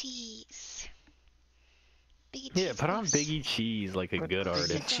 Biggie Cheese. Biggie Yeah, Cheese put on goes- Biggie Cheese like a good Biggie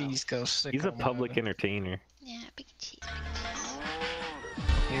artist. Cheese goes sick. He's a public entertainer. Yeah, Biggie Cheese.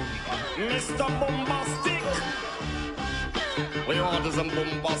 Here we go. Mr. Bombastic. We want some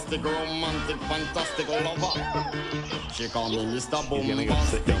bombastic, romantic, fantastic lover. She call me Mr. He's gonna go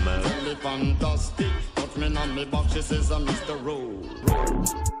Bombastic, sicko mode. only fantastic. Touch me on me back, she says I'm Mr.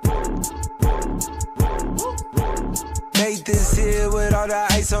 Rowe. Made this here with all the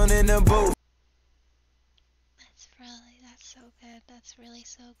ice on in the booth. That's so good. That's really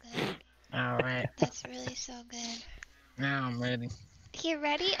so good. Alright. That's really so good. Now I'm ready. You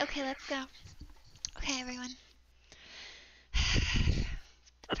ready? Okay, let's go. Okay, everyone.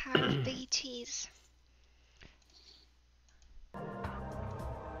 The power of Biggie Cheese.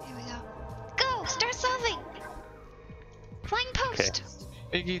 Here we go. Go! Start solving! Flying post!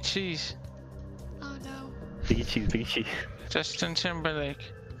 Biggie Cheese. Oh no. Biggie Cheese, Biggie Cheese. Justin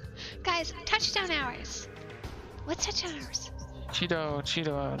Timberlake. Guys, touchdown hours. What's touchdown hours?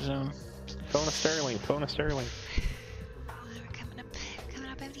 Cheeto zone. Phone a Sterling, phone a Sterling. Oh, we're coming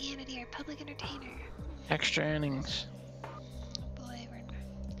up empty-handed here. Public entertainer. Extra innings. Boy, we're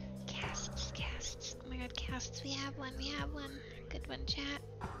casts. Oh my god, casts. We have one. Good one, chat.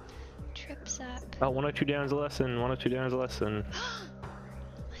 Trips up. Oh, 102 down is a lesson, 102 down is a lesson.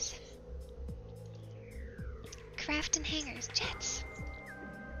 Listen. Craft and hangers, jets.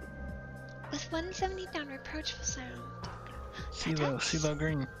 With 170 down, reproachful sound. CeeLo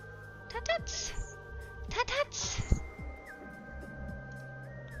Green. Tut-tuts. Tut-tuts.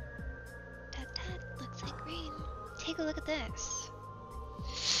 Tut-tut. Looks like rain. Take a look at this.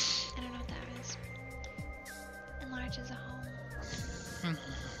 I don't know what that is. Enlarge as a home.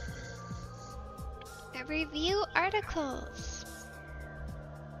 Review articles.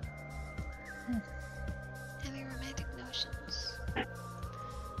 Heavy romantic notions. It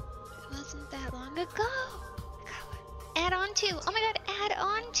wasn't that long ago. Add on to. Oh my god, add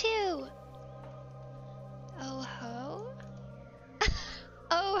on to. Oh ho.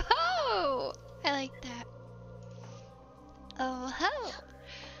 Oh ho. I like that. Oh ho.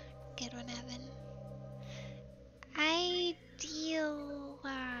 Good one, Evan.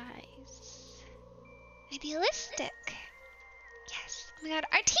 Idealistic. Yes. Oh my god,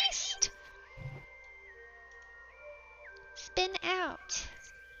 artiste. Spin out.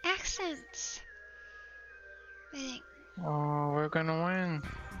 Accents. I think Oh, we're gonna win.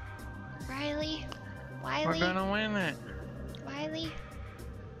 Riley. We're Wiley. gonna win it. Wiley.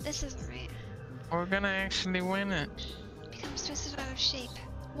 This isn't right. We're gonna actually win it. Becomes twisted out of shape.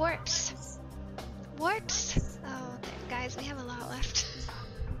 Warps. Warps. Oh, guys, we have a lot left.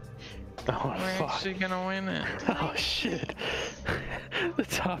 Oh, We're fuck. actually gonna win it. Oh, shit. The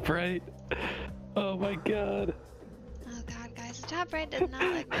top right. Oh, my God. Oh god, guys, the top right does not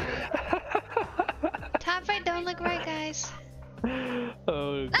look right. Top right don't look right, guys.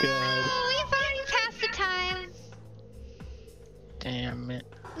 Oh, God. Oh, we've already passed the time. Damn it.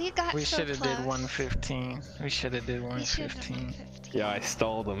 We got We so should have close. did 115. We should have did We should have 115. 115. Yeah, I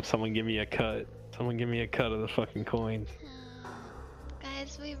stalled him. Someone give me a cut. Someone give me a cut of the fucking coins.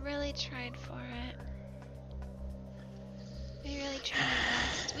 Guys, we really tried for it. We really tried our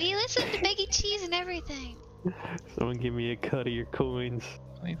best. We listened to Biggie Cheese and everything. Someone give me a cut of your coins.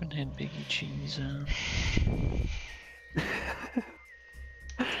 We even had Biggie Cheese on.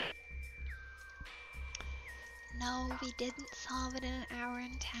 No, we didn't solve it in an hour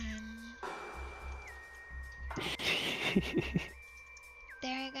and 10.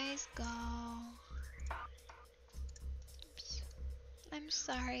 There you guys go. Oops. I'm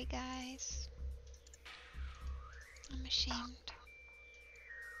sorry, guys. I'm ashamed.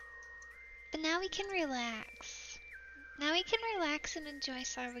 But now we can relax. Now we can relax and enjoy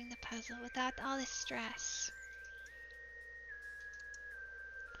solving the puzzle without all this stress.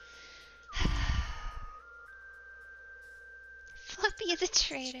 Fluffy is a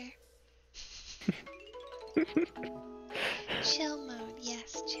traitor. Chill mode,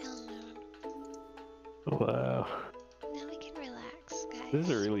 yes, chill mode. Wow. Now we can relax, guys. This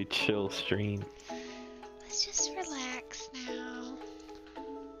is a really chill stream. Let's just relax now.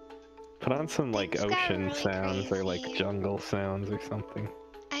 Put on some like Things got ocean really sounds or like crazy. jungle sounds or something.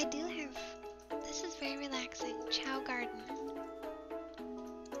 I do have. This is very relaxing. Chow Garden.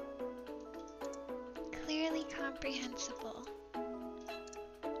 Clearly comprehensible.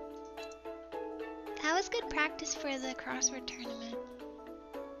 That was good practice for the crossword tournament.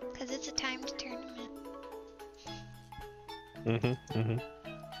 Because it's a timed tournament.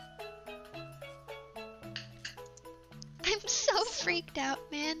 I'm so freaked out,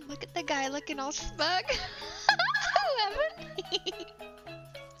 man. Look at the guy looking all smug. Evan.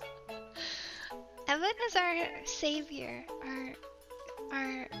 Evan is our savior,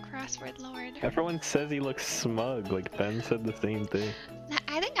 our crossword lord. Everyone says he looks smug, like Ben said the same thing.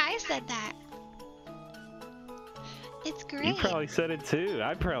 I think I said that. It's great. You probably said it too.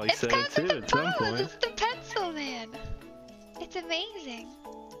 I probably It's said it because of too the at some pose. point. It's the pencil man. It's amazing.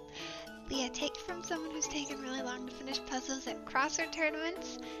 Leah, take from someone who's taken really long to finish puzzles at crossword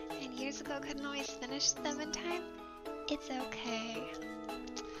tournaments and years ago couldn't always finish them in time. It's okay.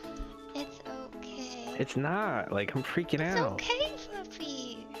 It's okay. It's not. Like, I'm freaking It's out. okay,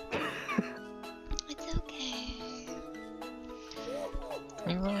 Fluffy. It's okay.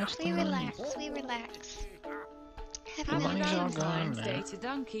 We lost We the money. relax. We relax. Happy Money's all gone Valentine's now. Day to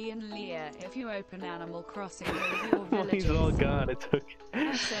Donkey and Leah. If you open Animal Crossing with your Money's villagers, all gone. It took.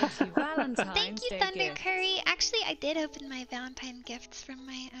 I sent you Valentine's Thank you, Day Thunder gifts. Curry. Actually, I did open my Valentine gifts from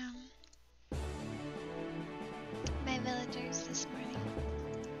my my villagers this morning.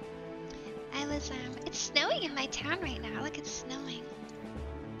 I was it's snowing in my town right now. Look, it's snowing.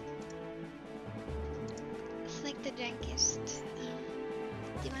 It's like the drunkest.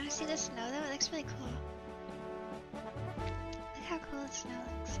 Do you want to see the snow though? It looks really cool. Look how cool the snow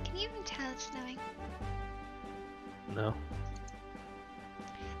looks. Can you even tell it's snowing? No.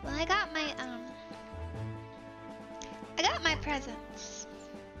 Well, I got my presents.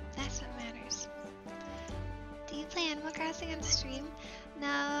 That's what matters. Do you play Animal Crossing on stream? No,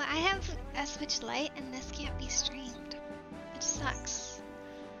 I have a Switch Lite and this can't be streamed, which sucks.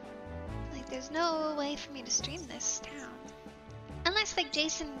 Like, there's no way for me to stream this town. Unless, like,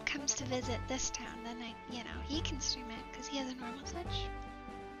 Jason comes to visit this town, then he can stream it because he has a normal Switch.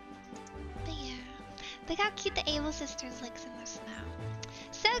 But yeah, look how cute the Able Sisters looks in the snow.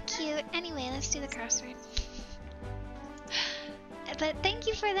 So cute. Anyway, let's do the crossword. But thank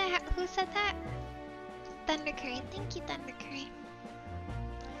you for that. Who said that? Thunder Curry. Thank you, Thunder Curry.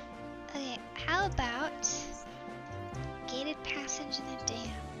 Okay, how about gated passage in a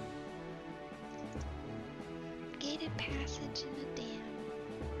dam? Gated passage in a dam.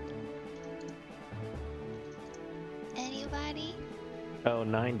 Anybody? Oh,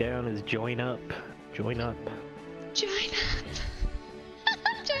 9 down is join up. Join up. Join up.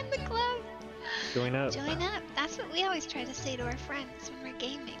 Join the club. Join up. Join up. That's what we always try to say to our friends when we're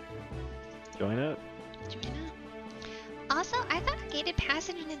gaming. Join up. Join up. Also, I thought a gated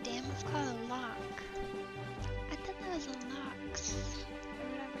passage in a dam was called a lock. I thought that was a locks or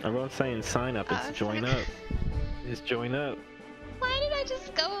whatever. Everyone's saying sign up. It's join up. It's join up. Why did I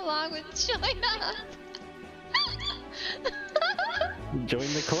just go along with join up?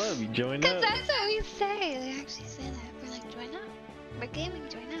 Join the club. You join up. Because that's what we say. We actually say that. We're like, join up. We're gaming,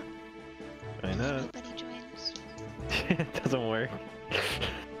 join up. Join up. Nobody joins. It doesn't work.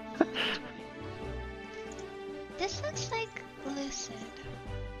 This looks like Lucid.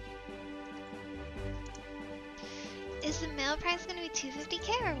 Is the mail price gonna be 250k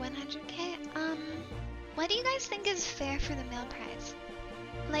or 100k? What do you guys think is fair for the mail price?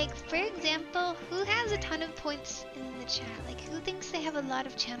 Like, for example, who has a ton of points in the chat? Like, who thinks they have a lot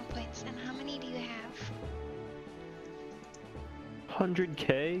of channel points, and how many do you have?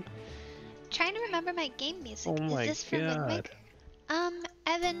 100k? Trying to remember my game music. Oh my Is this from Wind God. Waker?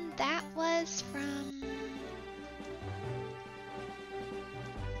 Evan, that was from...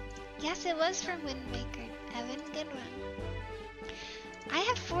 Yes, it was from Wind Waker. Evan, good one. I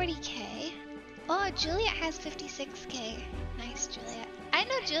have 40k. Oh, Juliet has 56k. Nice, Juliet. I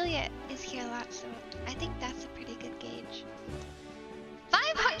know Juliet is here a lot, so I think that's a pretty good gauge.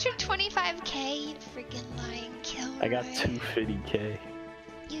 525k, you freaking lying killer. I got 250k.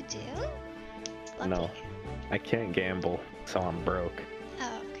 You do? Lucky. No, I can't gamble, so I'm broke.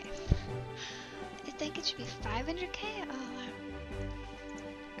 Oh, okay. I think it should be 500k? Oh, wow.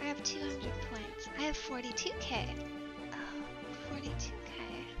 I have 200 points. I have 42k. Oh, 42k.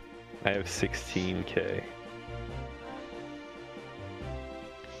 I have 16k.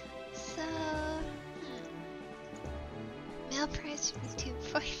 So, mail price should be 2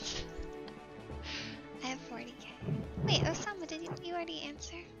 points. I have 40k. Wait, Osama, did you already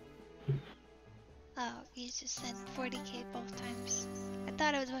answer? Oh, you just said 40k both times. I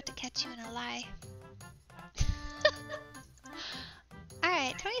thought I was about to catch you in a lie.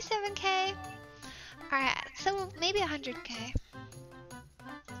 Alright, 27k. Alright, so maybe 100k.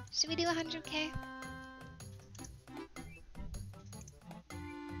 Should we do 100k?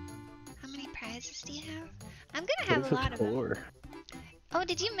 How many prizes do you have? I'm gonna have a lot of them. Oh,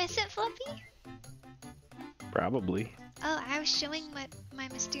 did you miss it, Fluffy? Probably. Oh, I was showing what my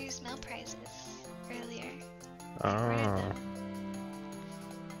mysterious mail prize is earlier. Oh.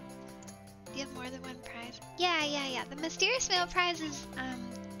 Do you have more than one prize? Yeah. The mysterious mail prize is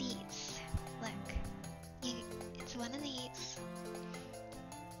these. Look, it's one of these.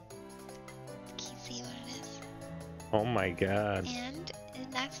 Can you see what it is? Oh my God. And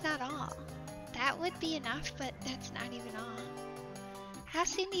that's not all. That would be enough, but that's not even all. How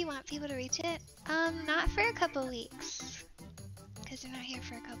soon do you want people to reach it? Not for a couple weeks. Because they're not here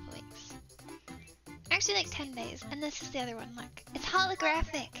for a couple weeks. Actually, like 10 days. And this is the other one, look. It's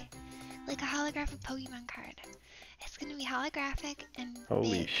holographic. Like a holographic Pokemon card. It's gonna be holographic and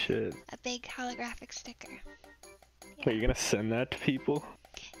Holy big. shit. A big holographic sticker. Yeah. Wait, you're gonna send that to people?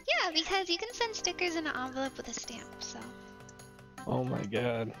 Yeah, because you can send stickers in an envelope with a stamp, so. Oh my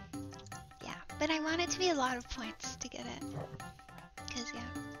God. Yeah, but I want it to be a lot of points to get it. Because, yeah.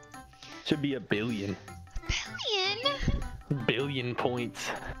 Should be 1 billion. 1 billion? Billion points.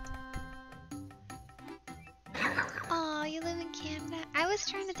 Aw, you live in Canada? I was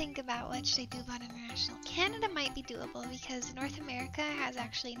trying to think about what should I do about international. Canada might be doable because North America has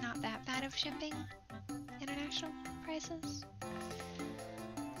actually not that bad of shipping international prices.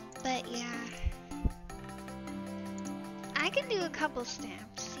 But yeah. I can do a couple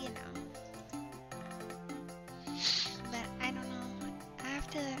stamps, you know. But I don't know. I have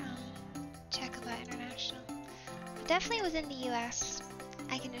to check about international. But definitely within the US,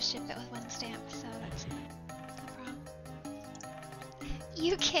 I can just ship it with 1 stamp, so that's no problem.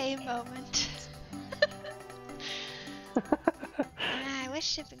 UK moment. I wish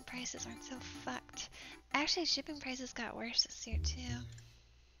shipping prices aren't so fucked. Actually, shipping prices got worse this year too.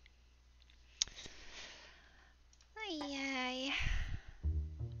 Ay.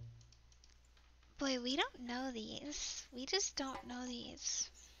 Boy, we don't know these. We just don't know these.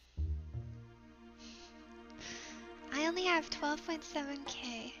 I only have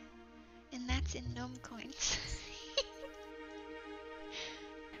 12.7k, and that's in gnome coins.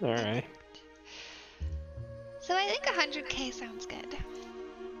 Alright. So I think 100k sounds good.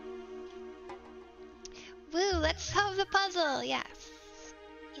 Woo, let's solve the puzzle! Yes.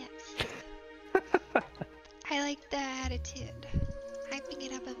 Yes. I like the attitude. Hyping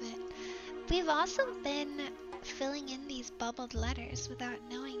it up a bit. We've also been filling in these bubbled letters without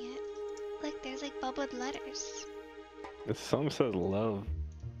knowing it. Look, there's like bubbled letters. This song says love.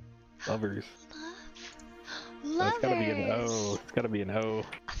 Lovers. Love. It's gotta be an O. It's gotta be an O.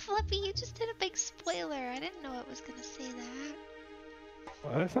 Flippy, you just did a big spoiler. I didn't know it was gonna say that.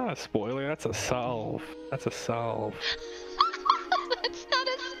 Well, that's not a spoiler, that's a solve. That's a solve. That's not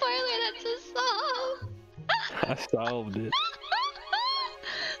a I solved it.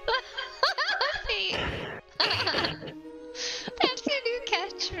 That's your new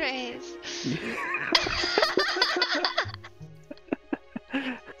catchphrase.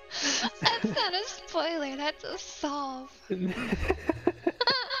 That's not a spoiler, that's a solve.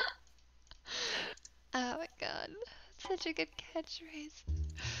 Oh my god. Such a good catchphrase.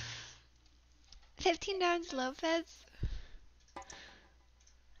 15 downs Lopez.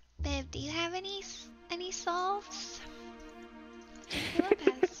 Babe, do you have any solves?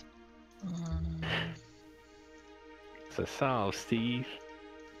 Lopez. It's a solve, Steve.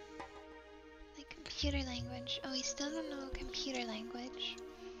 Like computer language. Oh, we still don't know computer language.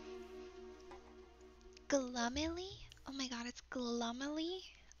 Glumily? Oh my god, it's glumily?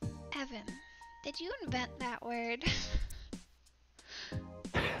 Evan, did you invent that word?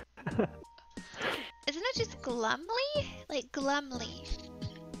 Isn't it just glumly? Like glumly.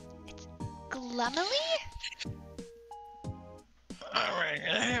 It's glumily? Alright,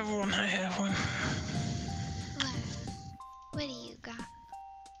 I have one. What do you got?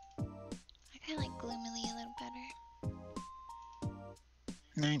 I kinda like gloomily a little better.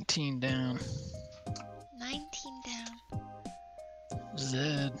 19 down. 19 down.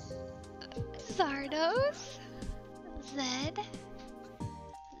 Zed. Zardos? Zed?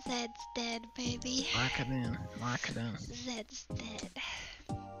 Zed's dead, baby. Lock it in. Zed's dead.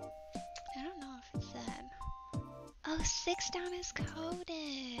 I don't know if it's Zed. Oh, 6 down is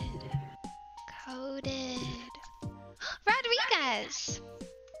coded. Rodriguez!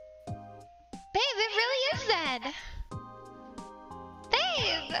 Babe, it really is Zed!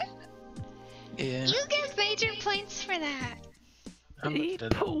 Babe! Yeah. You get major points for that. He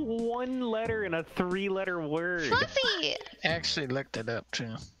put one letter in a 3-letter word. Fluffy! I actually looked it up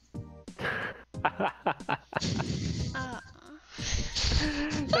too. Oh.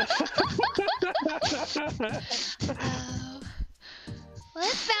 Well,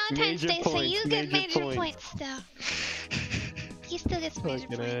 it's Valentine's Day, so you get major points still. He still gets major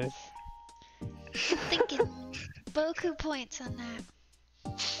points. I'm thinking Boku points on that.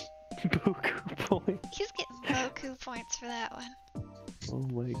 Boku points. He's getting Boku points for that one. Oh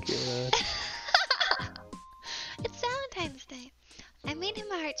my god. It's Valentine's Day. I made him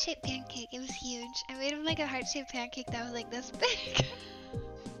a heart-shaped pancake. It was huge. I made him like a heart-shaped pancake that was like this big.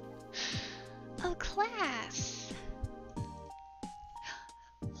 Oh, class.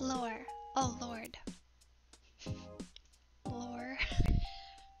 Lore. Oh, Lord. Lore.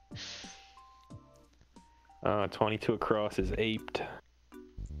 22 across is aped.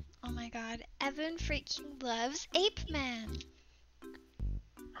 Oh my god. Evan freaking loves Ape Man.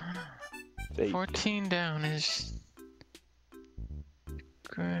 14 down is...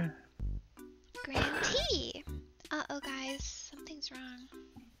 Grand T. Uh-oh, guys. Something's wrong.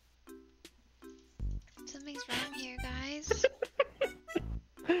 Something's wrong here, guys.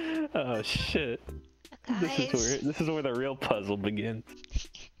 Oh shit. Guys. This is where the real puzzle begins.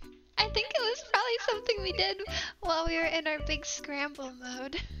 I think it was probably something we did while we were in our big scramble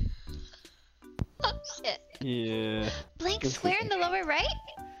mode. Oh shit. Yeah. Blank square in the lower right?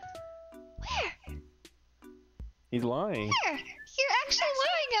 Where? He's lying. Where? You're actually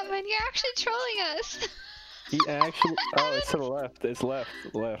lying, Evan. You're actually trolling us. He actually. Oh, it's to the left. It's left.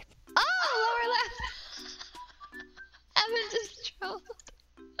 Left. Oh, lower left. Evan just trolled.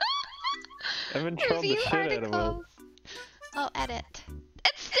 Evan trolled the shit out of us. Oh, edit.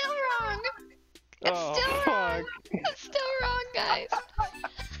 It's still wrong. It's Oh, still fuck. wrong. It's still wrong, guys.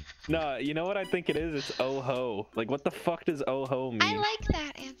 No, you know what I think it is? It's oh ho. Like, what the fuck does oh ho mean? I like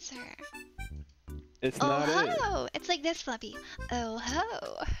that answer. It's Oh not it. ho! It's like this, Fluffy. Oh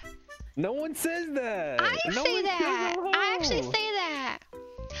ho! No one says that. I no say one that. Says, oh, ho. I actually say that.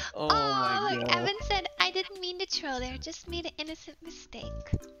 Oh my look, god. Evan said I didn't mean to troll there. Just made an innocent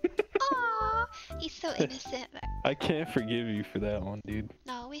mistake. Aw, he's so innocent. I can't forgive you for that one, dude.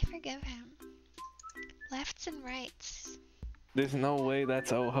 No, we forgive him. Lefts and rights. There's no way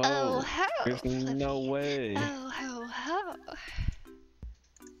that's oh ho. Oh ho! There's Fluffy. no way. Oh ho ho!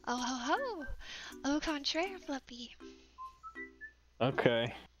 Oh ho ho! Au contraire, Fluffy.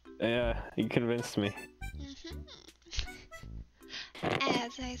 Okay. Yeah, you convinced me.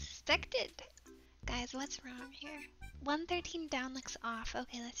 As I suspected. Guys, what's wrong here? 113 down looks off.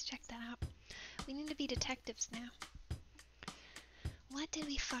 Okay, let's check that out. We need to be detectives now. What did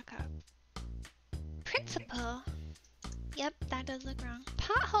we fuck up? Principal. Yep, that does look wrong.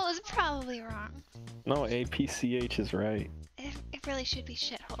 Pothole is probably wrong. No, APCH is right. It really should be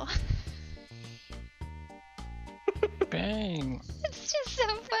shithole. Bang. It's just so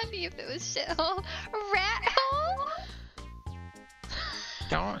funny if it was shithole. Rat hole?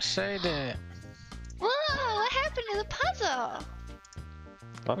 Don't say that. Whoa, what happened to the puzzle?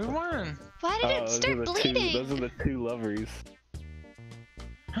 We won. Why did it start bleeding? Those are the two lovers.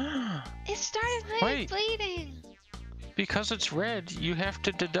 It started bleeding. Because it's red, you have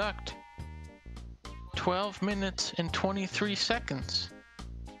to deduct 12 minutes and 23 seconds.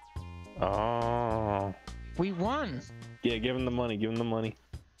 Oh. We won. Yeah, give him the money. Give him the money.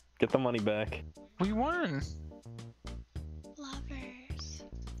 Get the money back. We won. Lovers.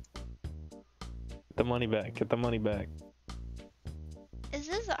 Get the money back. Get the money back. Is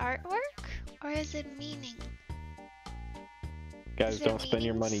this artwork or is it meaning? Guys, don't spend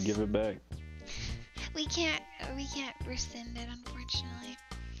your money. Give it back. We can't rescind it, unfortunately.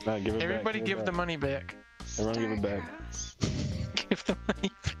 No, give it Everybody back. give the money back. Everyone give it back. Give the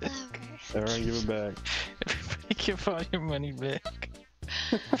money back. Lovers. Everyone give it back. Everybody give all your money back.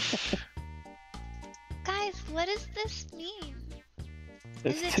 Guys, what does this mean?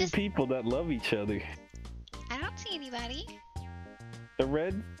 It's Is it two just- people that love each other. I don't see anybody. The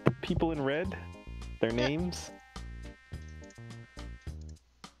red people in red, their names,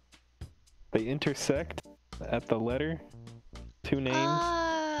 they intersect at the letter. Two names.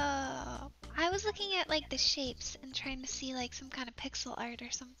 Oh, I was looking at like the shapes and trying to see like some kind of pixel art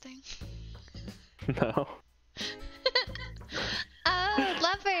or something. No. Oh,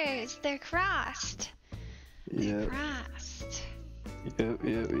 lovers! They're crossed. They're Yep. crossed. Yep.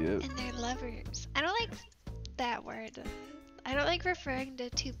 And they're lovers. I don't like that word. I don't like referring to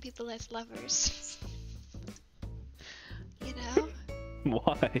two people as lovers. You know?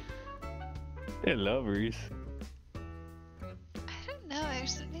 Why? They're lovers. I don't know.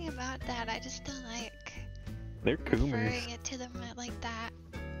 There's something about that I just don't like. They're coomers. Referring it to them like that.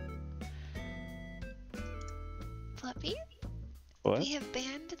 Fluffy? What? We have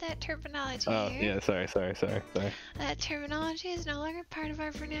banned that terminology Oh, here. yeah, sorry. That terminology is no longer part of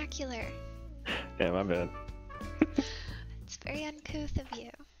our vernacular. Yeah, my bad. It's very uncouth of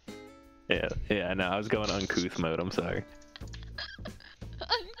you. Yeah, no, I was going uncouth mode, I'm sorry.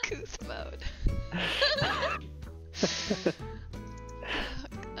 Uncouth mode. Oh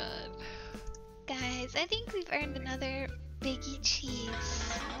god. Guys, I think we've earned another Biggie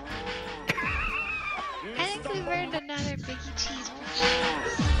Cheese. I think we've earned another Biggie Cheese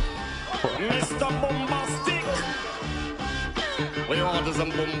performance. Mr. Bombastic. We want some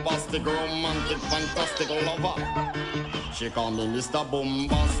bombastic, romantic, fantastic lover. She call me Mr.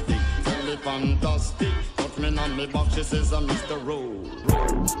 Bombastic, tell me fantastic. Touch me on me back, she says I'm Mr. Roll.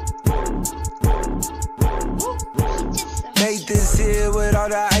 Made this here with all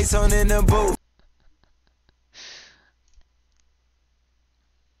the ice on in the booth.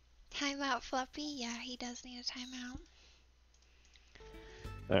 Timeout, Fluffy? Yeah, he does need a timeout.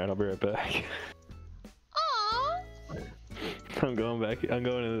 Alright, I'll be right back. Aww! I'm going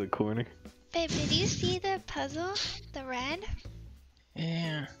into the corner. Babe, did you see the puzzle? The red?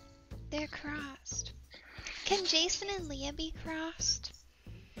 Yeah. They're crossed. Can Jason and Leah be crossed?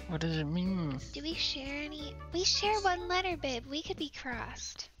 What does it mean? Do we share any? We share one letter, babe. We could be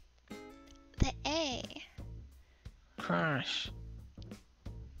crossed. The A. Crush.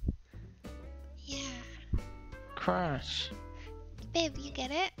 Yeah. Crush. Babe, you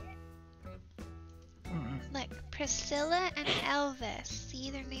get it? Mm. Look, Priscilla and Elvis. See,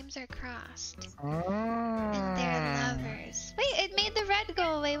 their names are crossed. And And they're lovers. Wait, it made the red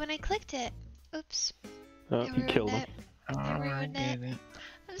go away when I clicked it. Oops. Oh, I you ruined killed him. it. Oh, I ruined get it.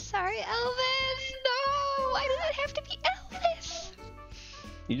 I'm sorry, Elvis. No, why does it have to be Elvis?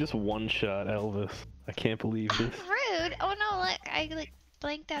 You just one-shot Elvis. I can't believe this. Rude. Oh no, look, I like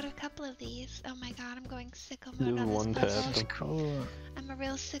blanked out a couple of these. Oh my god, I'm going sicko You mode just on this one-tapped puzzle. him. That's cool. I'm a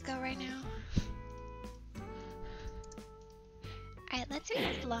real sicko right now. Alright, let's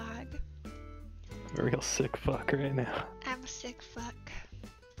read the vlog. I'm a real sick fuck right now. I'm a sick fuck,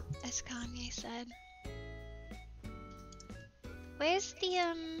 as Kanye said. Where's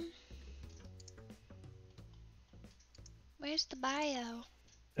the bio?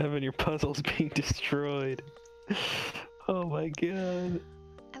 Evan, your puzzle's being destroyed. Oh my god.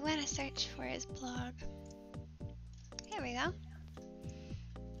 I want to search for his blog. Here we go.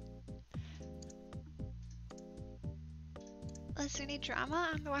 Was there any drama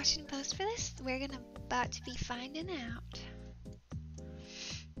on the Washington Post for this? We're about to be finding out.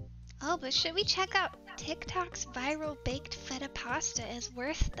 Oh, but should we check out TikTok's viral baked feta pasta is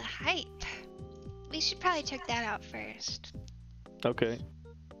worth the hype? We should probably check that out first. Okay.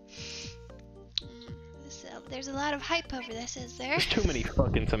 There's a lot of hype over this, is there? There's too many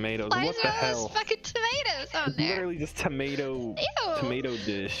fucking tomatoes. Why What is the there all hell? those fucking tomatoes on there? Literally just tomato Ew.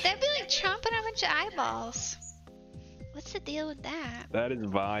 dish. That'd be like chomping on a bunch of eyeballs. What's What's the deal with that? That is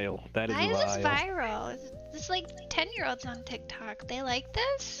vile. That is Why is vile. this viral? This like 10-year-olds on TikTok. They like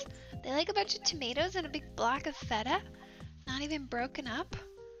this? They like a bunch of tomatoes and a big block of feta? Not even broken up?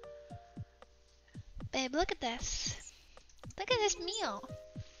 Babe, look at this. Look at this meal.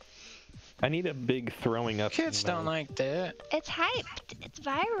 I need a big throwing up. Kids don't like that. It's hyped. It's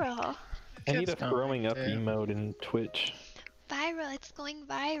viral. I need a Kids don't throwing like up that. emote in Twitch. Viral. It's going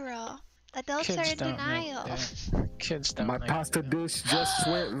viral. Adults Kids are in don't like denial. that. Kids don't My like pasta that. dish just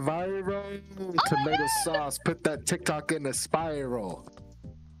went viral. Tomato sauce. Put that TikTok in a spiral.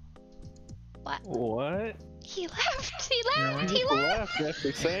 What? He left. He left. He He left. left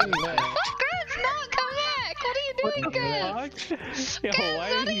after saying that. Grizz, no, come back. What are you doing, Grizz? Yo, why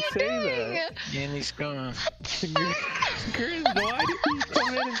did he say that? Yeah, and he's gone. Grizz, why did he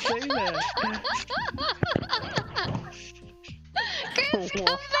come in and say that? Grizz, come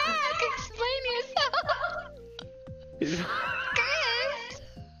back. Explain yourself. Grizz.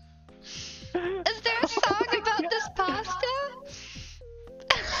 Is there a song about this pasta?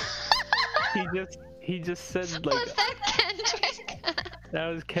 He just said like Was that Kendrick? that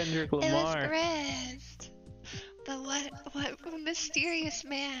was Kendrick It was Lamar. Grizz. But what a mysterious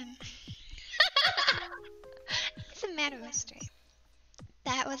man. It's a man of mystery.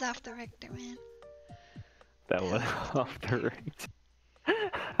 That was off the Richter, man. That was off the right.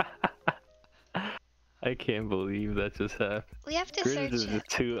 I can't believe that just happened. We have to Grizz search is it. just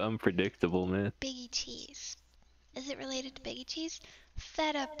too unpredictable, man. Biggie cheese. Is it related to Biggie cheese?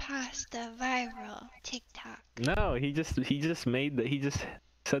 Feta pasta viral TikTok. No, he just made that. He just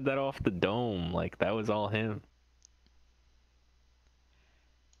said that off the dome. Like that was all him.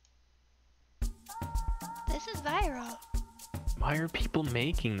 This is viral. Why are people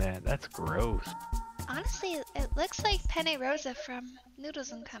making that? That's gross. Honestly, it looks like Penne Rosa from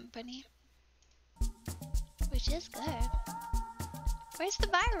Noodles and Company. Which is good. Where's the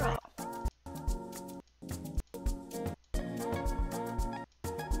viral?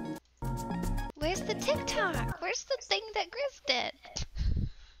 Where's the TikTok? Where's the thing that Grizz did?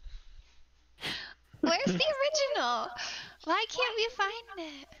 Where's the original? Why can't we find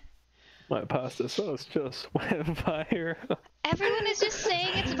it? My pasta sauce just went viral. Everyone is just saying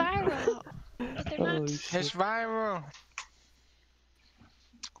it's viral. But they're not. Holy shit. It's viral.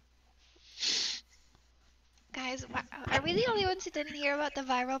 Guys, are we the only ones who didn't hear about the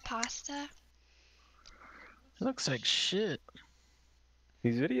viral pasta? Looks like shit.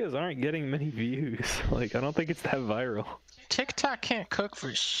 These videos aren't getting many views. Like, I don't think it's that viral. TikTok can't cook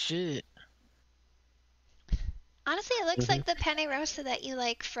for shit. Honestly, it looks like the penne rosa that you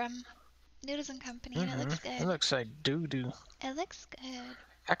like from Noodles and Company, and it looks It good. looks like doo-doo. It looks good.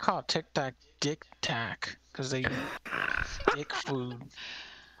 I call TikTok dick tack because they dick food.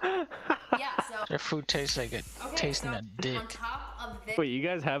 Yeah, so Their food tastes like it tasting a on dick. top of this, Wait, you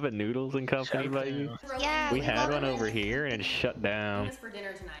guys have a Noodles and Company by you? Yeah, We we had love one it. over here and it shut down. this for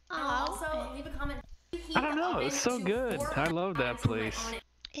dinner tonight. Aw. Also, leave a comment. I don't know, it's so good. I love that place.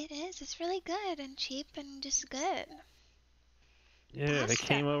 It is. It's really good and cheap and just good. Yeah, they Pasta.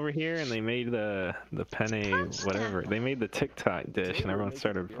 came over here and they made the penne Pasta. whatever. They made the TikTok dish and everyone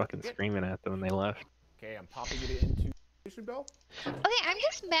started fucking screaming at them and they left. Okay, I'm popping it into Bell. Okay, I'm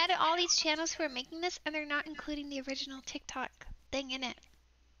just mad at all these channels who are making this and they're not including the original TikTok thing in it.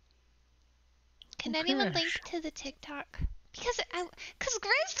 Can anyone Okay. link to the TikTok? Because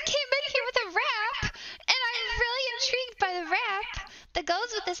Grizz came in here with a rap, and I'm really intrigued by the rap that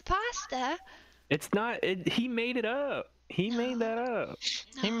goes with this pasta. It's not. He made it up. He made that up.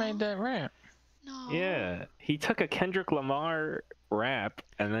 He made that rap. No. Yeah, he took a Kendrick Lamar rap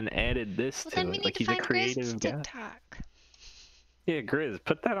and then added this Well, to then we it. need Like to he's a find Grizz's creative guy. TikTok. Yeah, Grizz,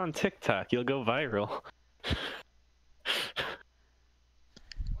 put that on TikTok. You'll go viral.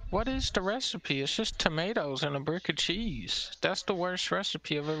 What is the recipe? It's just tomatoes and a brick of cheese. That's the worst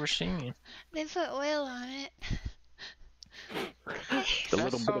recipe I've ever seen. They put oil on it. Guys, A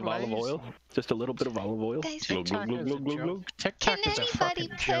little That's bit so of olive oil. lazy. Just a little bit of olive oil. Guys, Glug, glug, TikTok glug, is a glug, glug, glug. joke. TikTok Can is a anybody fucking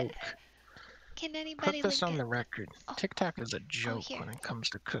put- joke. can anybody Put this link on it? the record. Oh. TikTok is a joke here. when it comes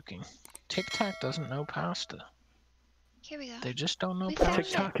to cooking. TikTok doesn't know pasta. Here we go. They just don't know We found pasta. it.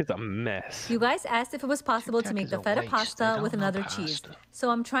 TikTok is a mess. You guys asked if it was possible to TikTok make is the a feta waste. pasta They with don't know another cheese. pasta. So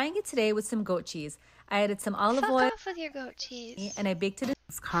I'm trying it today with some goat cheese. I added some olive Fuck oil off with your goat cheese. and I baked it in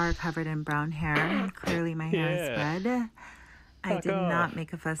Scar covered in brown hair, and clearly my hair is Yeah. red. I Fuck did not off.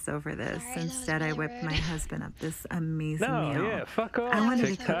 make a fuss over this. Sorry, that was Instead, I really whipped my rude. husband up this amazing No, meal. yeah, fuck off. I wanted to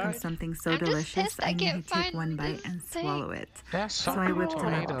cook TikTok. him something so I'm just delicious, pissed I I knew can't he'd take find one bite this and thing. swallow it. That's So I whipped him up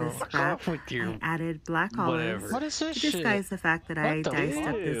tomato. this Fuck wrap. off with your I added black whatever. olives What is to this shit? disguise the fact that I What the diced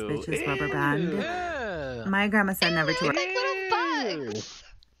up this Ew, bitch's rubber ew. band. Yeah. My grandma said never to. Like little bugs.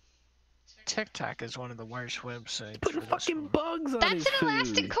 TikTok is one of the worst websites. Putting fucking bugs on his That's an food.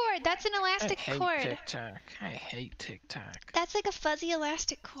 elastic cord. That's an elastic I hate cord. TikTok. I hate TikTok. That's like a fuzzy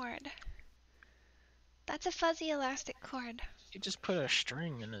elastic cord. That's a fuzzy elastic cord. He just put a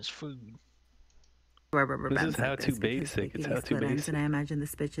string in his food. This is how too basic. It's how too basic. And I imagine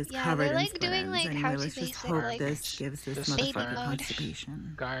this bitch is Yeah, covered they're in like split doing ends. like Anyway, how let's to just basic hope like this gives this baby motherfucker mode.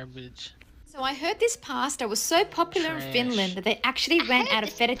 constipation. Garbage. So I heard this pasta was so popular in Trash. Finland that they actually ran out of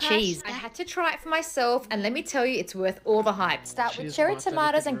feta cheese. I had to try it for myself, and let me tell you, it's worth all the hype. Start with She's cherry bought that at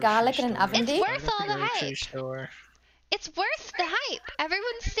tomatoes the and garlic in grocery an store. oven It's dip. worth all the Grocery hype. store. It's worth the hype.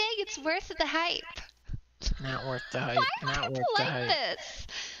 Everyone's saying it's worth the hype. Not worth the hype. Why Not do worth people the like hype. this?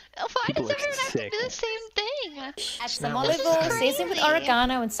 Why People does are everyone have to sick. do the same thing? Add It's some not olive worth oil, the hype. season with Crazy.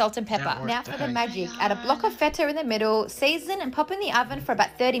 oregano and salt and Not pepper. worth Now the for the hype. magic. Add a block of feta in the middle, season and pop in the oven for about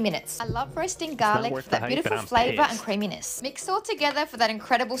 30 minutes. I love roasting garlic worth for the that hype, beautiful and I'm flavor and pissed. creaminess. Mix all together for that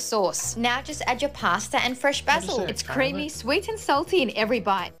incredible sauce. Now just add your pasta and fresh basil. that, It's garlic? creamy, sweet and salty in every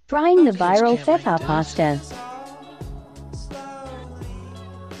bite. Trying the Kids viral can't make feta this. pasta.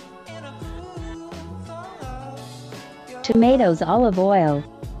 Tomatoes, olive oil,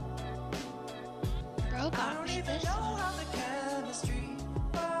 Robot made this one.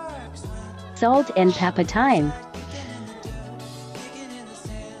 salt and pepper thyme.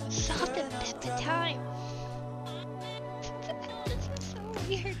 Salt and pepper time. This is so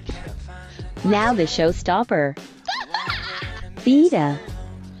weird. Now the showstopper. Feta.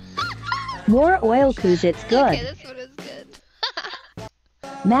 More oil cause it's Okay, good. this one is good.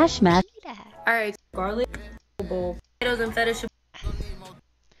 Mash. Pita. Alright, garlic, potatoes, and feta should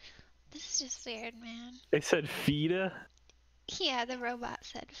This is just weird, man. They said feta. Yeah, the robot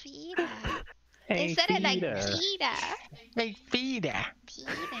said feta. Hey, They said it like feta. pita. Hey, Fida.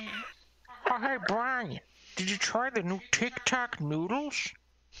 Pita. Oh, hey, Brian. Did you try the new TikTok noodles?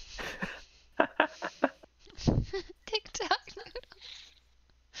 TikTok noodles.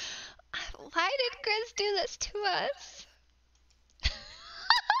 Why did Chris do this to us?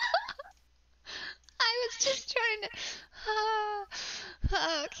 I was just trying to.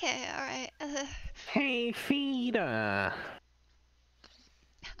 Okay, alright. Hey, feta.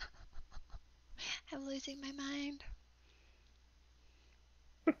 I'm losing my mind.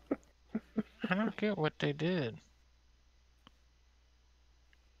 I don't get what they did.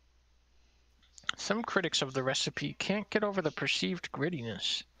 Some critics of the recipe can't get over the perceived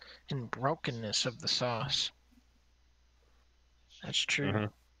grittiness and brokenness of the sauce. That's true.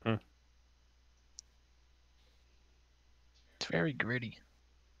 Mhm. It's very gritty.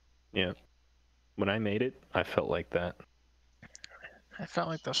 Yeah. When I made it, I felt like that. I felt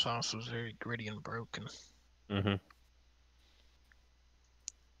like the sauce was very gritty and broken. Mm-hmm.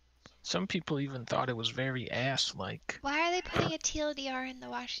 Some people even thought it was very ass-like. Why are they putting a TLDR in the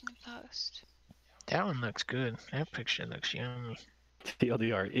Washington Post? That one looks good. That picture looks yummy.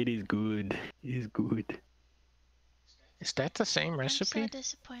 TLDR, it is good. It is good. Is that the same recipe? I'm so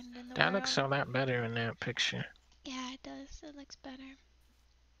disappointed in the That world. looks a lot better in that picture. Yeah, it does. It looks better.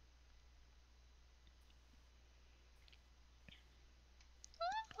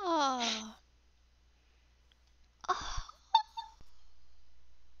 Oh. Oh.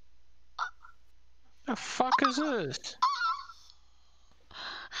 The fuck is this?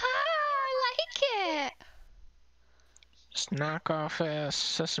 I like it. This knockoff ass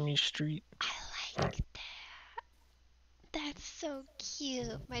Sesame Street. I like that. That's so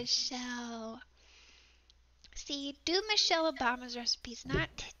cute, Michelle. See, do Michelle Obama's recipes, not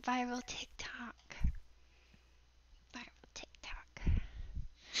viral TikTok. Viral TikTok.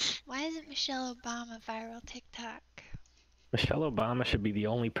 Why isn't Michelle Obama viral TikTok? Michelle Obama should be the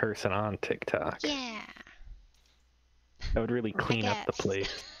only person on TikTok. Yeah. That would really clean up the guess.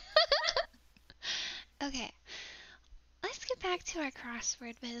 place. Okay. Let's get back to our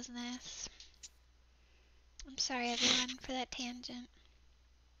crossword business. I'm sorry, everyone, for that tangent.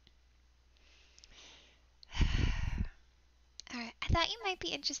 Alright, I thought you might be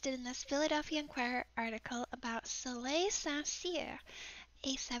interested in this Philadelphia Inquirer article about Soleil Saint-Cyr,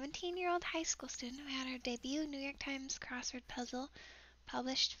 a 17-year-old high school student who had her debut New York Times crossword puzzle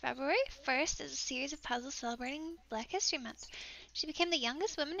published February 1st as a series of puzzles celebrating Black History Month. She became the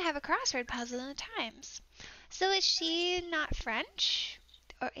youngest woman to have a crossword puzzle in the Times. So is she not French?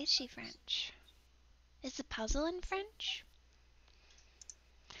 Or is she French? Is the puzzle in French?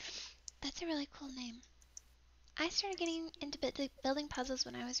 That's a really cool name. I started getting into building puzzles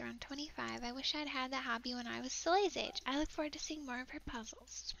when I was around 25. I wish I'd had that hobby when I was Soleil's age. I look forward to seeing more of her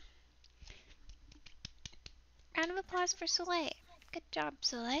puzzles. Round of applause for Soleil. Good job,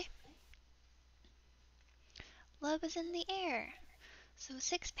 Soleil. Love is in the air. So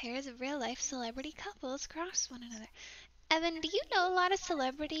 6 pairs of real-life celebrity couples cross one another. Evan, do you know a lot of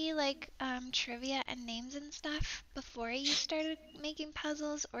celebrity, like, trivia and names and stuff before you started making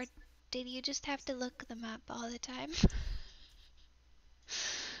puzzles, or did you just have to look them up all the time?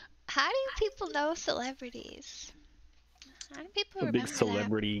 How do people know celebrities? How do people I'm a big remember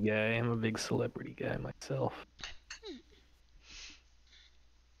celebrity guy. I'm a big celebrity guy myself.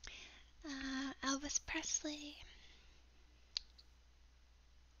 that? Elvis Presley.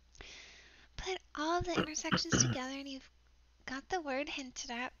 Put all the intersections together and you've got the word hinted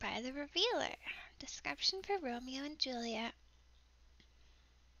at by the revealer. Description for Romeo and Juliet.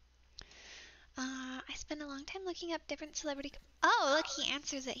 I spent a long time looking up different celebrity... Oh, look, he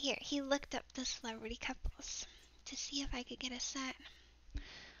answers it here. He looked up the celebrity couples to see if I could get a set.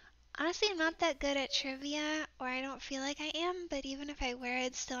 Honestly, I'm not that good at trivia, or I don't feel like I am, but even if I were,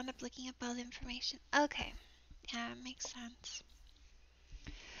 I'd still end up looking up all the information. Okay. Yeah, it makes sense.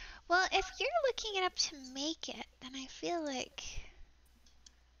 Well, if you're looking it up to make it, then I feel like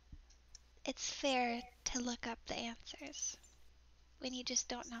it's fair to look up the answers when you just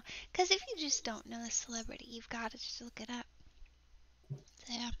don't know. Because if you just don't know the celebrity, you've got to just look it up.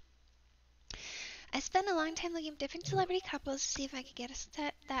 So, yeah. I spent a long time looking at different celebrity couples to see if I could get a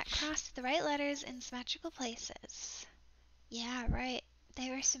set that crossed the right letters in symmetrical places. Yeah, right. They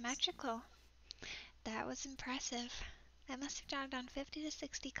were symmetrical. That was impressive. I must have jotted down 50 to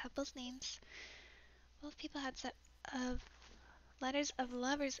 60 couples' names. Both people had set of letters of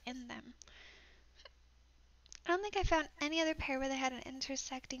lovers in them. I don't think I found any other pair where they had an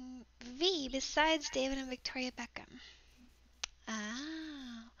intersecting V besides David and Victoria Beckham.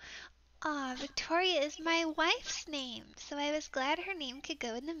 Oh. Aw, Victoria is my wife's name, so I was glad her name could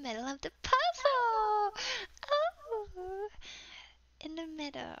go in the middle of the puzzle. Oh, in the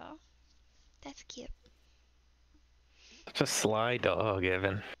middle. That's cute. Such a sly dog,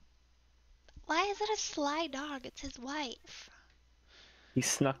 Evan. Why is it a sly dog? It's his wife. He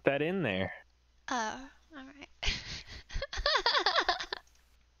snuck that in there. Oh, alright.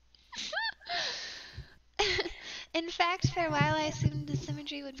 In fact, for a while I assumed the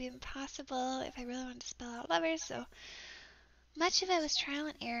symmetry would be impossible if I really wanted to spell out lovers, so much of it was trial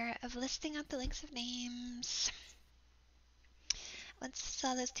and error of listing out the links of names. Once I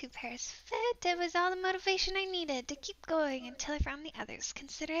saw those 2 pairs fit, it was all the motivation I needed to keep going until I found the others.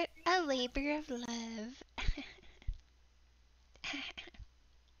 Consider it a labor of love.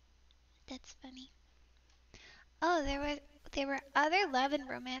 That's funny. Oh, there were other love and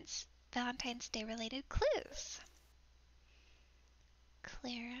romance Valentine's Day related clues.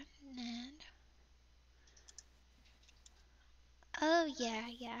 Clara, Ned. Oh,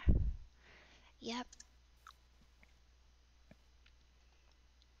 yeah. Yep.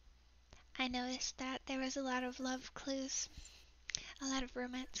 I noticed that there was a lot of love clues. A lot of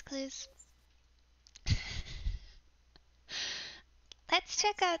romance clues. Let's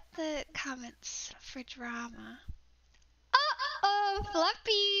check out the comments for drama. Oh,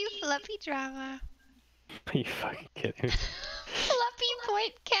 Fluffy drama. Are you fucking kidding me? Fluffy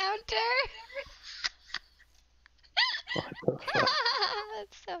point counter. What the fuck?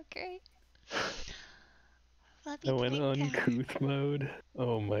 That's so great. Fluffy I went point counter. uncouth mode.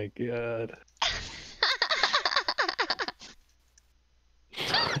 Oh my god.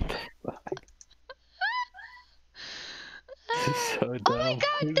 What the fuck? This is so dumb. Oh my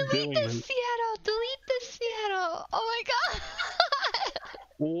god, Who's delete doing this, this? Seattle! Delete this, Seattle! Oh my god!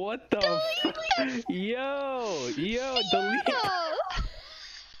 What the fuck? Yo, Seattle! delete. No!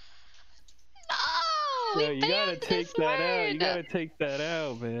 Yo, We you gotta banned take this that word! out. You gotta take that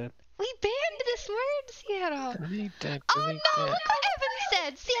out, man. We banned this word, Seattle! Delete that, Oh delete no, that. look what Evan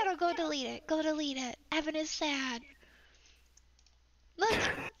said! Seattle, go delete it. Go delete it. Evan is sad. Look!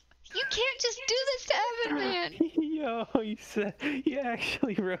 You can't just do this to Evan, man! Yo, you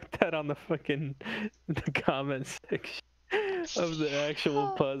actually wrote that on the fucking the comment section of the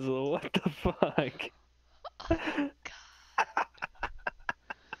actual puzzle. What the fuck? Oh god.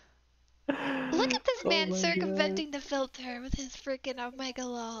 Look at this man circumventing the filter with his freaking omega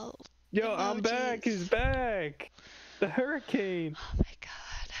lol. Yo, I'm back. He's back. The hurricane. Oh my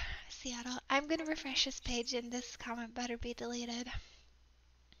god. Seattle, I'm gonna refresh this page and this comment better be deleted.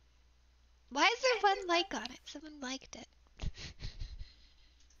 Why is there 1 like on it? Someone liked it.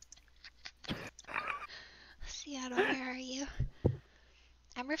 Seattle, where are you?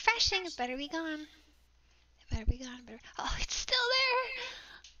 I'm refreshing. It better be gone. It better be gone. Oh, it's still there.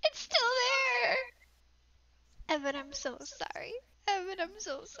 It's still there. Evan, I'm so sorry. Evan, I'm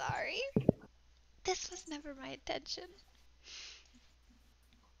so sorry. This was never my intention.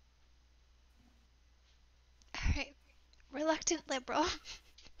 Alright. Reluctant liberal.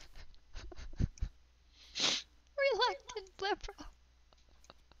 Reluctant liberal.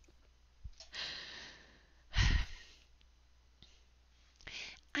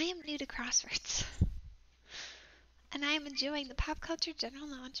 I am new to crosswords, and I am enjoying the pop culture general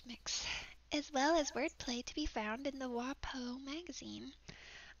knowledge mix, as well as wordplay to be found in the WAPO magazine.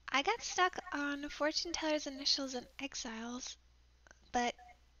 I got stuck on fortune teller's initials and exiles, but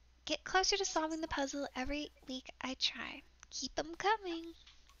get closer to solving the puzzle every week I try. Keep 'em coming.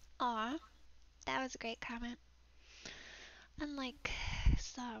 Aw, that was a great comment. Unlike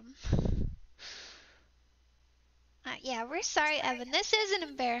some. Yeah, we're sorry, Evan. This is an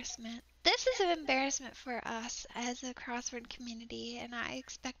embarrassment. This is an embarrassment for us as a crossword community, and I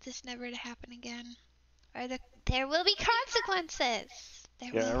expect this never to happen again. Or there will be consequences.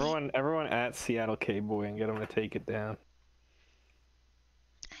 Yeah, everyone at Seattle K-Boy and get him to take it down.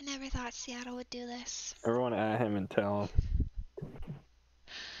 I never thought Seattle would do this. Everyone at him and tell him.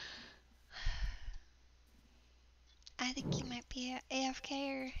 I think he might be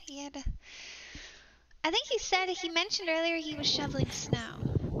AFK, or he had a... I think he mentioned earlier he was shoveling snow.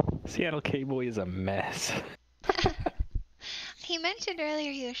 Seattle K-Boy is a mess. He mentioned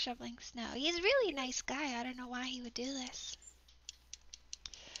earlier he was shoveling snow. He's a really nice guy. I don't know why he would do this.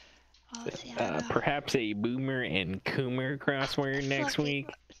 Oh, Perhaps a Boomer and Coomer crossword next week.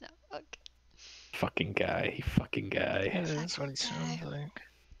 No, okay. Fucking guy. Yeah, that's what he sounds like.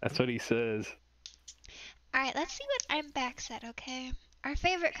 That's what he says. Alright, let's see what I'm back said, okay? Our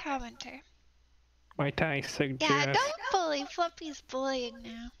favorite commenter. Might I suggest... Yeah, don't bully. Fluffy's bullying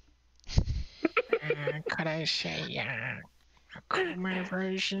now. Could I say, a Coomer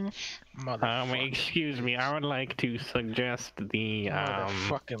version? Excuse me, I would like to suggest the,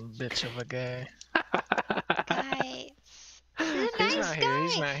 fucking bitch of a guy. Guys. He's a nice guy.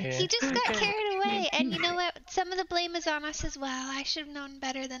 He's not here. He just got carried away. And you know what? Some of the blame is on us as well. I should have known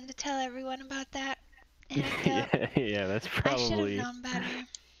better than to tell everyone about that. yeah, that's probably... I should have known better.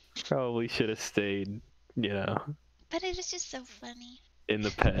 Probably should have stayed, you know. But it was just so funny. In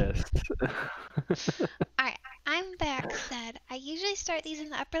the past. Alright, I'm back said. I usually start these in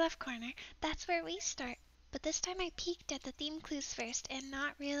the upper left corner. That's where we start. But this time I peeked at the theme clues first and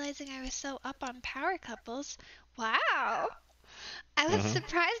not realizing I was so up on power couples. Wow! I was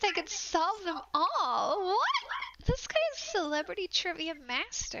surprised I could solve them all. What? This guy's celebrity trivia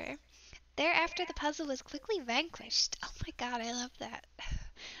master. Thereafter, the puzzle was quickly vanquished. Oh my god, I love that.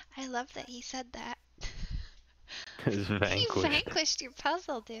 I love that he said that. Vanquished. You vanquished your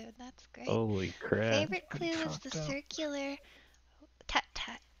puzzle, dude. That's great. Holy crap. Favorite clue is the circular... Tut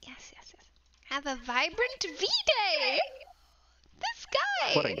tut. Yes. Have a vibrant V-Day! This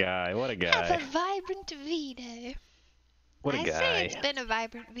guy! What a guy. Have a vibrant V-Day. What a guy. I say it's been a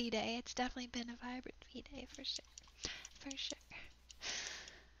vibrant V-Day. It's definitely been a vibrant V-Day for sure. For sure.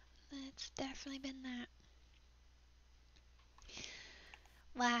 It's definitely been that.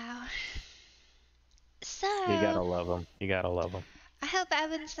 Wow. So... You gotta love him. I hope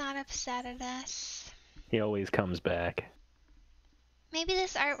Evan's not upset at us. He always comes back. Maybe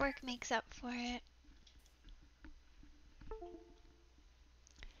this artwork makes up for it.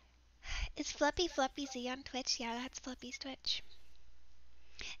 Is Fluppy Z on Twitch? Yeah, that's Fluppy's Twitch.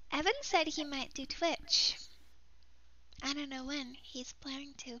 Evan said he might do Twitch. I don't know when he's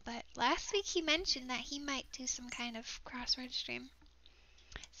planning to, but last week he mentioned that he might do some kind of crossword stream.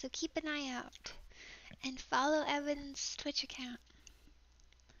 So keep an eye out and follow Evan's Twitch account.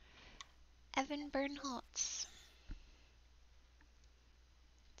 Evan Birnholz.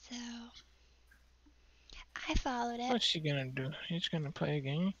 So I followed it. What's he gonna do? He's gonna play a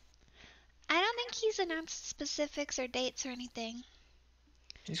game? I don't think he's announced specifics or dates or anything.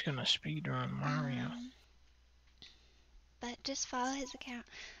 He's gonna speedrun Mario. But just follow his account.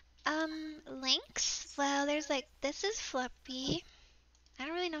 Links? Well, there's like, this is Fluppy. I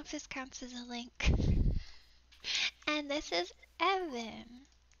don't really know if this counts as a link. And this is Evan.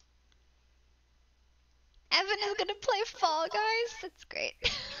 Evan is gonna play Fall Guys. That's great.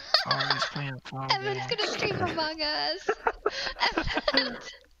 Oh, he's playing Fall Guys. Evan's gonna stream Among Us.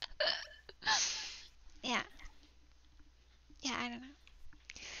 Yeah. Yeah, I don't know.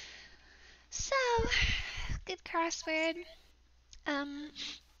 So, good crossword.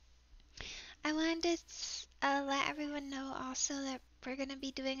 I wanted to let everyone know also that we're gonna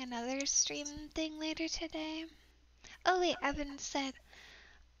be doing another stream thing later today. Oh wait, Evan said,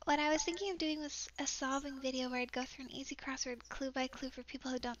 what I was thinking of doing was a solving video where I'd go through an easy crossword clue by clue for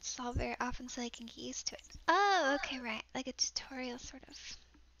people who don't solve very often so they can get used to it. Oh, okay, right. Like a tutorial sort of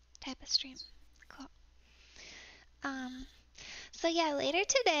type of stream. Cool. So yeah, later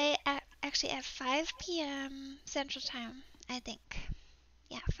today, actually at 5 p.m. Central Time, I think.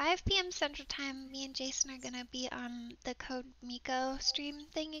 Yeah, 5 p.m. Central Time, me and Jason are gonna be on the Code Miko stream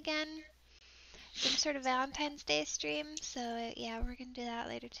thing again. Some sort of Valentine's Day stream, so yeah, we're gonna do that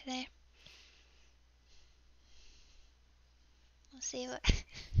later today. We'll see what...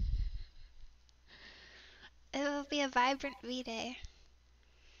 It will be a vibrant V-Day.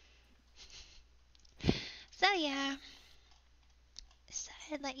 So yeah, so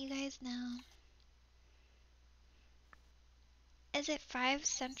I'd let you guys know. Is it 5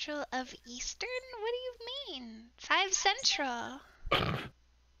 Central of Eastern? What do you mean? 5 Central. Yeah,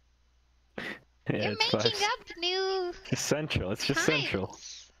 You're it's making 5. up new It's Central. It's just times. Central.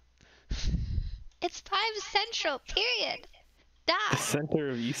 It's 5 Central, period. The Dot. center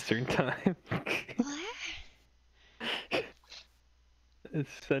of Eastern Time. What?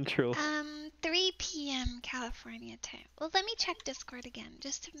 It's Central. 3 p.m. California time. Well, let me check Discord again,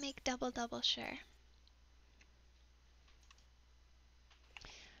 just to make double sure.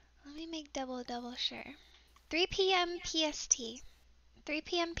 Let me make double sure. 3 p.m. PST. 3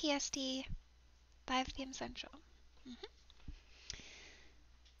 p.m. PST, 5 p.m. Central.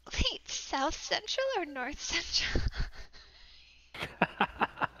 Wait, South Central or North Central?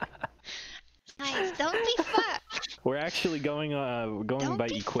 Nice, don't be fucked. We're actually going by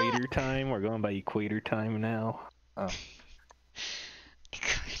Equator Time. We're going by Equator Time now. Oh.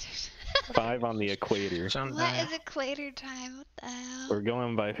 5 on the equator. What is Equator Time? What the hell? We're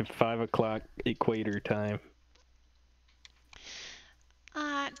going by 5 o'clock Equator Time.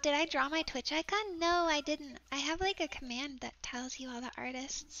 Did I draw my Twitch icon? No, I didn't. I have like a command that tells you all the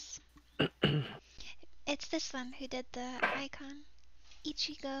artists. It's this one who did the icon.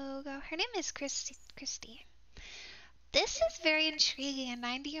 Ichigo. Her name is Christy. This is very intriguing. A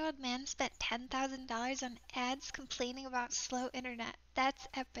 90-year-old man spent $10,000 on ads complaining about slow internet. That's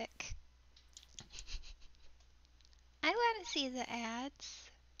epic. I want to see the ads.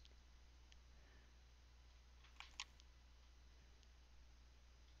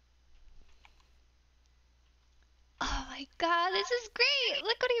 Oh my god, this is great!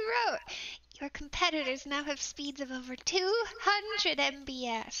 Look what he wrote! Your competitors now have speeds of over 200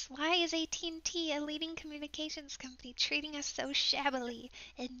 Mbps. Why is AT&T, a leading communications company, treating us so shabbily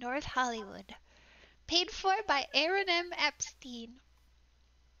in North Hollywood? Paid for by Aaron M. Epstein.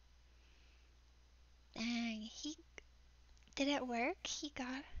 Dang, did it work? He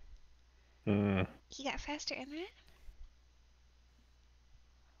got faster internet?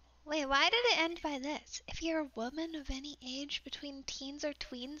 Wait, why did it end by this? If you're a woman of any age between teens or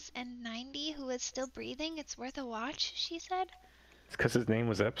tweens and 90 who is still breathing, it's worth a watch, she said? It's because his name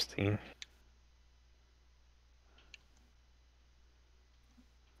was Epstein.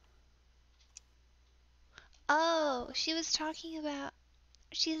 Oh, she was talking about...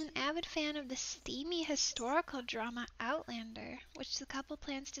 She's an avid fan of the steamy historical drama Outlander, which the couple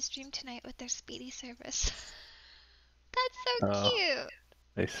plans to stream tonight with their speedy service. That's so cute!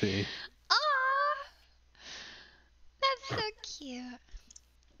 I see. Aww! That's so cute.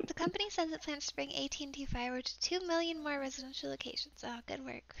 The company says it plans to bring AT&T fiber to 2 million more residential locations. Oh, good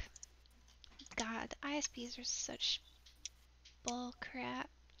work. God, ISPs are such bull crap.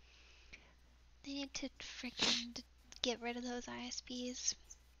 They need to freaking get rid of those ISPs.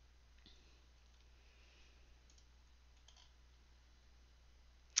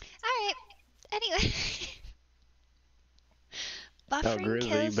 Alright, anyway. Buffering Grizzly,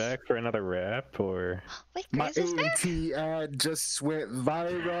 kills... you back for another rap, or? Wait, my Grizz is AT ad just went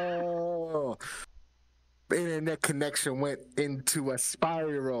viral. Internet connection went into a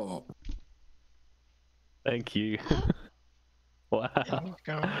spiral. Thank you. Wow. Oh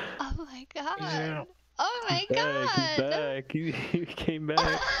my god. Yeah. Oh my god. He's back. He came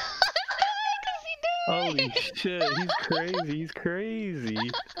back. Holy shit, he's crazy. He's crazy.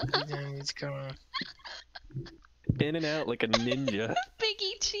 He's coming. In and out like a ninja.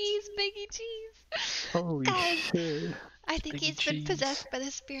 Biggie cheese, Biggie cheese. Holy shit. I think he's been possessed by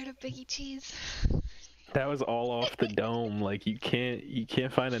the spirit of Biggie cheese. That was all off the dome. Like you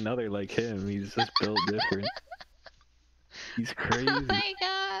can't find another like him. He's just built different. He's crazy. Oh my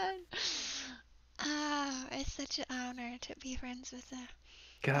god. Ah, it's such an honor to be friends with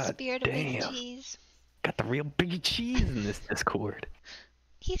the spirit of Biggie cheese. Got the real Biggie cheese in this Discord.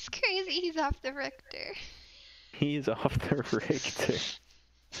 He's crazy. He's off the Richter. He's off the Richter.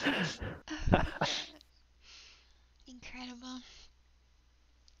 Incredible.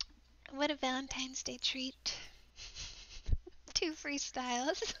 What a Valentine's Day treat. 2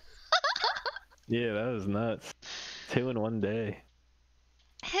 freestyles. Yeah, that was nuts. 2 in one day.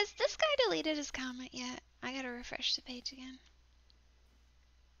 Has this guy deleted his comment yet? I gotta refresh the page again.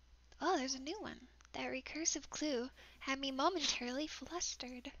 Oh, there's a new one. That recursive clue had me momentarily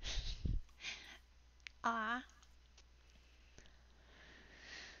flustered. Ah.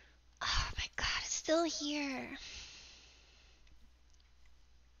 Oh my god, it's still here.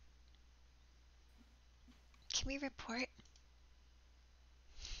 Can we report?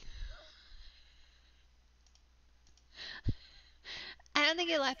 I don't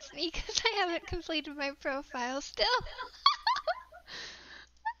think it lets me because I haven't completed my profile still.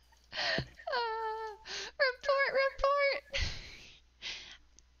 Report.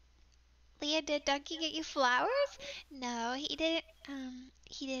 Leah, did Donkey get you flowers? No, he didn't.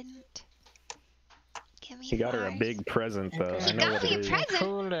 He didn't give me He got her a big present though. He I know got what me it a is.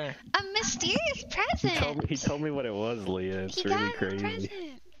 present. A mysterious present. He told me what it was, Leah. It's He really got me a crazy.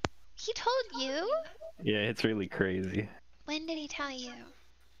 present. He told you? Yeah, it's really crazy. When did he tell you?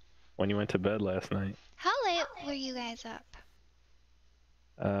 When you went to bed last night. How late were you guys up?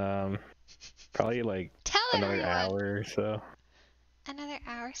 Probably like Tell another everyone. hour or so. Another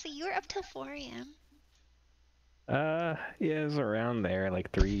hour. So you were up till 4 a.m. Yeah, it was around there, like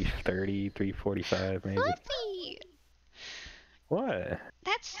 3:30, 3:45 maybe. Fluffy! What?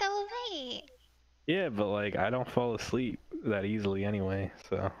 That's so late. Yeah, but like I don't fall asleep that easily anyway,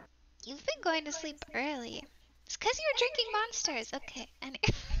 so. You've been going to sleep early. It's because you were drinking monsters. Okay.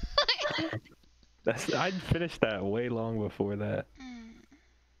 I'd finished that way long before that.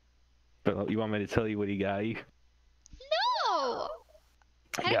 But you want me to tell you what he got you? No!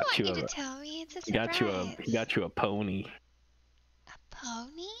 I don't want you to tell me. It's a surprise. He got you a pony. A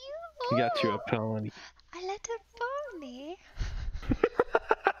pony? He got you a pony. A little pony?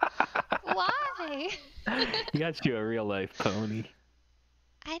 Why? He got you a real life pony.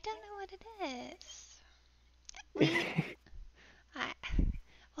 I don't know what it is.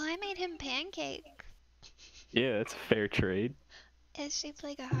 I made him pancake. Yeah, that's a fair trade. It's shaped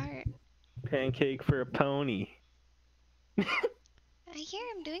like a heart. Pancake for a pony. I hear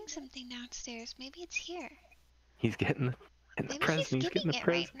him doing something downstairs. Maybe it's here. He's getting the present. He's getting it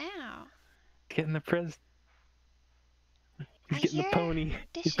right now. Getting the present. He's getting the pony.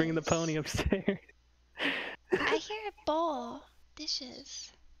 He's bringing the pony upstairs. I hear a bowl.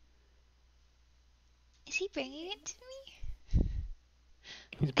 Dishes. Is he bringing it to me?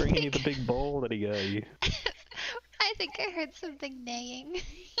 He's bringing you the big bowl that he got you. I think I heard something neighing.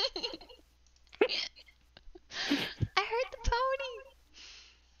 I heard the pony.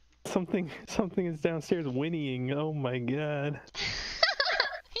 Something is downstairs whinnying. Oh my god.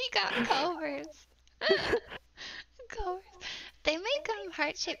 He got Covers. Covers. They make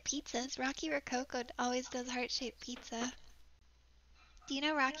heart-shaped pizzas. Rocky Rococo always does heart-shaped pizza. Do you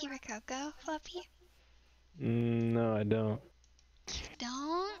know Rocky Rococo, Floppy? No, I don't. You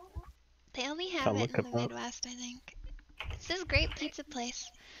don't? They only have it in the Midwest, I think. This is a great pizza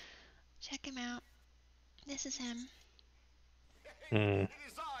place. Check him out. This is him. It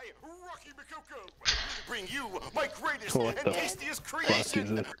is I, Rocky Rococo, here to bring you my greatest What and the tastiest fuck creation. is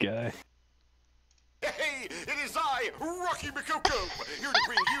this guy? Hey, it is I, Rocky Rococo, here to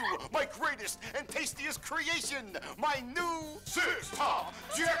bring you my greatest and tastiest creation, my new six-top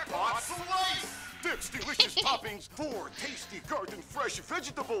jackpot slice. 6 delicious toppings, 4 tasty garden fresh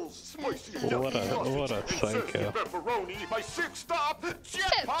vegetables, spicy What a psycho. pepperoni, my 6-top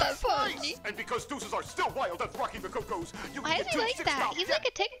jackpot slice. And because deuces are still wild at Rocky Rococo's, you Why can is get he 2 like that? six-top He's like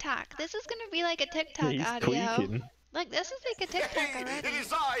a TikTok. This is gonna be like a TikTok He's audio. tweaking. Like, this is like a TikTok already. It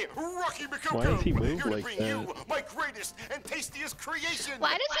is I, Rocky Rococo, Why does he move here to like bring that? you my greatest and tastiest creation.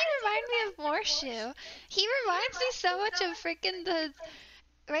 Why does he remind me of Morshoe? He reminds me so much of freaking the...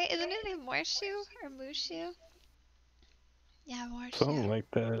 Right? Isn't his name Morshoe? Or Mooshoe? Yeah, Morshoe. Something like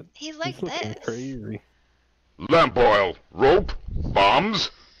that. He's like He's looking this. crazy. Lamp oil, rope, bombs.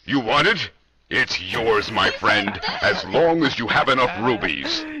 You want it? It's yours, my friend, as long as you have enough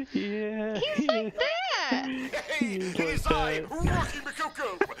rubies. Yeah. He's like that. Hey, it is I, Rocky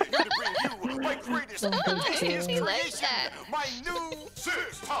Rococo, here to bring you my greatest and tastiest He like creation, that. my new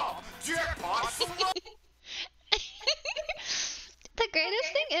six-top jackpot slice. The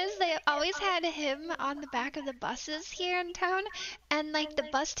greatest thing is they always had him on the back of the buses here in town, and like the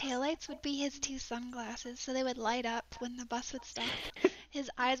bus taillights would be his 2 sunglasses, so they would light up when the bus would stop. His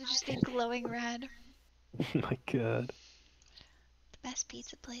eyes would just be glowing red. Oh my god. The best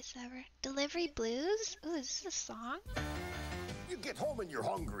pizza place ever. Delivery Blues? Ooh, is this a song? You get home and you're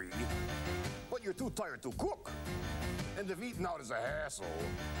hungry, but you're too tired to cook. And if eating out is a hassle,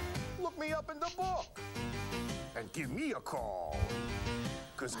 look me up in the book and give me a call.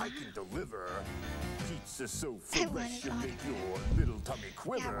 Cause I can deliver pizza so fresh you make your little tummy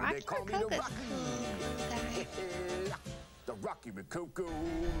quiver. Yeah, They call me the Rocky Rocky. Rococo's cool guy. the Rocky Rococo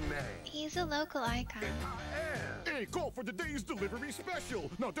man. He's a local icon. Hey, call for today's delivery special.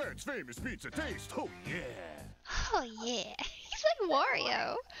 Now that's famous pizza taste. Oh yeah. Oh yeah. He's like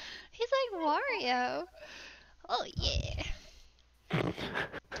Wario. He's like Wario. Oh yeah.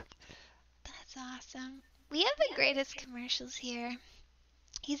 That's awesome. We have the greatest commercials here.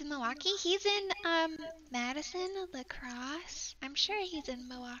 He's in Milwaukee. He's in Madison, La Crosse. I'm sure he's in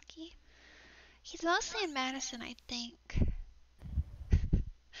Milwaukee. He's mostly in Madison, I think.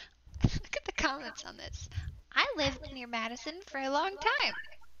 Look at the comments on this. I lived near Madison for a long time.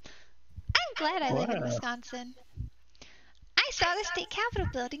 I'm glad I live in Wisconsin. I saw the state capitol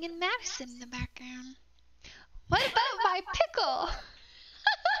building in Madison in the background. What about my pickle?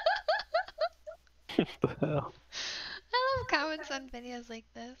 What the hell? I love comments on videos like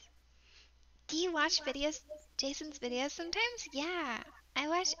this. Do you watch videos, Jason's videos sometimes? Yeah, I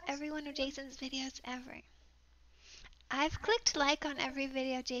watch every one of Jason's videos ever. I've clicked like on every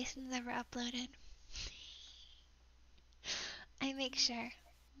video Jason's ever uploaded. I make sure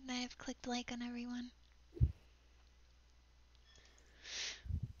that I've clicked like on everyone.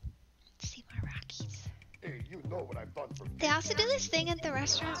 Let's see more Rockies. Hey, you know what I've done for They also do this thing at the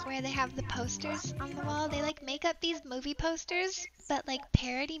restaurant where they have the posters on the wall. They like make up these movie posters, but like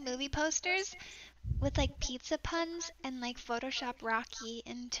parody movie posters with like pizza puns and like Photoshop Rocky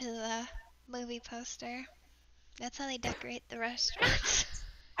into the movie poster. That's how they decorate the restaurants.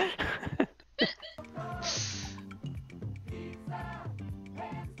 I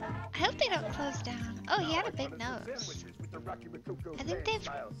hope they don't close down. Oh, he had a big nose. I think they've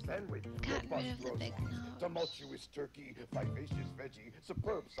gotten rid of the big nose. Tumultuous turkey, vivacious veggie,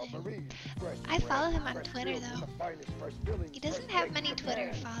 superb submarine. I follow him on Twitter though. He doesn't have many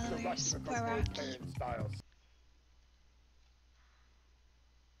Twitter followers. Poor Rocky.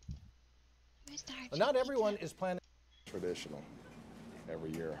 Where's the heart-shaped Not everyone is planning. Traditional.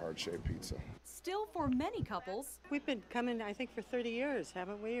 Every year, heart-shaped pizza. Still, for many couples, We've been coming, I think, for 30 years,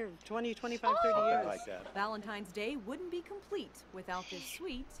 haven't we? Or 20, 25, 30 years. Like that. Valentine's Day wouldn't be complete without this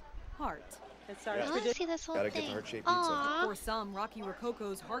sweet heart. It's our I want to see this whole Gotta get the thing. heart-shaped pizza. Aww. For some, Rocky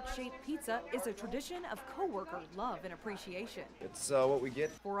Rococo's heart-shaped pizza is a tradition of coworker love and appreciation. It's what we get.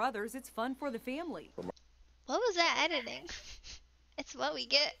 For others, it's fun for the family. What was that editing? It's what we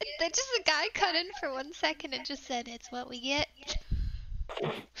get. That just a guy cut in for 1 second and just said, "It's what we get."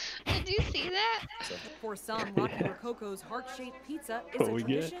 Did you see that? For some, Rocky Rococo's heart-shaped pizza is What a we get?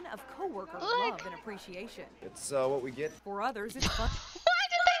 tradition of coworker love and appreciation. It's what we get. For others, it's fun. Why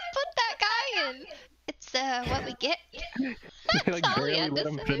did they put that guy in? It's what we get. They like all he barely had let to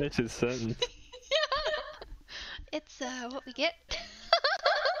him say. finish his sentence. It's what we get.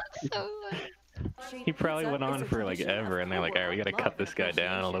 So He probably went on for like ever, and they're like, all right, we gotta cut this guy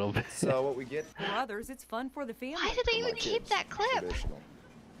down a little bit. So what we get. For others, it's fun for the family. why did they even keep that clip? Traditional.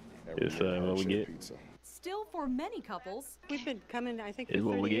 Every It's year, what we heart-shaped get. Pizza. Still, for many couples, We've been coming, I think, for Is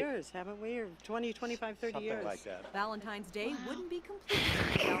what 30 we get. years, haven't we? Or 20, 25, 30 Something years. like that. Valentine's Day wouldn't be complete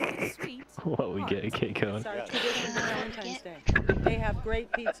without this sweet What we get, heart. Keiko. It's our tradition for Valentine's Day. They have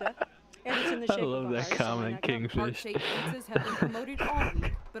great pizza, and it's in the I shape love of a that heart, so comment, why not Kingfish. Heart-shaped pizzas have been promoted all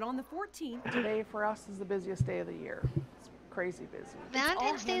week, but on the 14th, Today for us is the busiest day of the year. It's crazy busy.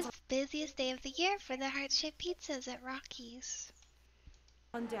 Valentine's Day is the busiest day of the year for the heart-shaped pizzas at Rocky's.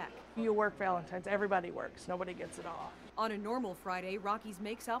 on deck. You work Valentine's, everybody works, nobody gets it off. On a normal Friday, Rocky's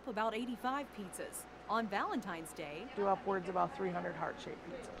makes up about 85 pizzas. On Valentine's Day, Do upwards about 300 heart-shaped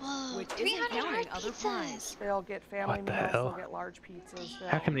pizzas. Whoa, which isn't 300 counting heart other pies. pizzas. They'll get family What the meals, hell? they'll get large pizzas.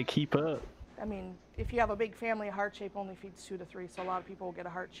 How can they keep up? I mean, if you have a big family, a heart shape only feeds 2 to 3, so a lot of people will get a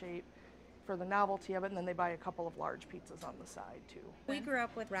heart shape for the novelty of it, and then they buy a couple of large pizzas on the side too. We grew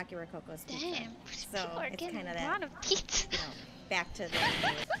up with Rocky Rococo's pizza. Damn, So people are it's getting kind of a that, lot of pizza. you know, back to the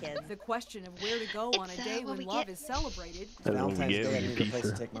when we were kids. The question of where to go on a It's, day what when we love get. is celebrated That's what we Valentine's get. Day, I We need get a place to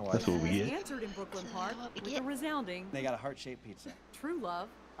pizza. take my That's what is we get. answered in Brooklyn Park what we with get. a resounding They got a heart-shaped pizza. true love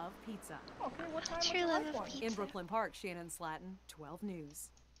of pizza. Okay, what time True would you love like of one? pizza. In Brooklyn Park, Shannon Slatton, 12 News.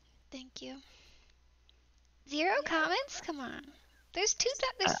 Thank you. 0 comments? Come on. There's there's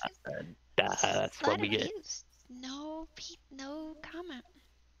That's a what lot we of get. views. No comment.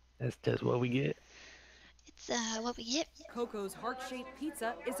 That's just what we get. It's what we get. Coco's heart-shaped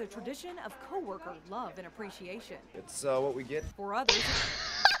pizza is a tradition of coworker love and appreciation. It's what we get. For others,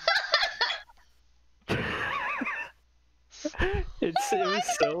 It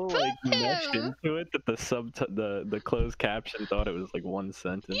was so like meshed him. into it that the closed caption thought it was like one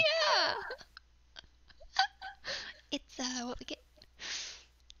sentence. Yeah. It's what we get.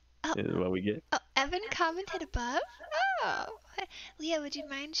 is what we get. Oh, Evan commented above? Oh. Leah, would you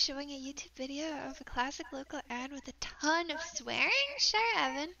mind showing a YouTube video of a classic local ad with a ton of swearing? Sure,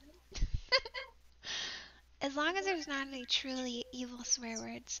 Evan. As long as there's not any truly evil swear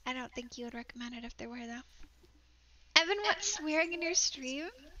words. I don't think you would recommend it if there were, though. Evan, what's swearing in your stream?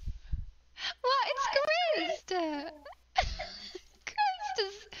 What? It's Christ! Christ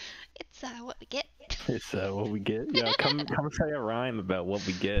is... It's, what we get. It's what we get. Yeah, come say a rhyme about what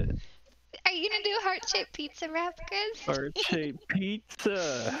we get. Are you gonna do heart-shaped pizza rap, Chris? Heart-shaped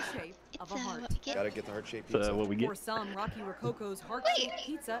pizza. Of a heart. What we get. Gotta get the heart-shaped pizza. What we get. For some, Rocky Rococo's heart-shaped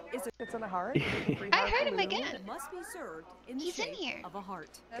pizza is It's in a heart. I heard him again. must be served in the He's in shape here. of a heart.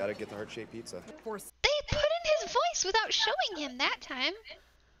 Gotta get the heart-shaped pizza. For They put in his voice without showing him that time.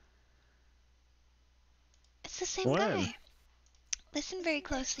 It's the same guy. Listen very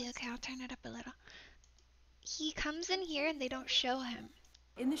closely, okay? I'll turn it up a little. He comes in here and they don't show him.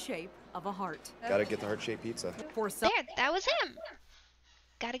 in the shape of a heart. Gotta get the heart-shaped pizza. For some, There, that was him.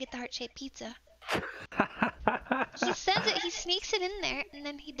 Gotta get the heart-shaped pizza. He says it, he sneaks it in there, and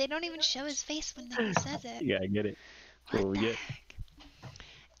then they don't even show his face when he says it. Yeah, I get it. That's what we get.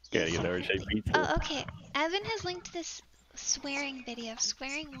 Gotta get the heart-shaped pizza. Oh, okay. Evan has linked this swearing video,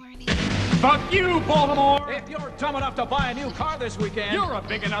 swearing warning. Fuck you, Baltimore! If you're dumb enough to buy a new car this weekend, you're a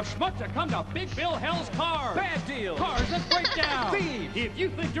big enough schmuck to come to Big Bill Hell's Cars. Bad deal. Cars that break down. Thieves. If you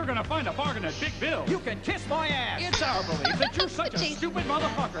think you're gonna find a bargain at Big Bill, you can kiss my ass. It's our belief that you're such a stupid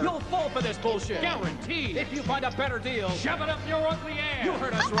motherfucker. You'll fall for this bullshit. Guaranteed. If you find a better deal, shove it up your ugly ass. You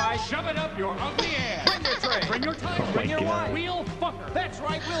heard us right. Shove it up your ugly ass. Bring your tray. Bring your time. Bring your wife. We'll fuck her. That's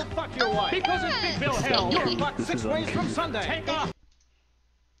right. We'll fuck your wife. Because it's Big Bill Hell. You're fucked 6 ways from Sunday. Take off.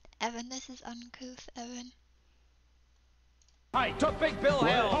 Evan, this is uncouth, Evan. I took Big Bill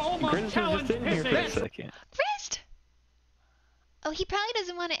Hell. Home challenge pissing. Grist! Oh, he probably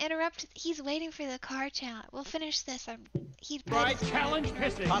doesn't want to interrupt. He's waiting for the car challenge. We'll finish this. He's Right, challenge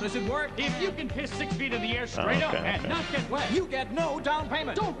pissing. How does it work? If you can piss 6 feet in the air straight up and not get wet, you get no down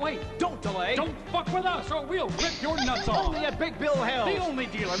payment. Don't wait. Don't delay. Don't fuck with us or we'll rip your nuts off. Only at Big Bill Hell. The only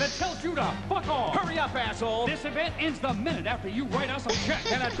dealer that tells you to fuck off. Hurry up, asshole. This event ends the minute after you write us a check.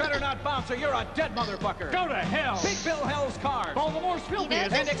 And it better not bounce or you're a dead motherfucker. Go to hell. Big Bill Hell's Cars. Baltimore's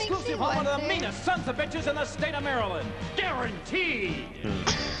filthiest and exclusive home of the meanest sons of bitches in the state of Maryland. Guaranteed.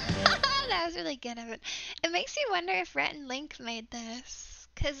 That was really good of it. It makes me wonder if Rhett and Link made this.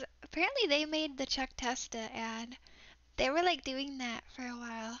 Because apparently they made the Chuck Testa ad. They were like doing that for a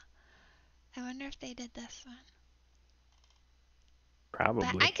while. I wonder if they did this one. Probably.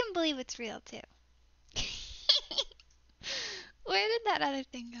 But I can believe it's real too. Where did that other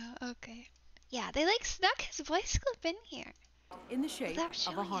thing go? Okay. Yeah, they like snuck his voice clip in here. in the shape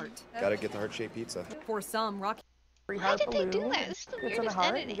of a heart. Gotta get the heart-shaped pizza. For some, Rocky. Free Why heart did they balloon. do that? This is the It's in a weirdest heart.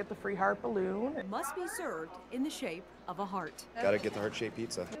 editing. You get the free heart balloon. Must be served in the shape of a heart. Gotta get the heart-shaped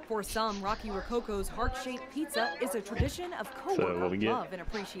pizza. For some, Rocky Rococo's heart-shaped pizza is a tradition of what co-worker we get. love and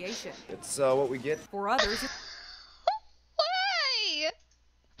appreciation. It's what we get. For others, Why?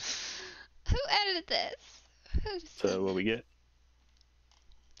 Who edited this? So what we get?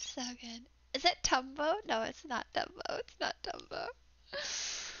 So good. Is that Tumbo? No, it's not Tumbo. It's not Tumbo.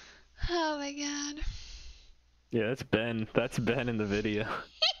 Oh my god. Yeah, that's Ben. That's Ben in the video.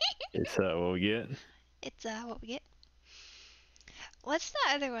 It's what we get. It's what we get. What's the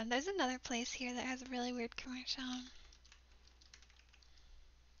other one? There's another place here that has a really weird commercial.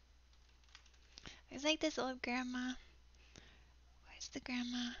 There's like this old grandma. Where's the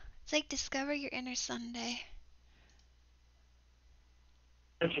grandma? It's like Discover Your Inner Sunday.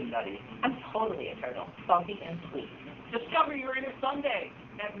 Rich and nutty. I'm totally a turtle, salty and sweet. Discover your inner Sunday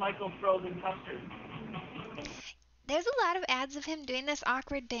at Michael's Frozen Custard. There's a lot of ads of him doing this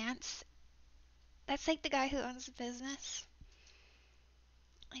awkward dance. That's like the guy who owns the business.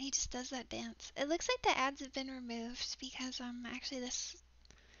 And he just does that dance. It looks like the ads have been removed because actually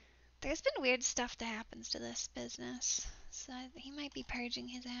there's been weird stuff that happens to this business. So he might be purging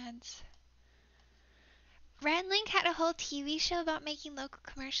his ads. Red Link had a whole TV show about making local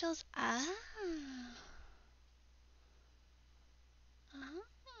commercials. Ah.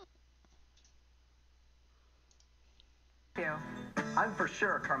 I'm for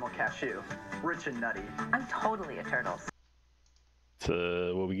sure a caramel cashew, rich and nutty. I'm totally a turtle.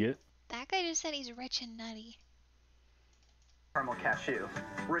 So what we get? That guy just said he's rich and nutty. Caramel cashew,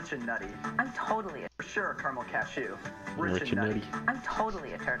 rich and nutty. I'm totally For sure a caramel cashew, Rich and nutty. I'm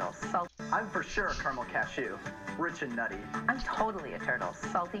totally a turtle. I'm for sure a caramel cashew, rich and nutty. I'm totally a turtle,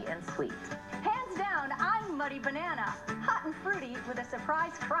 salty and sweet. Hands down, I'm Muddy Banana, hot and fruity with a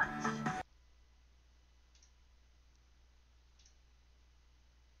surprise crunch.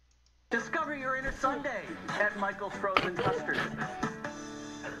 Sunday at Michael's Frozen Custard.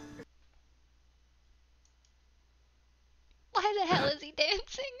 Why the hell is he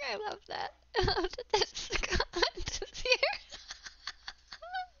dancing? I love that. I love that this comment is here.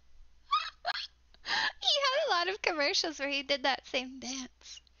 He had a lot of commercials where he did that same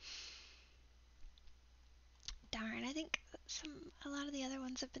dance. Darn, I think a lot of the other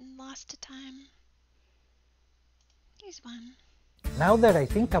ones have been lost to time. Here's one. Now that I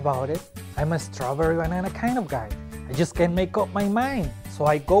think about it, I'm a strawberry banana kind of guy. I just can't make up my mind, so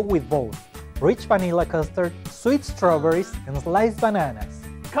I go with both. Rich vanilla custard, sweet strawberries, and sliced bananas.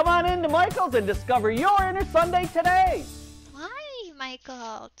 Come on into Michael's and discover your inner Sunday today. Why,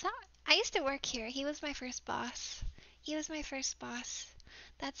 Michael? I used to work here. He was my first boss.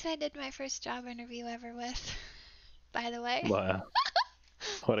 That's who I did my first job interview ever with. By the way. Wow.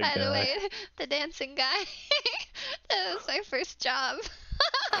 What a guy. By the way, the dancing guy. That was my first job.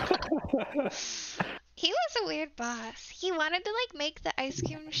 He was a weird boss. He wanted to like make the ice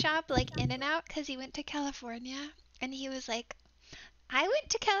cream shop like In-N-Out because he went to California. And he was like, I went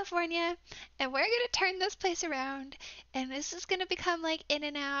to California and we're going to turn this place around. And this is going to become like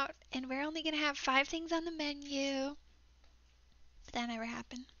In-N-Out. And we're only going to have 5 things on the menu. But that never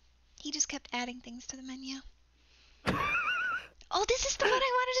happened. He just kept adding things to the menu. Oh, this is the one I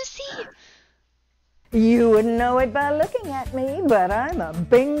wanted to see. You wouldn't know it by looking at me, but I'm a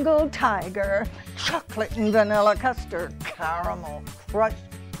Bengal tiger. Chocolate and vanilla custard, caramel, crushed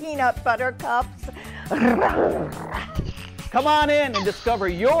peanut butter cups. Come on in and discover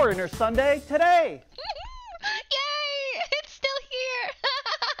your inner Sunday today. Yay! It's still here.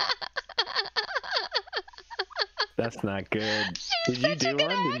 That's not good. Did you do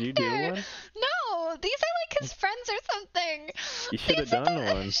one? Did you do one? No, these are like his friends or something. You should have done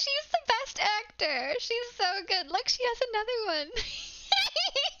one. She's the best actor. She's so good. Look, she has another one.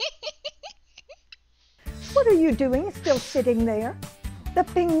 What are you doing still sitting there? The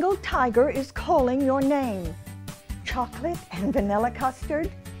Bengal tiger is calling your name. Chocolate and vanilla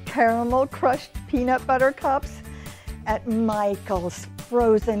custard, caramel crushed peanut butter cups at Michael's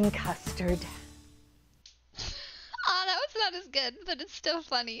Frozen Custard. Oh, that was not as good, but it's still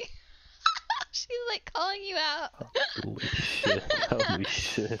funny. She's like calling you out. Holy shit. Holy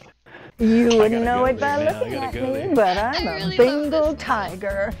shit. You wouldn't know it by there now. looking I at gotta go me, there. but I'm I a really Bengal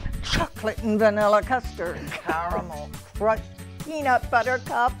tiger. Chocolate and vanilla custard, caramel crushed peanut butter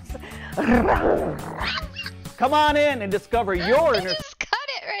cups. Come on in and discover your inner... Just cut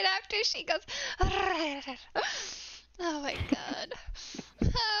it right after she goes. Oh my god.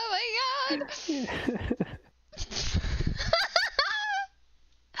 Oh my god.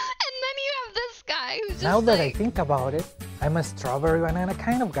 And then you have this guy who's just Now that like... I think about it, I'm a strawberry banana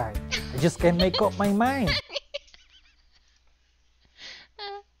kind of guy. I just can't make up my mind.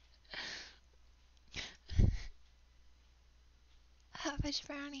 Hot fudge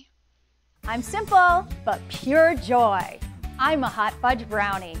brownie. I'm simple, but pure joy. I'm a hot fudge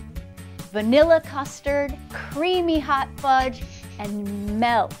brownie. Vanilla custard, creamy hot fudge, and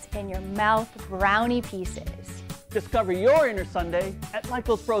melt in your mouth brownie pieces. Discover your inner Sunday at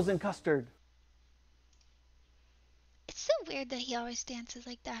Michael's Frozen Custard. It's so weird that he always dances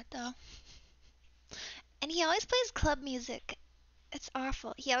like that, though. And he always plays club music. It's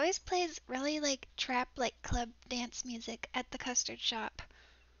awful. He always plays really, like, trap, like, club dance music at the custard shop.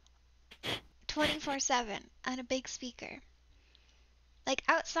 24/7 on a big speaker. Like,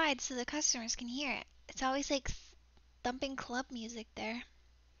 outside so the customers can hear it. It's always, like, thumping club music there.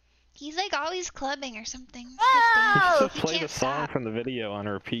 He's, like, always clubbing or something. You He just play the can't song stop. from the video on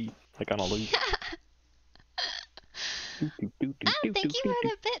repeat, like on a loop. Oh, thank you for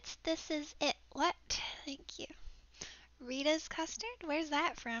the bits. This is it. What? Thank you. Rita's Custard? Where's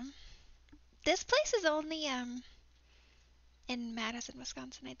that from? This place is only, in Madison,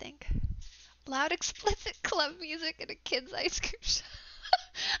 Wisconsin, I think. Loud, explicit club music at a kid's ice cream shop.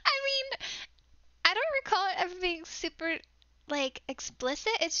 I mean, I don't recall it ever being super, like,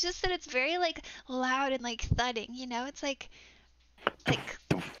 explicit. It's just that it's very, like, loud and, like, thudding, you know? It's like,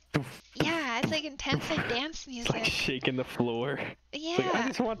 yeah, it's like intense, like, dance music. It's like shaking the floor. Yeah. It's like, I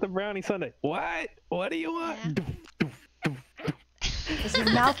just want the brownie sundae. What? What do you want? Yeah. Is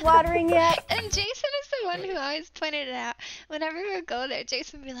your mouth watering yet? And Jason is the one who always pointed it out. Whenever we would go there,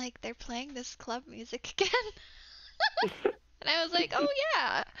 Jason would be like, they're playing this club music again. And I was like, oh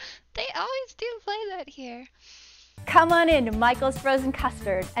yeah, they always do play that here. Come on in to Michael's Frozen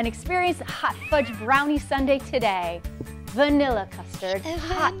Custard and experience hot fudge brownie sundae today. Vanilla custard,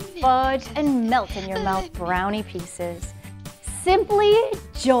 hot fudge, and melt in your mouth brownie pieces. Simply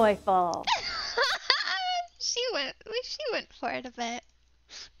joyful. She went for it a bit.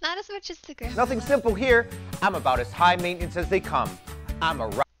 Not as much as the grandma. Nothing simple here. I'm about as high maintenance as they come. I'm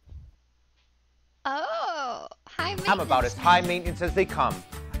Oh, high maintenance. I'm about as high maintenance as they come.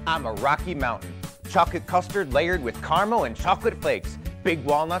 I'm a Rocky Mountain. Chocolate custard layered with caramel and chocolate flakes. Big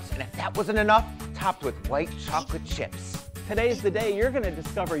walnuts, and if that wasn't enough, topped with white chocolate chips. Today's the day you're going to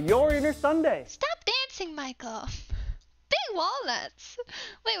discover your inner sundae. Stop dancing, Michael. Big walnuts.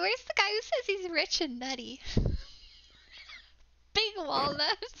 Wait, where's the guy who says he's rich and nutty? Big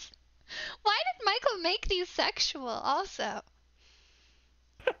walnuts. Why did Michael make these sexual also?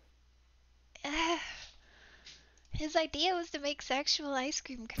 His idea was to make sexual ice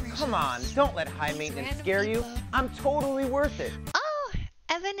cream commercials. Come on, don't let high maintenance scare you. I'm totally worth it. Oh,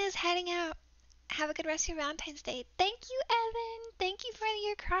 Evan is heading out. Have a good rest of your Valentine's Day. Thank you, Evan. Thank you for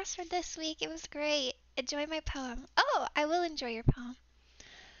your crossword this week. It was great. Enjoy my poem. Oh, I will enjoy your poem.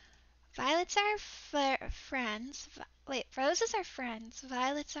 Violets are friends. Wait, roses are friends.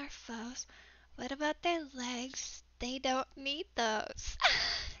 Violets are foes. What about their legs? They don't need those.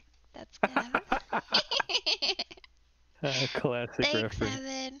 That's good. Classic Thanks, reference.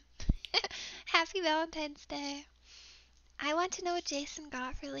 Evan. Happy Valentine's Day. I want to know what Jason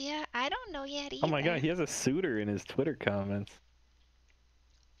got for Leah. I don't know yet either. Oh my god, he has a suitor in his Twitter comments.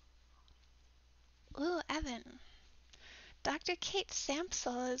 Ooh, Evan. Dr. Kate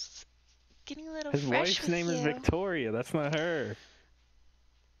Samsel is getting a little His fresh wife's with name is you. Victoria. That's not her.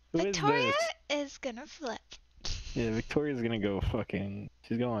 Who Victoria is is gonna flip. this? Yeah, Victoria's gonna go fucking.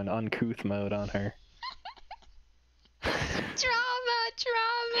 She's going uncouth mode on her.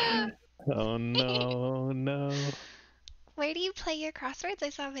 Drama! Oh no, no. Where do you play your crosswords? I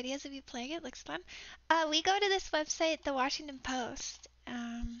saw videos of you playing it. Looks fun. We go to this website, the Washington Post.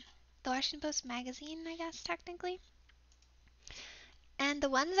 The Washington Post magazine, I guess, technically. And the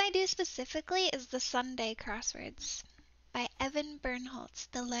ones I do specifically is the Sunday crosswords by Evan Birnholz,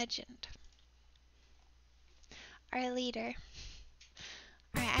 the legend. Our leader.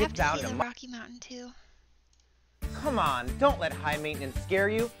 Alright, I have to see the Rocky Mountain too. Come on, don't let high maintenance scare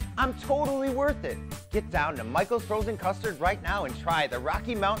you. I'm totally worth it. Get down to Michael's Frozen Custard right now and try the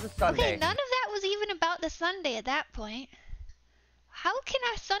Rocky Mountain Sundae. Okay, none of that was even about the Sunday at that point. How can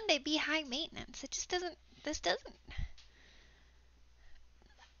a Sunday be high maintenance? It just doesn't. This doesn't.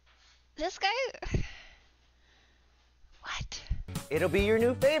 This guy. What? It'll be your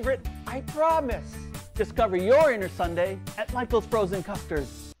new favorite, I promise. Discover your inner sundae at Michael's Frozen Custard.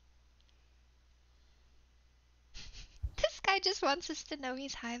 This guy just wants us to know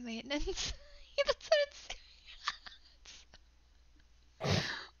he's high maintenance. That's what it's.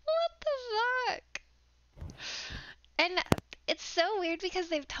 What the fuck? And it's so weird because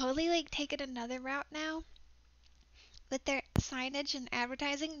they've totally like taken another route now with their signage and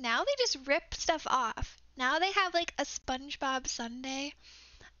advertising. Now they just rip stuff off. Now they have like a SpongeBob sundae,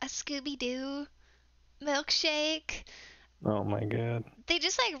 a Scooby-Doo milkshake. Oh my god. They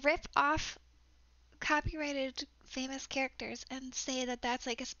just like rip off copyrighted famous characters and say that that's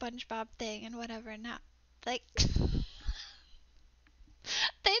like a SpongeBob thing and whatever. Now, like, they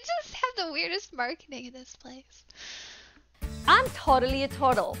just have the weirdest marketing in this place. I'm totally a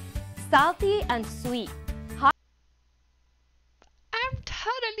turtle. Salty and sweet. Hot. I'm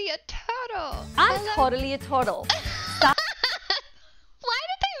totally a turtle. I'm totally a turtle. Why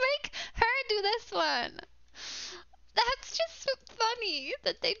did they make her do this one? That's just so funny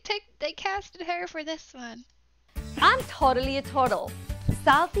that they casted her for this one. I'm totally a turtle.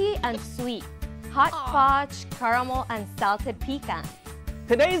 Salty and sweet. Hot fudge, caramel, and salted pecans.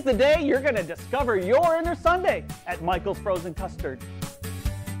 Today's the day you're going to discover your inner sundae at Michael's Frozen Custard.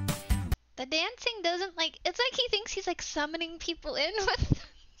 The dancing doesn't like, it's like he thinks he's like summoning people in with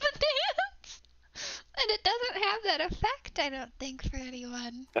the dance. And it doesn't have that effect, I don't think, for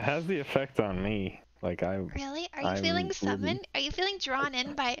anyone. It has the effect on me. Like Really? Are you feeling summoned? Are you feeling drawn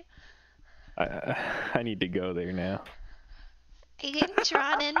in by... I need to go there now. Are you getting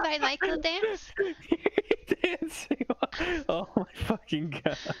drawn in by Michael dance? Dancing. Oh my fucking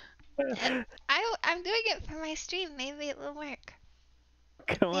god. I'm doing it for my stream. Maybe it will work.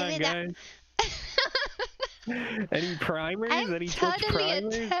 Come on, guys. Any primers? Any touch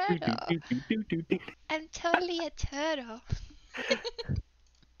primers? I'm totally a turtle.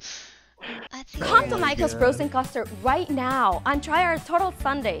 Come to Michael's Frozen Custard right now and try our Turtle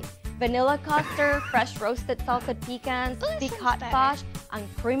Sundae. Vanilla custard, fresh roasted salted pecans, big hot fudge, and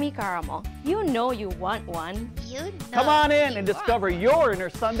creamy caramel. You know you want one. Come on in and discover your inner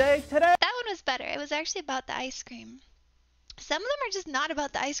sundae today. That one was better. It was actually about the ice cream. Some of them are just not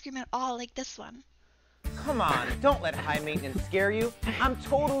about the ice cream at all, like this one. Come on, don't let high maintenance scare you. I'm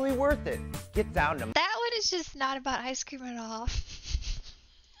totally worth it. Get down to... That one is just not about ice cream at all.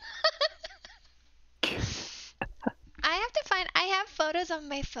 find I have photos on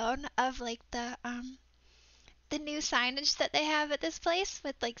my phone of like the new signage that they have at this place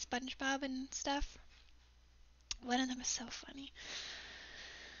with like SpongeBob and stuff. One of them is so funny.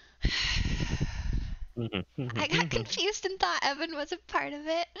 I got confused and thought Evan was a part of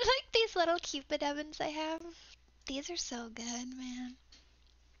it. Like these little Cupid Evans I have. These are so good, man.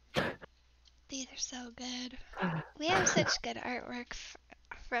 These are so good. We have such good artwork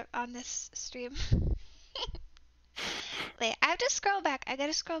on this stream. Wait, I have to scroll back. I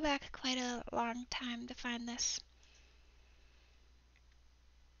gotta scroll back quite a long time to find this.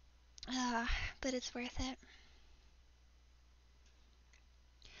 But it's worth it.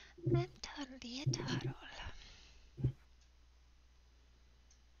 I'm totally a turtle.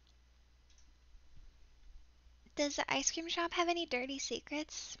 Does the ice cream shop have any dirty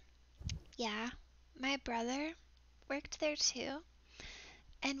secrets? Yeah, my brother worked there too.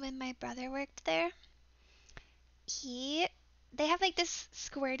 And when my brother worked there, they have like this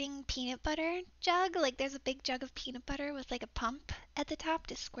squirting peanut butter jug. Like there's a big jug of peanut butter with like a pump at the top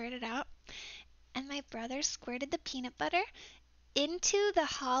to squirt it out. And my brother squirted the peanut butter into the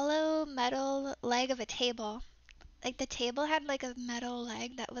hollow metal leg of a table. Like the table had like a metal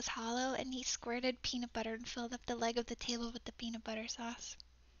leg that was hollow, and he squirted peanut butter and filled up the leg of the table with the peanut butter sauce.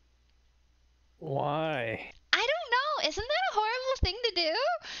 Why? I don't know. Isn't that a horrible thing to do?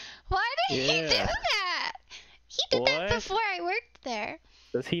 Why did he do that? He did that before I worked there.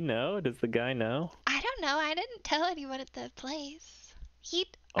 Does he know? Does the guy know? I don't know. I didn't tell anyone at the place.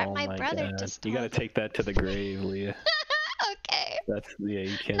 My my brother God. just You gotta told take that to the grave, Leah. Okay.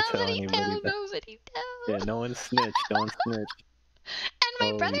 You can't tell anybody that. Nobody tell. Yeah, no one snitch. No one snitch. And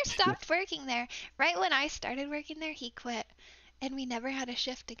my brother stopped working there. Right when I started working there, he quit. And we never had a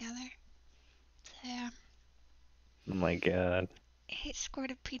shift together. So, yeah. Oh my God. He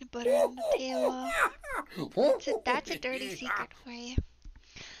squirted peanut butter on the table. That's a dirty secret for you.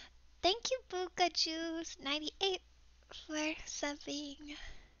 Thank you, Buka Juice 98 for subbing.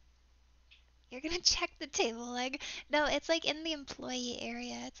 You're gonna check the table leg. No, it's like in the employee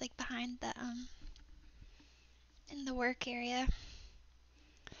area. It's like behind the in the work area.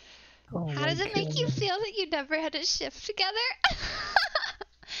 How does it make you feel that you never had a shift together?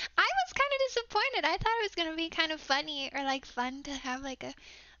 I was kind of disappointed. I thought it was gonna be kind of funny or like fun to have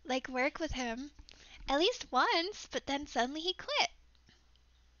like work with him at least once, but then suddenly he quit.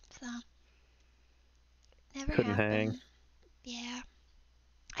 So never Couldn't happened. hang. Yeah.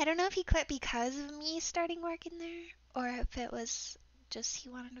 I don't know if he quit because of me starting working there, or if it was just he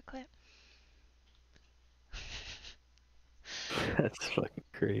wanted to quit. That's fucking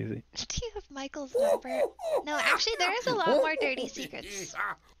crazy. Do you have Michael's number? No, actually, there is a lot more dirty secrets.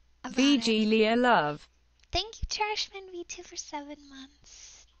 VGLeah love. Thank you, Trashman V2 for 7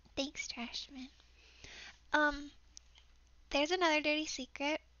 months. Thanks, Trashman. There's another dirty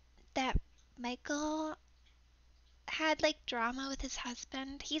secret that Michael had like drama with his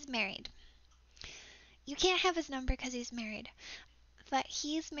husband. He's married. You can't have his number because he's married. But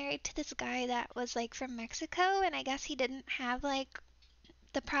he's married to this guy that was like from Mexico, and I guess he didn't have like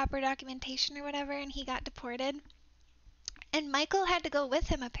the proper documentation or whatever, and he got deported. And Michael had to go with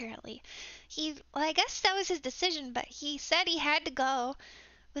him apparently. I guess that was his decision, but he said he had to go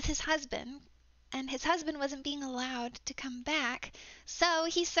with his husband, and his husband wasn't being allowed to come back. So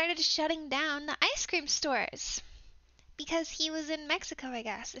he started shutting down the ice cream stores. Because he was in Mexico, I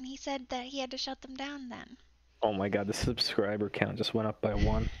guess, and he said that he had to shut them down then. Oh my God, the subscriber count just went up by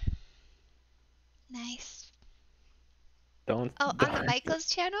 1. Nice. Don't. On the Michael's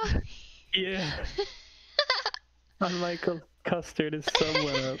channel? Yeah. On Michael Custard is so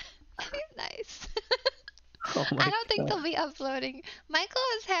went up. Nice. Oh my I don't think God. they'll be uploading. Michael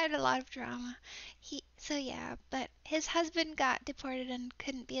has had a lot of drama. But his husband got deported and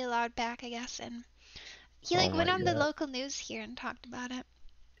couldn't be allowed back, I guess, and he went on the local news here and talked about it.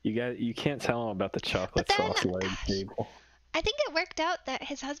 You can't tell him about the chocolate sauce leg table. I think it worked out that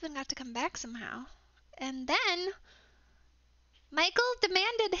his husband got to come back somehow. And then Michael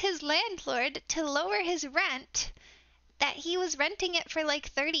demanded his landlord to lower his rent, that he was renting it for like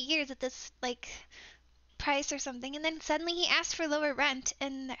 30 years at this like price or something, and then suddenly he asked for lower rent,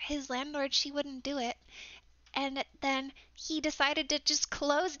 and his landlord, she wouldn't do it. And then he decided to just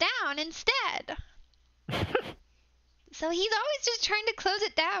close down instead. So he's always just trying to close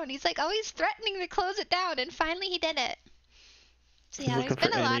it down. He's like always threatening to close it down, and finally he did it. So yeah, there's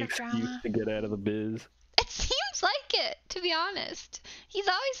been a lot of drama. To get out of the biz. It seems like it, to be honest. He's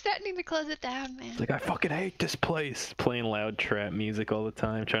always threatening to close it down, man. It's like, I fucking hate this place. Playing loud trap music all the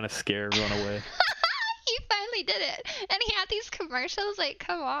time, trying to scare everyone away. He finally did it. And he had these commercials, like,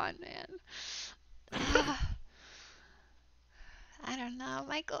 come on, man. I don't know.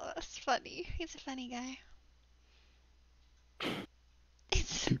 Michael is funny. He's a funny guy.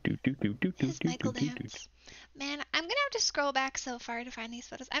 It's Michael dance. Man, I'm gonna have to scroll back so far to find these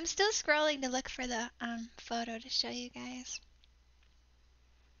photos. I'm still scrolling to look for the photo to show you guys.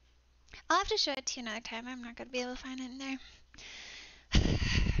 I'll have to show it to you another time. I'm not gonna be able to find it in there.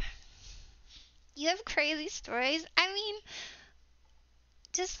 You have crazy stories. I mean,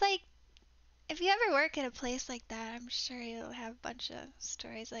 just like, if you ever work at a place like that, I'm sure you'll have a bunch of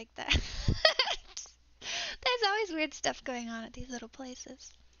stories like that. There's always weird stuff going on at these little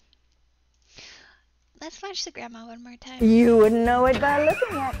places. Let's watch the grandma one more time. You wouldn't know it by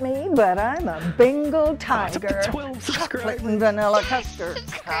looking at me, but I'm a Bengal tiger. Chocolate and vanilla custard,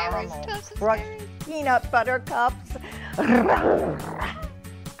 caramel, crushed peanut butter cups.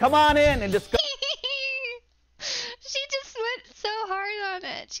 Come on in and discuss. She just went so hard on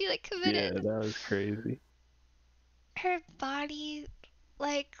it. She like committed. Yeah, that was crazy. Her body,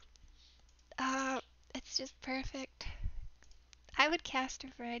 like, it's just perfect. I would cast her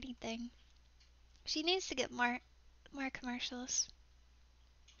for anything. She needs to get more commercials.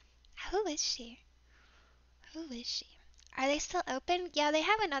 Who is she? Who is she? Are they still open? Yeah, they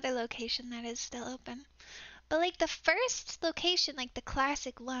have another location that is still open. But like the first location, like the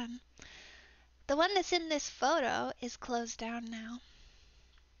classic one, the one that's in this photo is closed down now.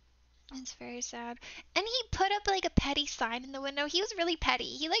 It's very sad. And he put up like a petty sign in the window. He was really petty.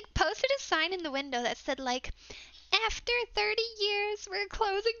 He like posted a sign in the window that said like, after 30 years we're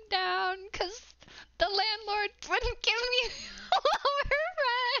closing down because the landlord wouldn't give me lower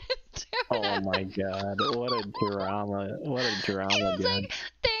rent. Oh my god, what a drama. What a drama, He was dude. like,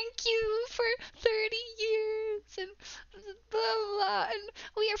 thank you for 30 years and blah blah, and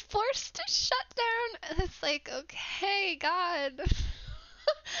we are forced to shut down. And it's like, okay, God.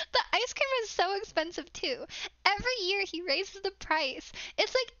 The ice cream is so expensive too. Every year he raises the price.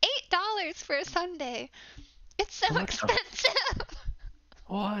 It's like $8 for a sundae. It's so expensive.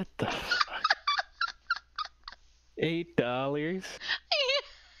 What the fuck? $8? Yeah,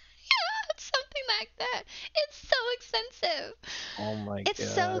 it's something like that. It's so expensive. Oh my god.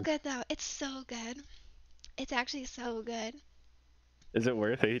 It's so good though. It's so good. It's actually so good. Is it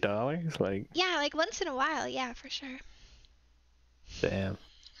worth $8? Like, Yeah, like once in a while, yeah, for sure. damn.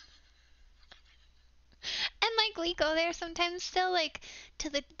 And like we go there sometimes still, like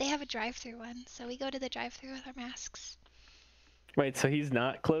they have a drive-through one, so we go to the drive-through with our masks. Wait, so he's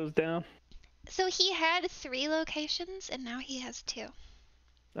not closed down? So he had 3 locations and now he has 2.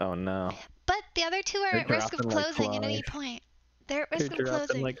 Oh no. But the other 2 are They're at risk of dropping like closing at any flies. point. They're at They're risk of dropping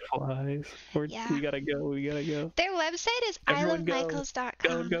closing. like flies. Yeah. We gotta go, we gotta go. Their website is Everyone go.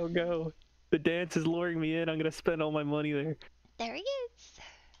 illovemichaels.com. Go, go, go. The dance is luring me in. I'm gonna spend all my money there. There he is.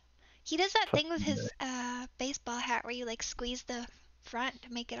 He does that thing with his baseball hat where you like squeeze the front to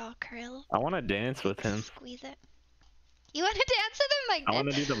make it all curl. I wanna dance with him. Squeeze it. You want to dance with him like I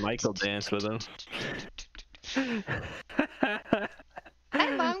wanna do the Michael dance with him. My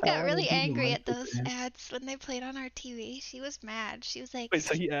mom got wanna really do the angry at Michael those dance. ads when they played on our TV. She was mad. She was like, Wait,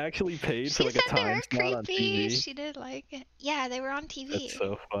 so he actually paid for she like a said they time were slot on creepy. TV? She didn't like it. Yeah, they were on TV. That's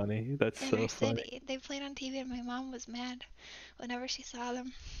so funny. That's in so our funny. city. They played on TV and my mom was mad whenever she saw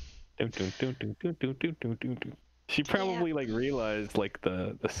them. She probably like realized like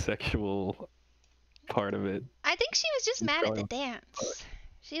the sexual part of it. I think she was just mad at the dance.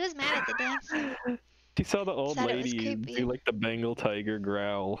 She was mad at the dance. She saw the old Said it was lady creepy. do like the Bengal tiger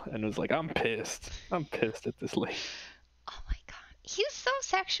growl and was like, I'm pissed. I'm pissed at this lady. He was so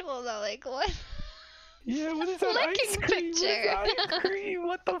sexual though, like what? Yeah, what is that ice Licking cream? What is picture. ice cream?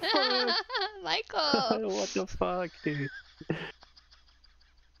 What the fuck? Michael. What the fuck, dude?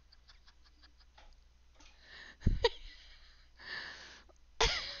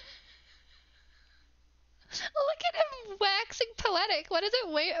 Look at him waxing poetic. What is it?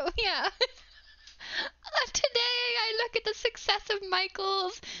 Wait, yeah. Today I look at the success of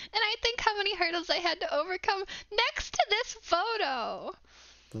Michael's and I think how many hurdles I had to overcome next to this photo.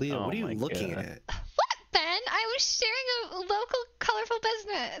 Leah, Oh what are you my looking God. at? What, Ben? I was sharing a local colorful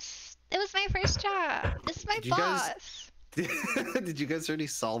business. It was my first job. This is my Did you guys- boss. Did you guys already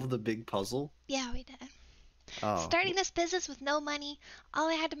solve the big puzzle? Yeah, we did. Oh. Starting this business with no money, all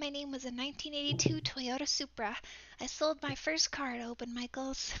I had to my name was a 1982 Toyota Supra. I sold my first car at Open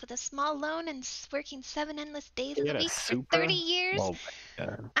Michael's with a small loan and working 7 endless days You a had a week for Supra? 30 years. Oh my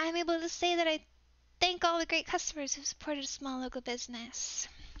God. I'm able to say that I thank all the great customers who supported a small local business.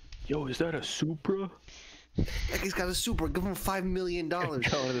 Yo, is that a Supra? That guy's got a Supra. Give him $5 million. Going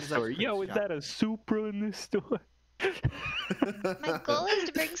to the store. Yo, is that a Supra in this store? My goal is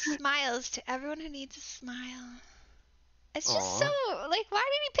to bring smiles to everyone who needs a smile. It's just so, like, why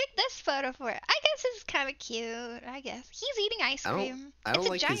did he pick this photo for it? I guess it's kind of cute, I guess. He's eating ice cream. I don't it's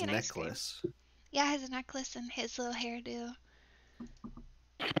a like giant his ice cream. necklace. Yeah, his necklace and his little hairdo.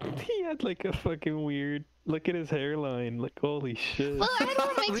 He had like a fucking weird. Look at his hairline. Like, holy shit. Well, I don't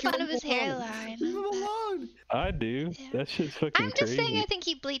want to make fun of his hairline. Leave him alone. I do. Yeah. That shit's fucking I'm just crazy. saying I think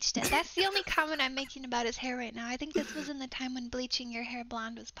he bleached it. That's the only comment I'm making about his hair right now. I think this was in the time when bleaching your hair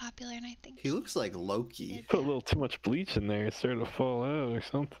blonde was popular, and I think He looks like Loki. Put a little too much bleach in there. It started to fall out or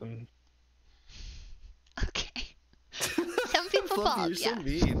something. Okay. Some people Fluffy, bald, you're so yeah.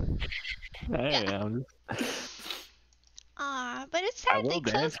 mean. I am. Aw, but it's I sad will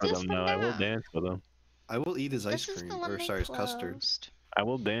they dance closed with this him one though. I will down. dance with him. I will eat his ice This is cream, the one or they sorry, his custard. closed. I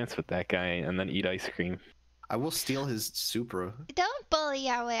will dance with that guy and then eat ice cream. I will steal his Supra. Don't bully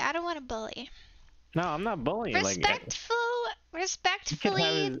Yahweh. I don't want to bully. No, I'm not bullying.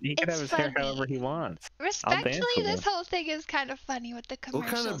 Respectfully, he could have it's his hair funny. however he wants. Respectfully, with this him. whole thing is kind of funny with the What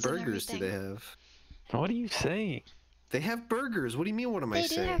commercials kind of burgers and do everything. they have? What are you saying? They have burgers. What do you mean? What am I They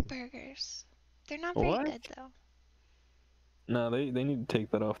do saying? have burgers. They're not very What? good though. No, they need to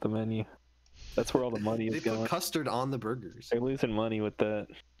take that off the menu. That's where all the money They is put going. custard on the burgers. They're losing money with that.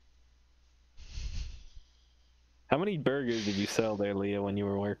 How many burgers did you sell there, Leah, when you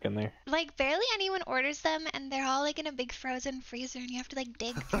were working there? Like barely anyone orders them, and they're all like in a big frozen freezer, and you have to like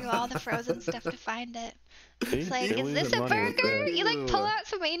dig through all the frozen stuff to find it. See? It's like, They're is this losing a money with burger? that. You like pull out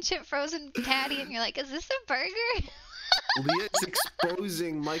some ancient frozen patty, and you're like, is this a burger? Leah's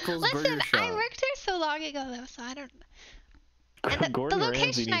exposing Michael's Listen, burger shop. I worked there so long ago though, so I don't. And the Gordon Ramsay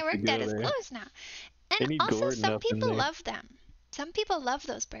location I needs to worked go at is there. closed now. They And need also, Gordon some up in people there. love them. Some people love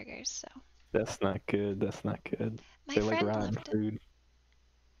those burgers, so. That's not good. That's not good. My They're like friend rotten loved it. food.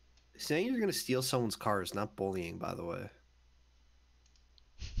 Saying you're gonna steal someone's car is not bullying, by the way.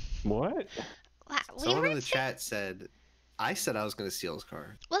 What? Wow, we Someone were in the chat said, I said I was gonna steal his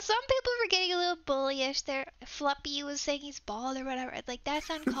car. Well, some people were getting a little bullyish. There, Fluppy was saying he's bald or whatever. Like that's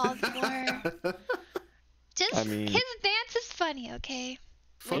uncalled for. Just I mean- his dance is funny, okay?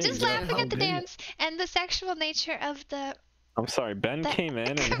 We're Funny, just yeah, laughing how at the big? dance and the sexual nature of the. I'm sorry, Ben came in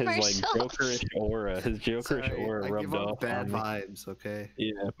and his like commercials. jokerish aura, Sorry, aura I rubbed give off off bad on me. vibes, okay?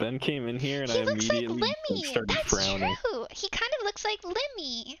 Yeah, Ben came in here and He I looks like immediately Lemmy. started That's frowning. true. He kind of looks like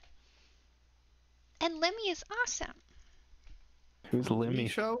Lemmy. And Lemmy is awesome. Who's Lemmy?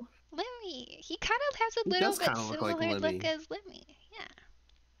 Show? Lemmy. He kind of has a He little does bit kinda look like similar Lemmy. look as Lemmy. Yeah.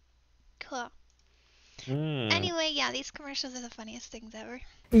 Cool. Mm. Anyway, yeah, these commercials are the funniest things ever.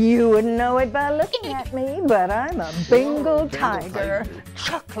 You wouldn't know it by looking at me, but I'm a Bengal tiger.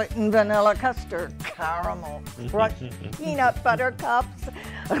 Chocolate and vanilla custard, caramel, crushed peanut butter cups.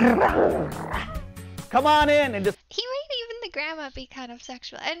 Come on in and just. He made even the grandma be kind of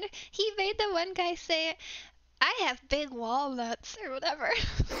sexual. And he made the one guy say, I have big walnuts, or whatever.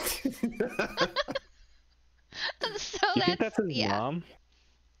 So You think that's his yeah. mom?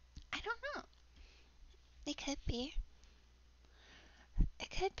 I don't know. It could be. It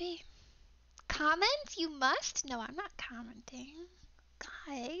could be. Comment? You must? No, I'm not commenting.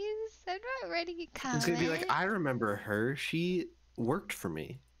 Guys, I'm not ready to comment. It's gonna be like, I remember her. She worked for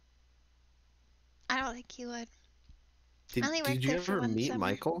me. I don't think you would. Did, I only worked did you there for ever one meet summer.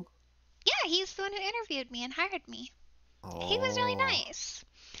 Michael? Yeah, he's the one who interviewed me and hired me. Oh. He was really nice.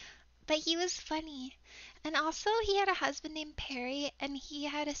 But he was funny. And also, he had a husband named Perry, and he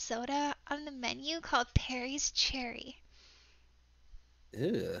had a soda on the menu called Perry's Cherry.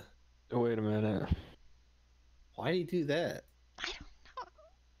 Ew. Wait a minute. Why do you do that? I don't know.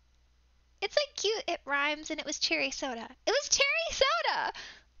 It's like cute, it rhymes, and it was cherry soda. It was cherry soda!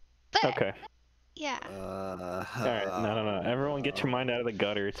 But, Okay. yeah. Alright, no. Everyone get your mind out of the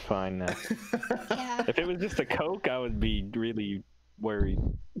gutter. It's fine now. Yeah. If it was just a Coke, I would be really worried.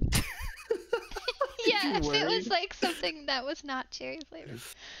 Yeah, if it worried? was like something that was not cherry flavored.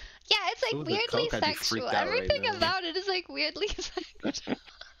 Yeah, it's If it like was a weirdly Coke, I'd be sexual. freaked out right Everything now. about it is like weirdly sexual.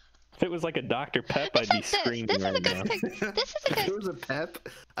 If it was like a Dr. Pep, I'd be screaming This is a right good now. pic. This is a If good. it was a Pep,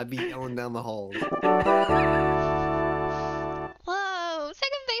 I'd be yelling down the halls. Whoa!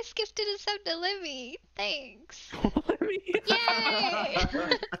 Second base gifted a sub to Livy. Thanks.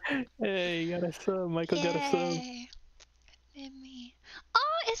 Yay! Hey, got a sub. Michael got a sub. Yay. Livy.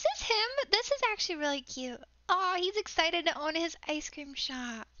 Oh, is this him? This is actually really cute. Oh, he's excited to own his ice cream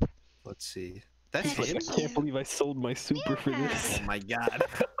shop. Let's see. That's That's him? I can't believe I sold my super for this. Oh my god.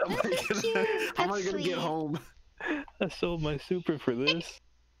 How am I gonna get home? I sold my super for this.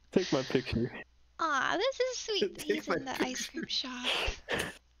 Take my picture. Aw, this is sweet. Take He's my in the ice cream shop.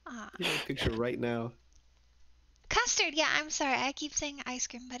 Aw. Get a picture right now. Custard, yeah, I'm sorry. I keep saying ice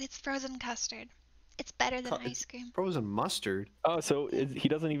cream, but it's frozen custard. It's better than ice cream. Frozen mustard. Oh, so he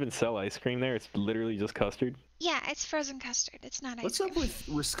doesn't even sell ice cream there? It's literally just custard? Yeah, it's frozen custard. It's not ice What's cream. up with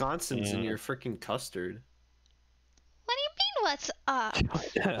Wisconsin's and your freaking custard? What do you mean, what's up?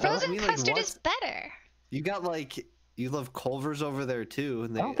 Frozen I mean, custard is better. You got like, you love Culver's over there too,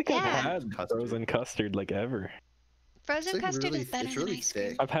 and they I don't think I've had frozen custard like ever. Frozen like custard really- is better it's than really ice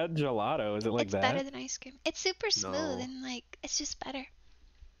cream. I've had gelato. Is it like It's that? better than ice cream. It's super smooth No. and like it's just better.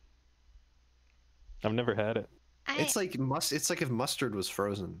 I've never had it. It's like It's like if mustard was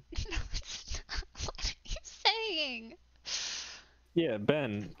frozen. What are you saying? Yeah,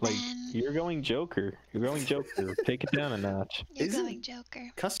 Ben, like, you're going Joker. You're going Joker. Take it down a notch. You're going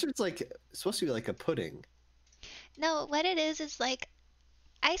Joker. Custard's like supposed to be like a pudding. No, what it is like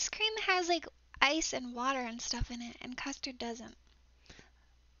ice cream has like ice and water and stuff in it, and custard doesn't.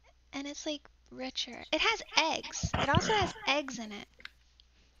 And it's like richer. It has eggs. It also has eggs in it,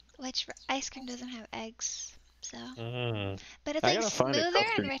 which ice cream doesn't have eggs. So, but it's I like gotta find a smoother and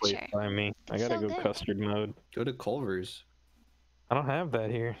custard place richer. by me. I It's gotta so go good. custard mode. Go to Culver's. I don't have that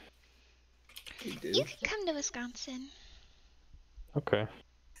here. You can come to Wisconsin. Okay.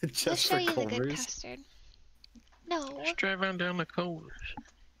 We'll Just show for you the good Culver's. custard. No. Just drive on down to Culver's.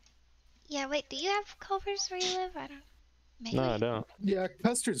 Yeah, wait, do you have Culver's where you live? I don't. Maybe. No, I don't. Yeah,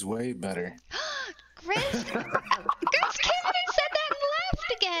 custard's way better. Grizz came in and said that and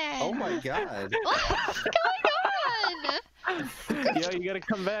left again. Oh my god. What's going on? Yo, you gotta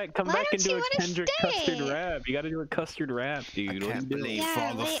come back. Come Why back and don't do you a wanna Kendrick stay? custard rap. You gotta do a custard rap, dude. I What are you can't doing? believe Yeah,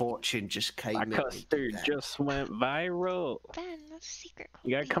 Father wait. Fortune just came My in. custard just went viral. Ben, that's a secret.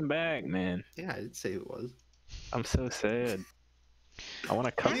 You gotta come back, man. Yeah, I didn't say it was. I'm so sad. I want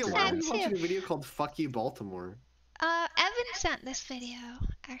to Leah, custard. why are you too. watching a video called "Fuck You, Baltimore"? Evan sent this video,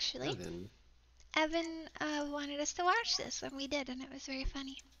 actually. Evan wanted us to watch this, and we did, and it was very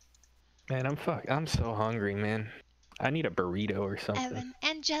funny. Man, I'm so hungry, man. I need a burrito or something. Evan,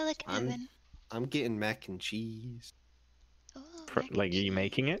 angelic Evan. I'm getting mac and cheese. Like, are you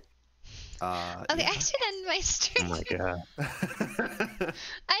making it? Okay, I should end my stream. Oh my god.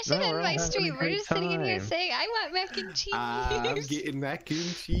 I should No, end we're my all having a stream. We're great just sitting in here time. saying, I want mac and cheese. I'm getting mac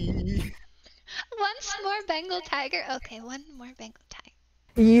and cheese. Once more Bengal tiger. Okay, one more Bengal tiger.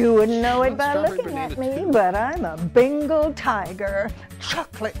 You wouldn't know it by Strawberry looking at banana me, but I'm a Bengal tiger.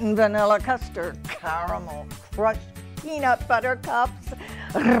 Chocolate and vanilla custard, caramel, crushed peanut butter cups.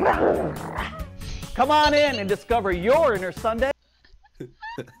 Come on in and discover your inner Sunday.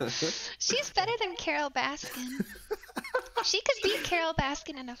 She's better than Carol Baskin. She could beat Carol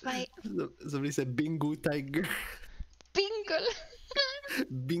Baskin in a fight. Somebody said bingo tiger. Bingle.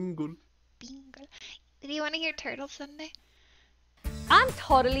 Bingo. Bingle. Do you want to hear Turtle Sunday? I'm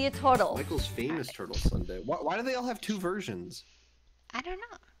totally a turtle. Michael's famous Turtle Sunday. Why do they all have two versions? I don't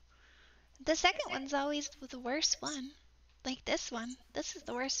know. The second one's always the worst one. Like this one. This is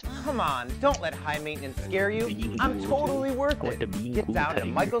the worst one. Come on, don't let high maintenance scare you. I'm totally worth it. Get down to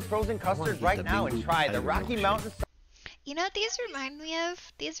Michael's Frozen Custard right now and try the Rocky Mountain. You know what these remind me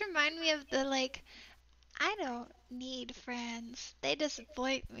of? These remind me of the, like, I don't need friends. They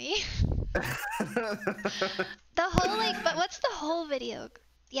disappoint me. The whole, like, but what's the whole video?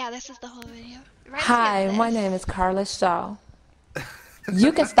 Yeah, this is the whole video. Reminds me of Hi, this. my name is Carla Shaw.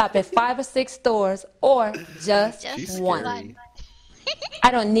 You can stop at 5 or 6 stores or just one. I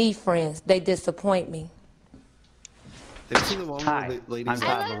don't need friends. They disappoint me. Hi, I'm Todd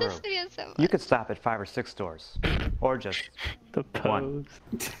I love this LaRue. video so much. You could stop at 5 or 6 stores, or just one.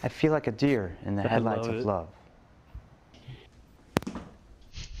 I feel like a deer in the I headlights love of it. love.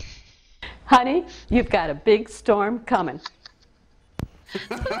 Honey, you've got a big storm coming.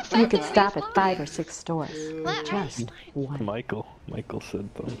 You could stop at 5 or 6 stores. Just one. Michael said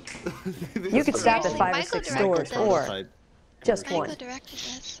that. You could stop at 5 or Michael 6 directed stores this. or just Michael one. directed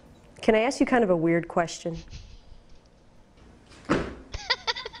this. Can I ask you kind of a weird question?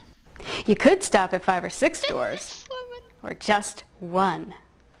 You could stop at 5 or 6 stores or just one.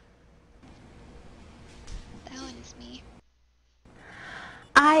 That one is me.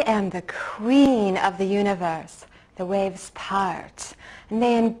 I am the queen of the universe. The waves part, and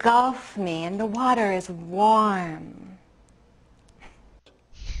they engulf me, and the water is warm.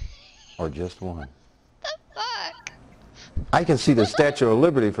 Or just one. Fuck. I can see the Statue of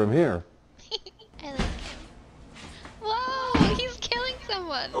Liberty from here. I like him. Whoa, he's killing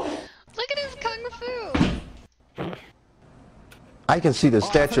someone. Look at his kung fu. I can see the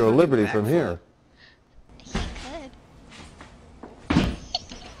Statue of Liberty from here.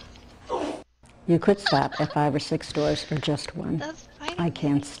 You could stop at 5 or 6 stores or just one. I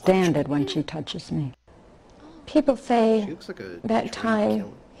can't stand it when she touches me. People say She looks like a that trained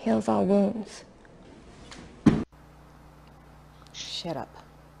time heals all wounds. shut up.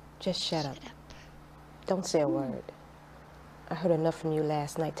 Just shut up. Don't say a word. I heard enough from you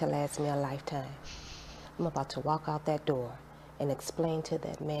last night to last me a lifetime. I'm about to walk out that door and explain to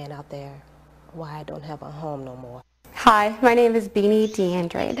that man out there why I don't have a home no more. Hi, my name is Beanie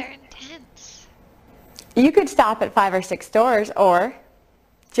DeAndrade. They're intense. You could stop at 5 or 6 stores, or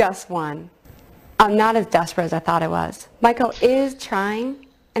just one. I'm not as desperate as I thought I was. Michael is trying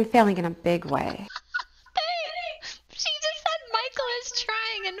and failing in a big way. She just said Michael is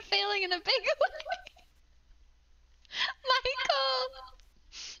trying and failing in a big way. Michael!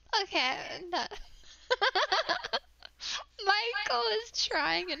 Okay, no. Michael is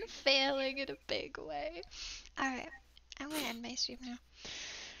trying and failing in a big way. Alright, I'm gonna end my stream now.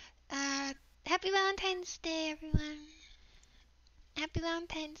 Happy Valentine's Day, everyone. Happy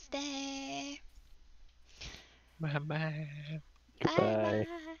Valentine's Day. Bye-bye. Bye.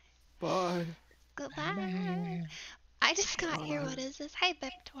 Bye. Goodbye. I just got here. What is this? Hi,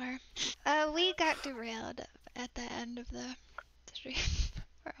 Beptor. We got derailed at the end of the stream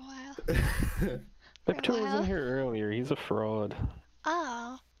for a while. Beptor was in here earlier. He's a fraud.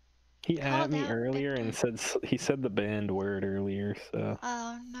 Oh. He at me earlier and he said the banned word earlier, so.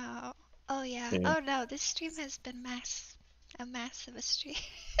 Oh no. Oh yeah. Yeah. Oh no, this stream has been a mess of a stream.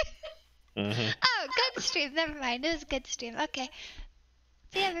 Mm-hmm. Oh, good stream. Never mind. It was a good stream. Okay.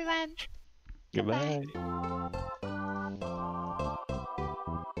 See you, everyone. Goodbye.